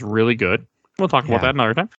out, and it was really good. We'll talk about that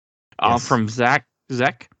another time. Yes. From Zek,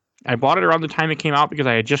 I bought it around the time it came out because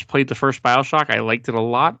I had just played the first BioShock. I liked it a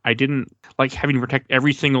lot. I didn't like having to protect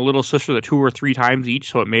every single little sister 2 or 3 times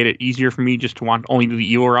each, so it made it easier for me just to want only do the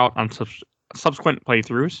evil route on subsequent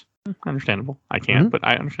playthroughs. Understandable. I can't, but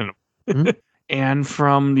I understand it. Mm-hmm. And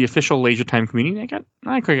from the official Laser Time community, I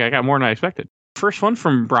got more than I expected. First one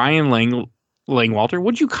from Brian Langwalter.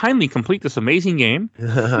 Would you kindly complete this amazing game?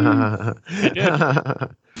 I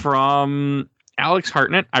did. From Alex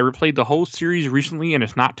Hartnett. I replayed the whole series recently, and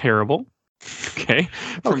it's not terrible. Okay.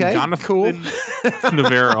 From Jonathan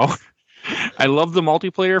Navarro. I love the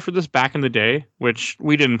multiplayer for this back in the day, which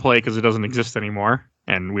we didn't play because it doesn't exist anymore,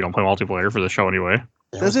 and we don't play multiplayer for the show anyway.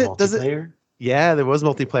 Does it? Yeah, there was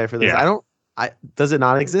multiplayer for this. Yeah. Does it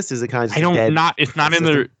not exist? Is it kind of just dead? It's not in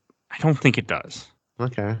the. I don't think it does.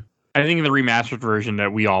 Okay. I think in the remastered version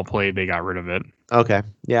that we all played, they got rid of it. Okay.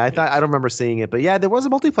 Yeah, I don't remember seeing it, but yeah, there was a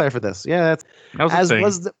multiplayer for this. Yeah, as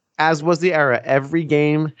was the era. Every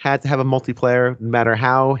game had to have a multiplayer, no matter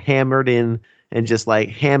how hammered in and just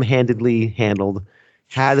ham-handedly handled.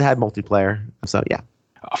 Had to have multiplayer. So yeah.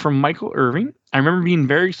 From Michael Irving, I remember being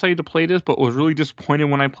very excited to play this, but was really disappointed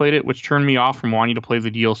when I played it, which turned me off from wanting to play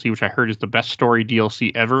the DLC, which I heard is the best story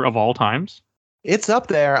DLC ever of all times. It's up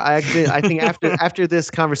there. I think after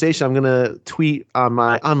this conversation, I'm gonna tweet on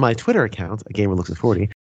my Twitter account, A Gamer Looks at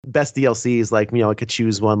 40, best DLCs. I could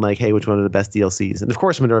choose one. Hey, which one are the best DLCs? And of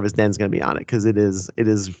course, Minerva's Den is gonna be on it because it is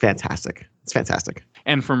fantastic. It's fantastic.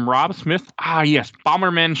 And from Rob Smith, yes,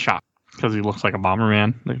 Bomberman Shop, because he looks like a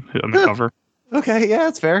Bomberman on the cover. Okay, yeah,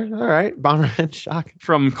 that's fair. All right, Bomberman Shock.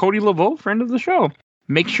 From Cody Laveau, friend of the show.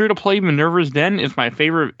 Make sure to play Minerva's Den. It's my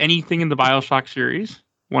favorite of anything in the BioShock series.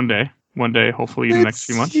 One day, hopefully in the next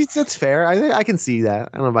few months. That's fair. I can see that.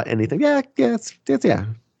 I don't know about anything. Yeah, it's yeah.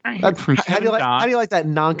 Right, how do you like that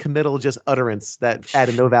non-committal just utterance that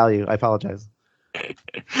added no value? I apologize.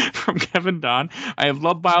 From Kevin Don, I have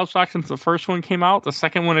loved BioShock since the first one came out. The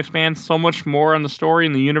second one expands so much more on the story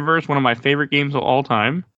and the universe. One of my favorite games of all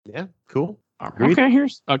time. Yeah, cool. Okay,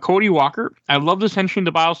 here's Cody Walker. I love this entry in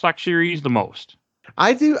the BioShock series the most.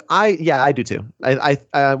 I do. I do too.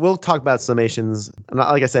 I will talk about summations.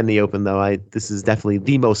 Like I said in the open, though, this is definitely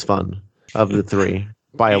the most fun of the 3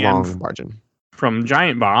 by a long margin. From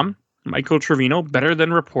Giant Bomb, Michael Trevino, better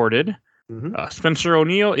than reported. Mm-hmm. Spencer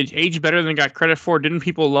O'Neill, it aged better than it got credit for. Didn't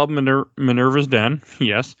people love Minerva's Den?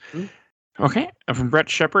 Yes. Mm-hmm. Okay, and from Brett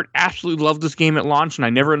Shepard, absolutely loved this game at launch, and I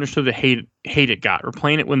never understood the hate it got. We're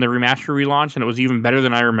playing it when the remaster relaunched, and it was even better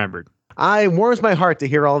than I remembered. It warms my heart to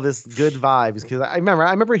hear all this good vibes, because I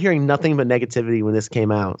remember hearing nothing but negativity when this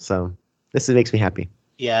came out, so this makes me happy.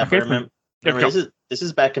 Yeah, okay. Remember this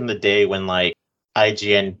is back in the day when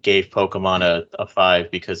IGN gave Pokemon a 5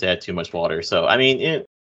 because they had too much water. So I mean,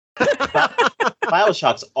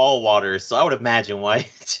 BioShock's all water, so I would imagine why.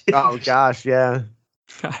 Oh gosh, yeah.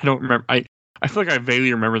 I don't remember. I feel like I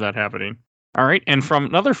vaguely remember that happening. All right, and from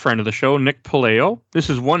another friend of the show, Nick Paleo, this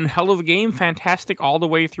is one hell of a game, fantastic all the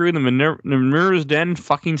way through. The Minerva's Den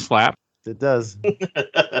fucking slap. It does.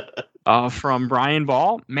 From Brian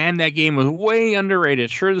Ball, man, that game was way underrated.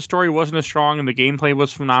 Sure, the story wasn't as strong and the gameplay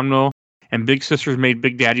was phenomenal, and Big Sisters made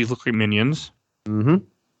Big Daddies look like minions. Mm-hmm.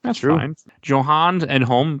 That's True. fine. Johan and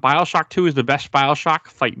Home, Bioshock 2 is the best Bioshock.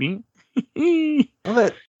 Fight me. Love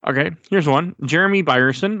it. Okay, here's one. Jeremy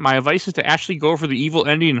Byerson, my advice is to actually go for the evil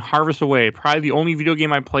ending and harvest away. Probably the only video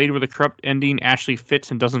game I played where the corrupt ending actually fits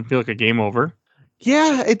and doesn't feel like a game over.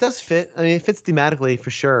 Yeah, it does fit. I mean, it fits thematically for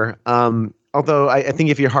sure. Although I think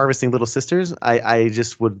if you're harvesting Little Sisters, I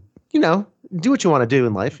just would, do what you want to do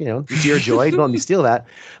in life. It's your joy. Don't let me steal that.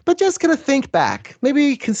 But just kind of think back.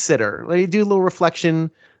 Maybe consider. Maybe do a little reflection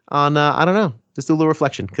on, I don't know. Just do a little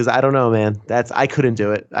reflection because I don't know, man. I couldn't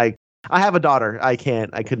do it. I have a daughter. I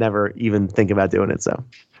could never even think about doing it. So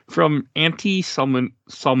from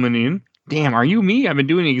Anti-Summoning. Damn, are you me? I've been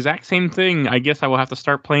doing the exact same thing. I guess I will have to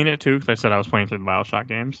start playing it too, because I said I was playing through the Bioshock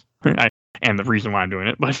games. And the reason why I'm doing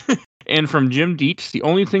it. But and from Jim Dietz, the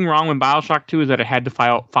only thing wrong with Bioshock 2 is that it had to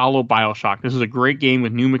follow Bioshock. This is a great game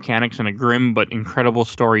with new mechanics and a grim but incredible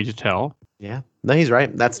story to tell. Yeah. No, he's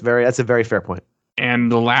right. That's a very fair point.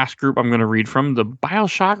 And the last group I'm going to read from, the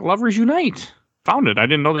Bioshock Lovers Unite. Found it. I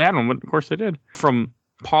didn't know they had one, but of course they did. From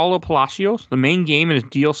Paulo Palacios, the main game and his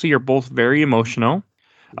DLC are both very emotional.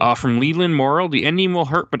 From Leland Morrill, the ending will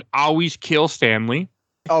hurt, but always kill Stanley.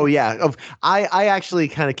 Oh yeah, I actually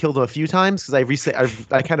kind of killed him a few times because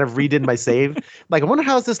I kind of redid my save. Like, I wonder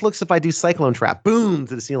how this looks if I do Cyclone Trap. Boom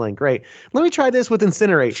to the ceiling. Great. Let me try this with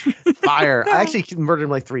Incinerate. Fire. I actually murdered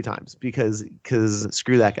him like 3 times because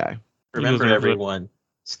screw that guy. Remember, everyone,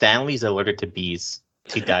 Stanley's allergic to bees.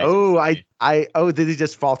 He dies. Oh, did he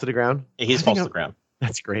just fall to the ground? He falls to the ground.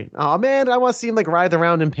 That's great. Oh man, I want to see him like writhe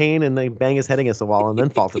around in pain and like bang his head against the wall and then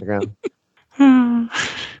fall to the ground.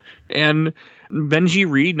 And Benji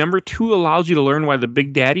Reed, number 2 allows you to learn why the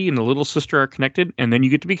Big Daddy and the Little Sister are connected, and then you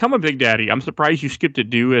get to become a Big Daddy. I'm surprised you skipped it,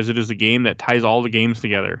 Do, as it is a game that ties all the games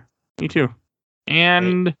together. Me too.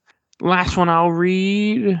 And last one I'll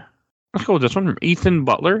read. Let's go with this one from Ethan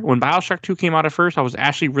Butler. When Bioshock 2 came out at first, I was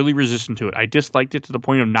actually really resistant to it. I disliked it to the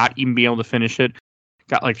point of not even being able to finish it.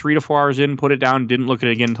 Got like 3 to 4 hours in, put it down, didn't look at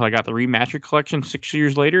it again until I got the remastered collection 6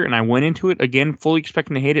 years later, and I went into it again fully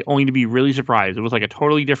expecting to hate it, only to be really surprised. It was like a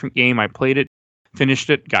totally different game. I played it, nifinished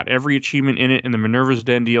it, got every achievement in it in the Minerva's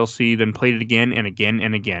Den DLC, then played it again and again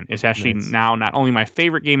and again. It's actually now not only my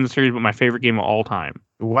favorite game in the series, but my favorite game of all time.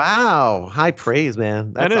 Wow. High praise,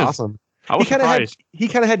 man. That's awesome. I was surprised. He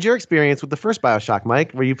kind of had your experience with the first Bioshock,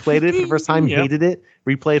 Mike, where you played it for the first time, hated it,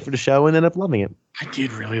 replayed it for the show, and ended up loving it. I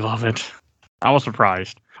did really love it. I was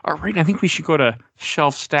surprised. All right, I think we should go to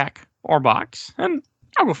shelf, stack, or box. And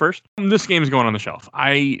I'll go first. This game is going on the shelf.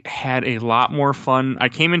 I had a lot more fun. I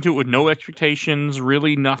came into it with no expectations,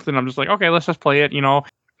 really nothing. I'm just like, okay, let's just play it.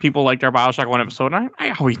 People liked our Bioshock 1 episode, and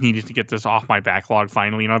I always needed to get this off my backlog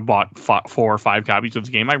finally. I bought 4 or 5 copies of this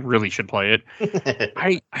game. I really should play it.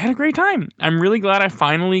 I had a great time. I'm really glad I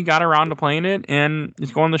finally got around to playing it, and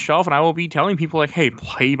it's going on the shelf, and I will be telling people, like, hey,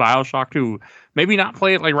 play Bioshock 2. Maybe not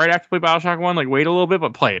play it like right after play Bioshock 1, like wait a little bit,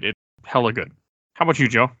 but play it. It's hella good. How about you,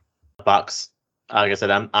 Joe? Box. Like I said,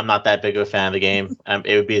 I'm not that big of a fan of the game.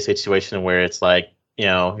 It would be a situation where it's like,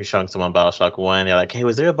 you're showing someone Bioshock 1, they're like, hey,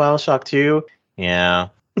 was there a Bioshock 2? Yeah.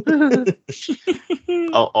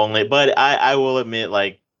 Only, but I will admit,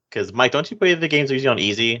 like, because Mike, don't you play the games usually on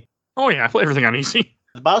easy? Oh yeah, I play everything on easy.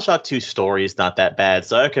 The Bioshock 2 story is not that bad,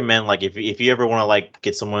 so I recommend, like, if you ever want to like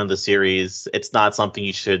get someone in the series, it's not something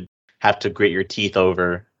you should have to grit your teeth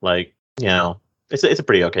over. Like, it's a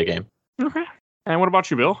pretty okay game. Okay. And what about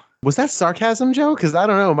you, Bill? Was that sarcasm, Joe? Because I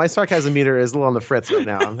don't know, my sarcasm meter is a little on the fritz right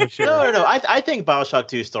now. I'm not sure. No. I think Bioshock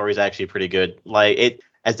 2 story is actually pretty good. Like, it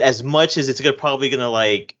as much as it's probably gonna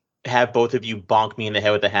like have both of you bonk me in the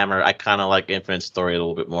head with a hammer, I kind of like Infinite Story a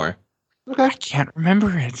little bit more. Okay. I can't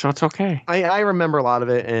remember it, so it's okay. I remember a lot of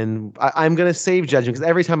it, and I'm going to save judgment because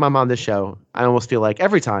every time I'm on this show, I almost feel like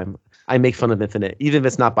every time I make fun of Infinite, even if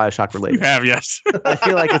it's not Bioshock related. You have, yes. I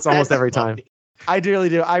feel like it's almost every time. I really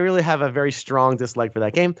do. I really have a very strong dislike for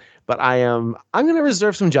that game, but I'm going to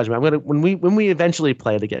reserve some judgment. I'm going to when we eventually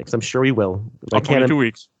play it again, because I'm sure we will. Like 22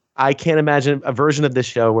 weeks. I can't imagine a version of this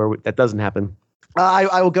show where that doesn't happen.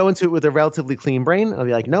 I will go into it with a relatively clean brain. I'll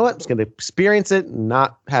be like, you know what? I'm just going to experience it and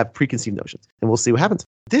not have preconceived notions. And we'll see what happens.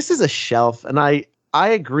 This is a shelf, and I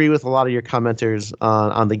agree with a lot of your commenters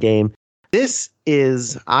on the game. This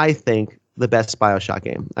is, I think, the best Bioshock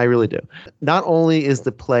game. I really do. Not only is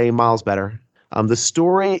the play miles better, the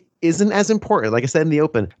story isn't as important. Like I said in the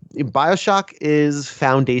open, Bioshock is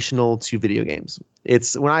foundational to video games.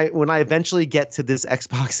 It's when I eventually get to this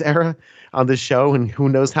Xbox era on this show, and who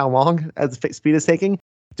knows how long as speed is taking,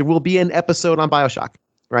 there will be an episode on Bioshock,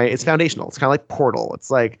 right? It's foundational. It's kind of like Portal.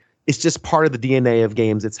 It's like it's just part of the DNA of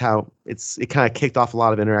games. It kind of kicked off a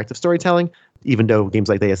lot of interactive storytelling, even though games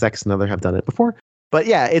like Deus Ex and other have done it before. But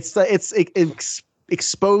yeah, it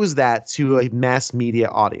exposed that to a mass media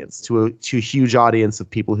audience, to a huge audience of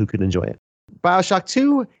people who could enjoy it. BioShock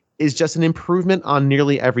 2 is just an improvement on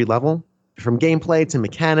nearly every level, from gameplay to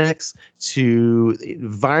mechanics to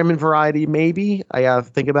environment variety. Maybe I gotta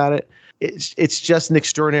think about it. It's just an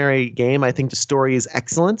extraordinary game. I think the story is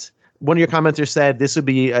excellent. One of your commenters said this would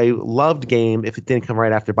be a loved game if it didn't come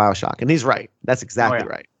right after BioShock, and he's right. That's exactly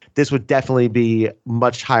right. This would definitely be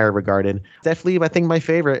much higher regarded. Definitely, I think, my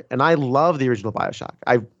favorite. And I love the original BioShock.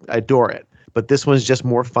 I adore it. But this one's just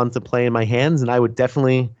more fun to play in my hands. And I would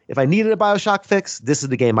definitely, if I needed a BioShock fix, this is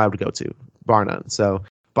the game I would go to, bar none. So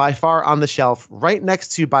by far on the shelf, right next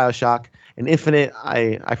to BioShock. And Infinite,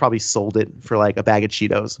 I probably sold it for like a bag of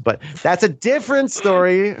Cheetos. But that's a different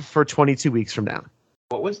story for 22 weeks from now.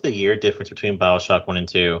 What was the year difference between BioShock 1 and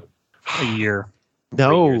 2? A year.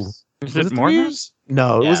 No. Was it more years?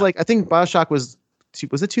 No, it was like, I think BioShock was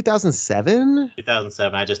it 2007?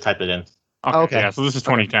 2007. I just typed it in. Okay. Yeah, so this is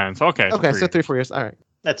 2010. So okay. Okay, so 3-4 years. All right.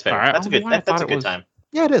 That's fair. All right. That's a good. That's a good time.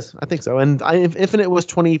 Yeah, it is. I think so. And Infinite was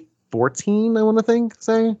 2014. I want to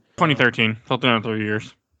say 2013. Something in 3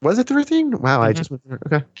 years. Was it 13? Wow, I just went there.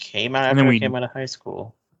 Okay. Came out after I came out of high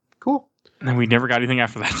school. Cool. And then we never got anything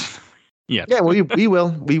after that. Yeah, well, we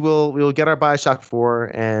will get our BioShock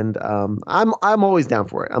 4, and I'm always down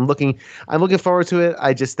for it. I'm looking forward to it.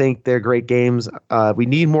 I just think they're great games. We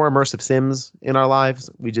need more immersive sims in our lives.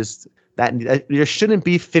 There shouldn't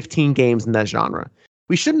be 15 games in that genre.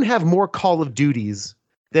 We shouldn't have more Call of Duties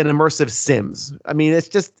than immersive sims. I mean, it's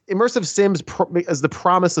just immersive sims is the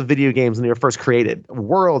promise of video games when they were first created. A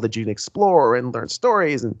world that you can explore and learn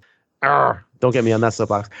stories and. Don't get me on that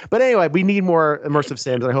soapbox. But anyway, we need more immersive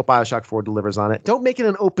sims, and I hope BioShock 4 delivers on it. Don't make it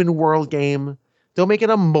an open world game. Don't make it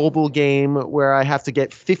a mobile game where I have to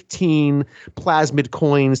get 15 plasmid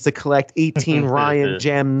coins to collect 18 Ryan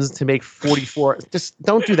gems to make 44. Just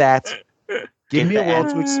don't do that. Give me a world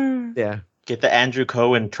to yeah. Get the Andrew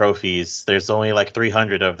Cohen trophies. There's only like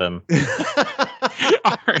 300 of them.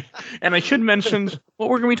 All right. And I should mention what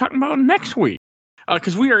we're going to be talking about next week.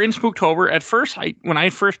 Because we are in Spooktober. At first, when I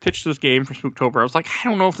first pitched this game for Spooktober, I was like, I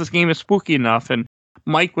don't know if this game is spooky enough. And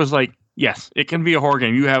Mike was like, yes, it can be a horror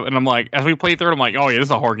game. And I'm like, as we played through it, I'm like, oh yeah, this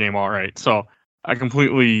is a horror game, all right. So I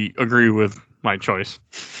completely agree with my choice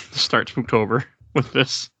to start Spooktober with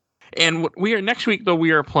this. And next week though,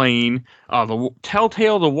 we are playing the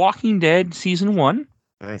Telltale: The Walking Dead Season 1.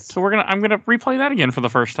 Nice. So I'm gonna replay that again for the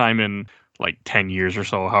first time in like 10 years or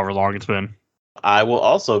so, however long it's been. I will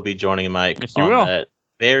also be joining Mike on that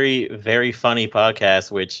very, very funny podcast,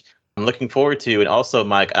 which I'm looking forward to. And also,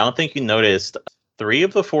 Mike, I don't think you noticed 3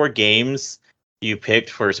 of the 4 games you picked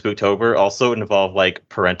for Spooktober also involve like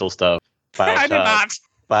parental stuff. I did not.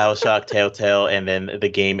 BioShock, Telltale, and then the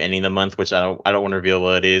game ending the month, which I don't want to reveal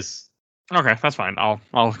what it is. Okay, that's fine.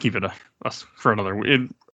 I'll keep it for another. It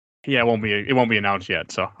won't be announced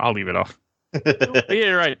yet, so I'll leave it off. Yeah,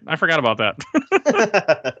 you're right. I forgot about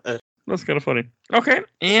that. That's kind of funny. Okay,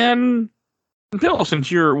 and Bill, since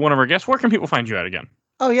you're one of our guests, where can people find you at again?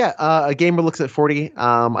 Oh yeah, A Gamer Looks at 40.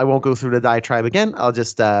 I won't go through the diatribe again. I'll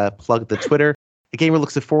just plug the Twitter. A Gamer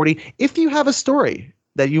Looks at 40. If you have a story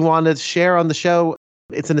that you want to share on the show,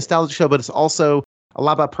 it's a nostalgic show, but it's also a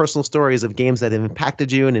lot about personal stories of games that have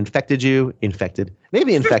impacted you and affected you.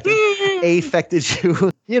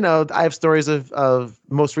 You know, I have stories of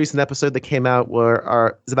most recent episode that came out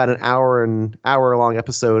it's about an hour long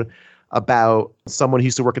episode about someone who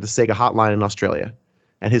used to work at the Sega hotline in Australia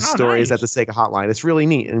and his stories at the Sega hotline. It's really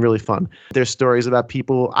neat and really fun. There's stories about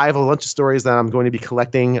people. I have a bunch of stories that I'm going to be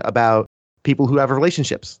collecting about people who have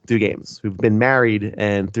relationships through games, who've been married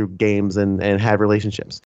and through games and had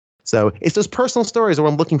relationships. So it's those personal stories that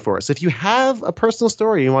I'm looking for. So if you have a personal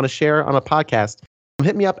story you want to share on a podcast,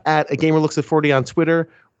 hit me up at A Gamer Looks at 40 on Twitter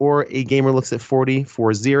or A Gamer Looks at 40 at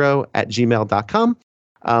gmail.com.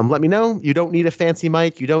 Let me know. You don't need a fancy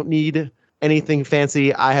mic. You don't need anything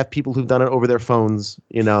fancy. I have people who've done it over their phones,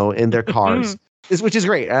 in their cars, which is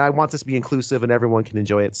great. And I want this to be inclusive and everyone can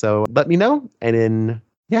enjoy it. So let me know. And then,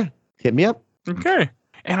 hit me up. Okay.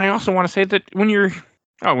 And I also want to say that and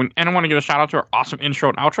I want to give a shout out to our awesome intro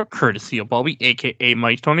and outro, courtesy of Bulby, a.k.a.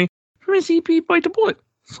 Mike Tony, from his EP Bite the Bullet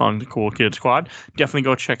song, The Cool Kid Squad. Definitely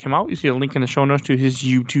go check him out. You see a link in the show notes to his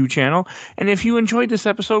YouTube channel. And if you enjoyed this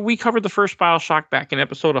episode, we covered the first BioShock back in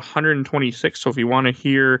episode 126. So if you want to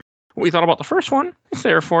hear what we thought about the first one, it's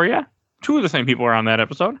there for you. 2 of the same people are on that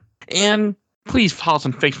episode. And please follow us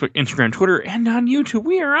on Facebook, Instagram, Twitter, and on YouTube.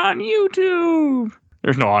 We are on YouTube.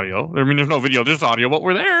 There's no audio. I mean, there's no video, just audio, but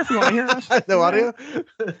we're there if you want to hear us. No audio?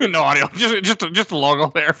 No audio. Just a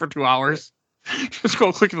logo there for 2 hours. Just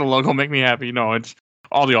go click the logo, make me happy. No, it's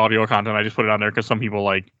all the audio content. I just put it on there because some people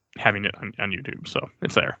like having it on YouTube, so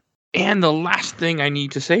it's there. And the last thing I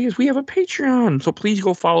need to say is we have a Patreon. So please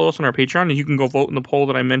go follow us on our Patreon, and you can go vote in the poll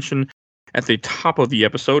that I mentioned at the top of the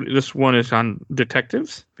episode. This one is on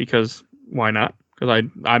detectives, because why not? Because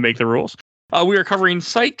I make the rules. We are covering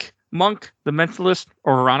Psych, Monk, The Mentalist,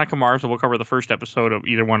 or Veronica Mars. So we'll cover the first episode of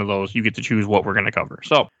either one of those. You get to choose what we're going to cover.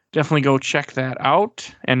 So definitely go check that out.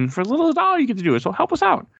 And for as little as $1, you get to do it. So help us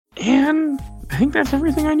out. And I think that's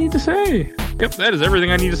everything I need to say. Yep, that is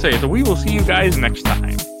everything I need to say. So we will see you guys next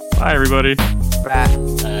time. Bye, everybody.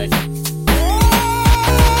 Bye.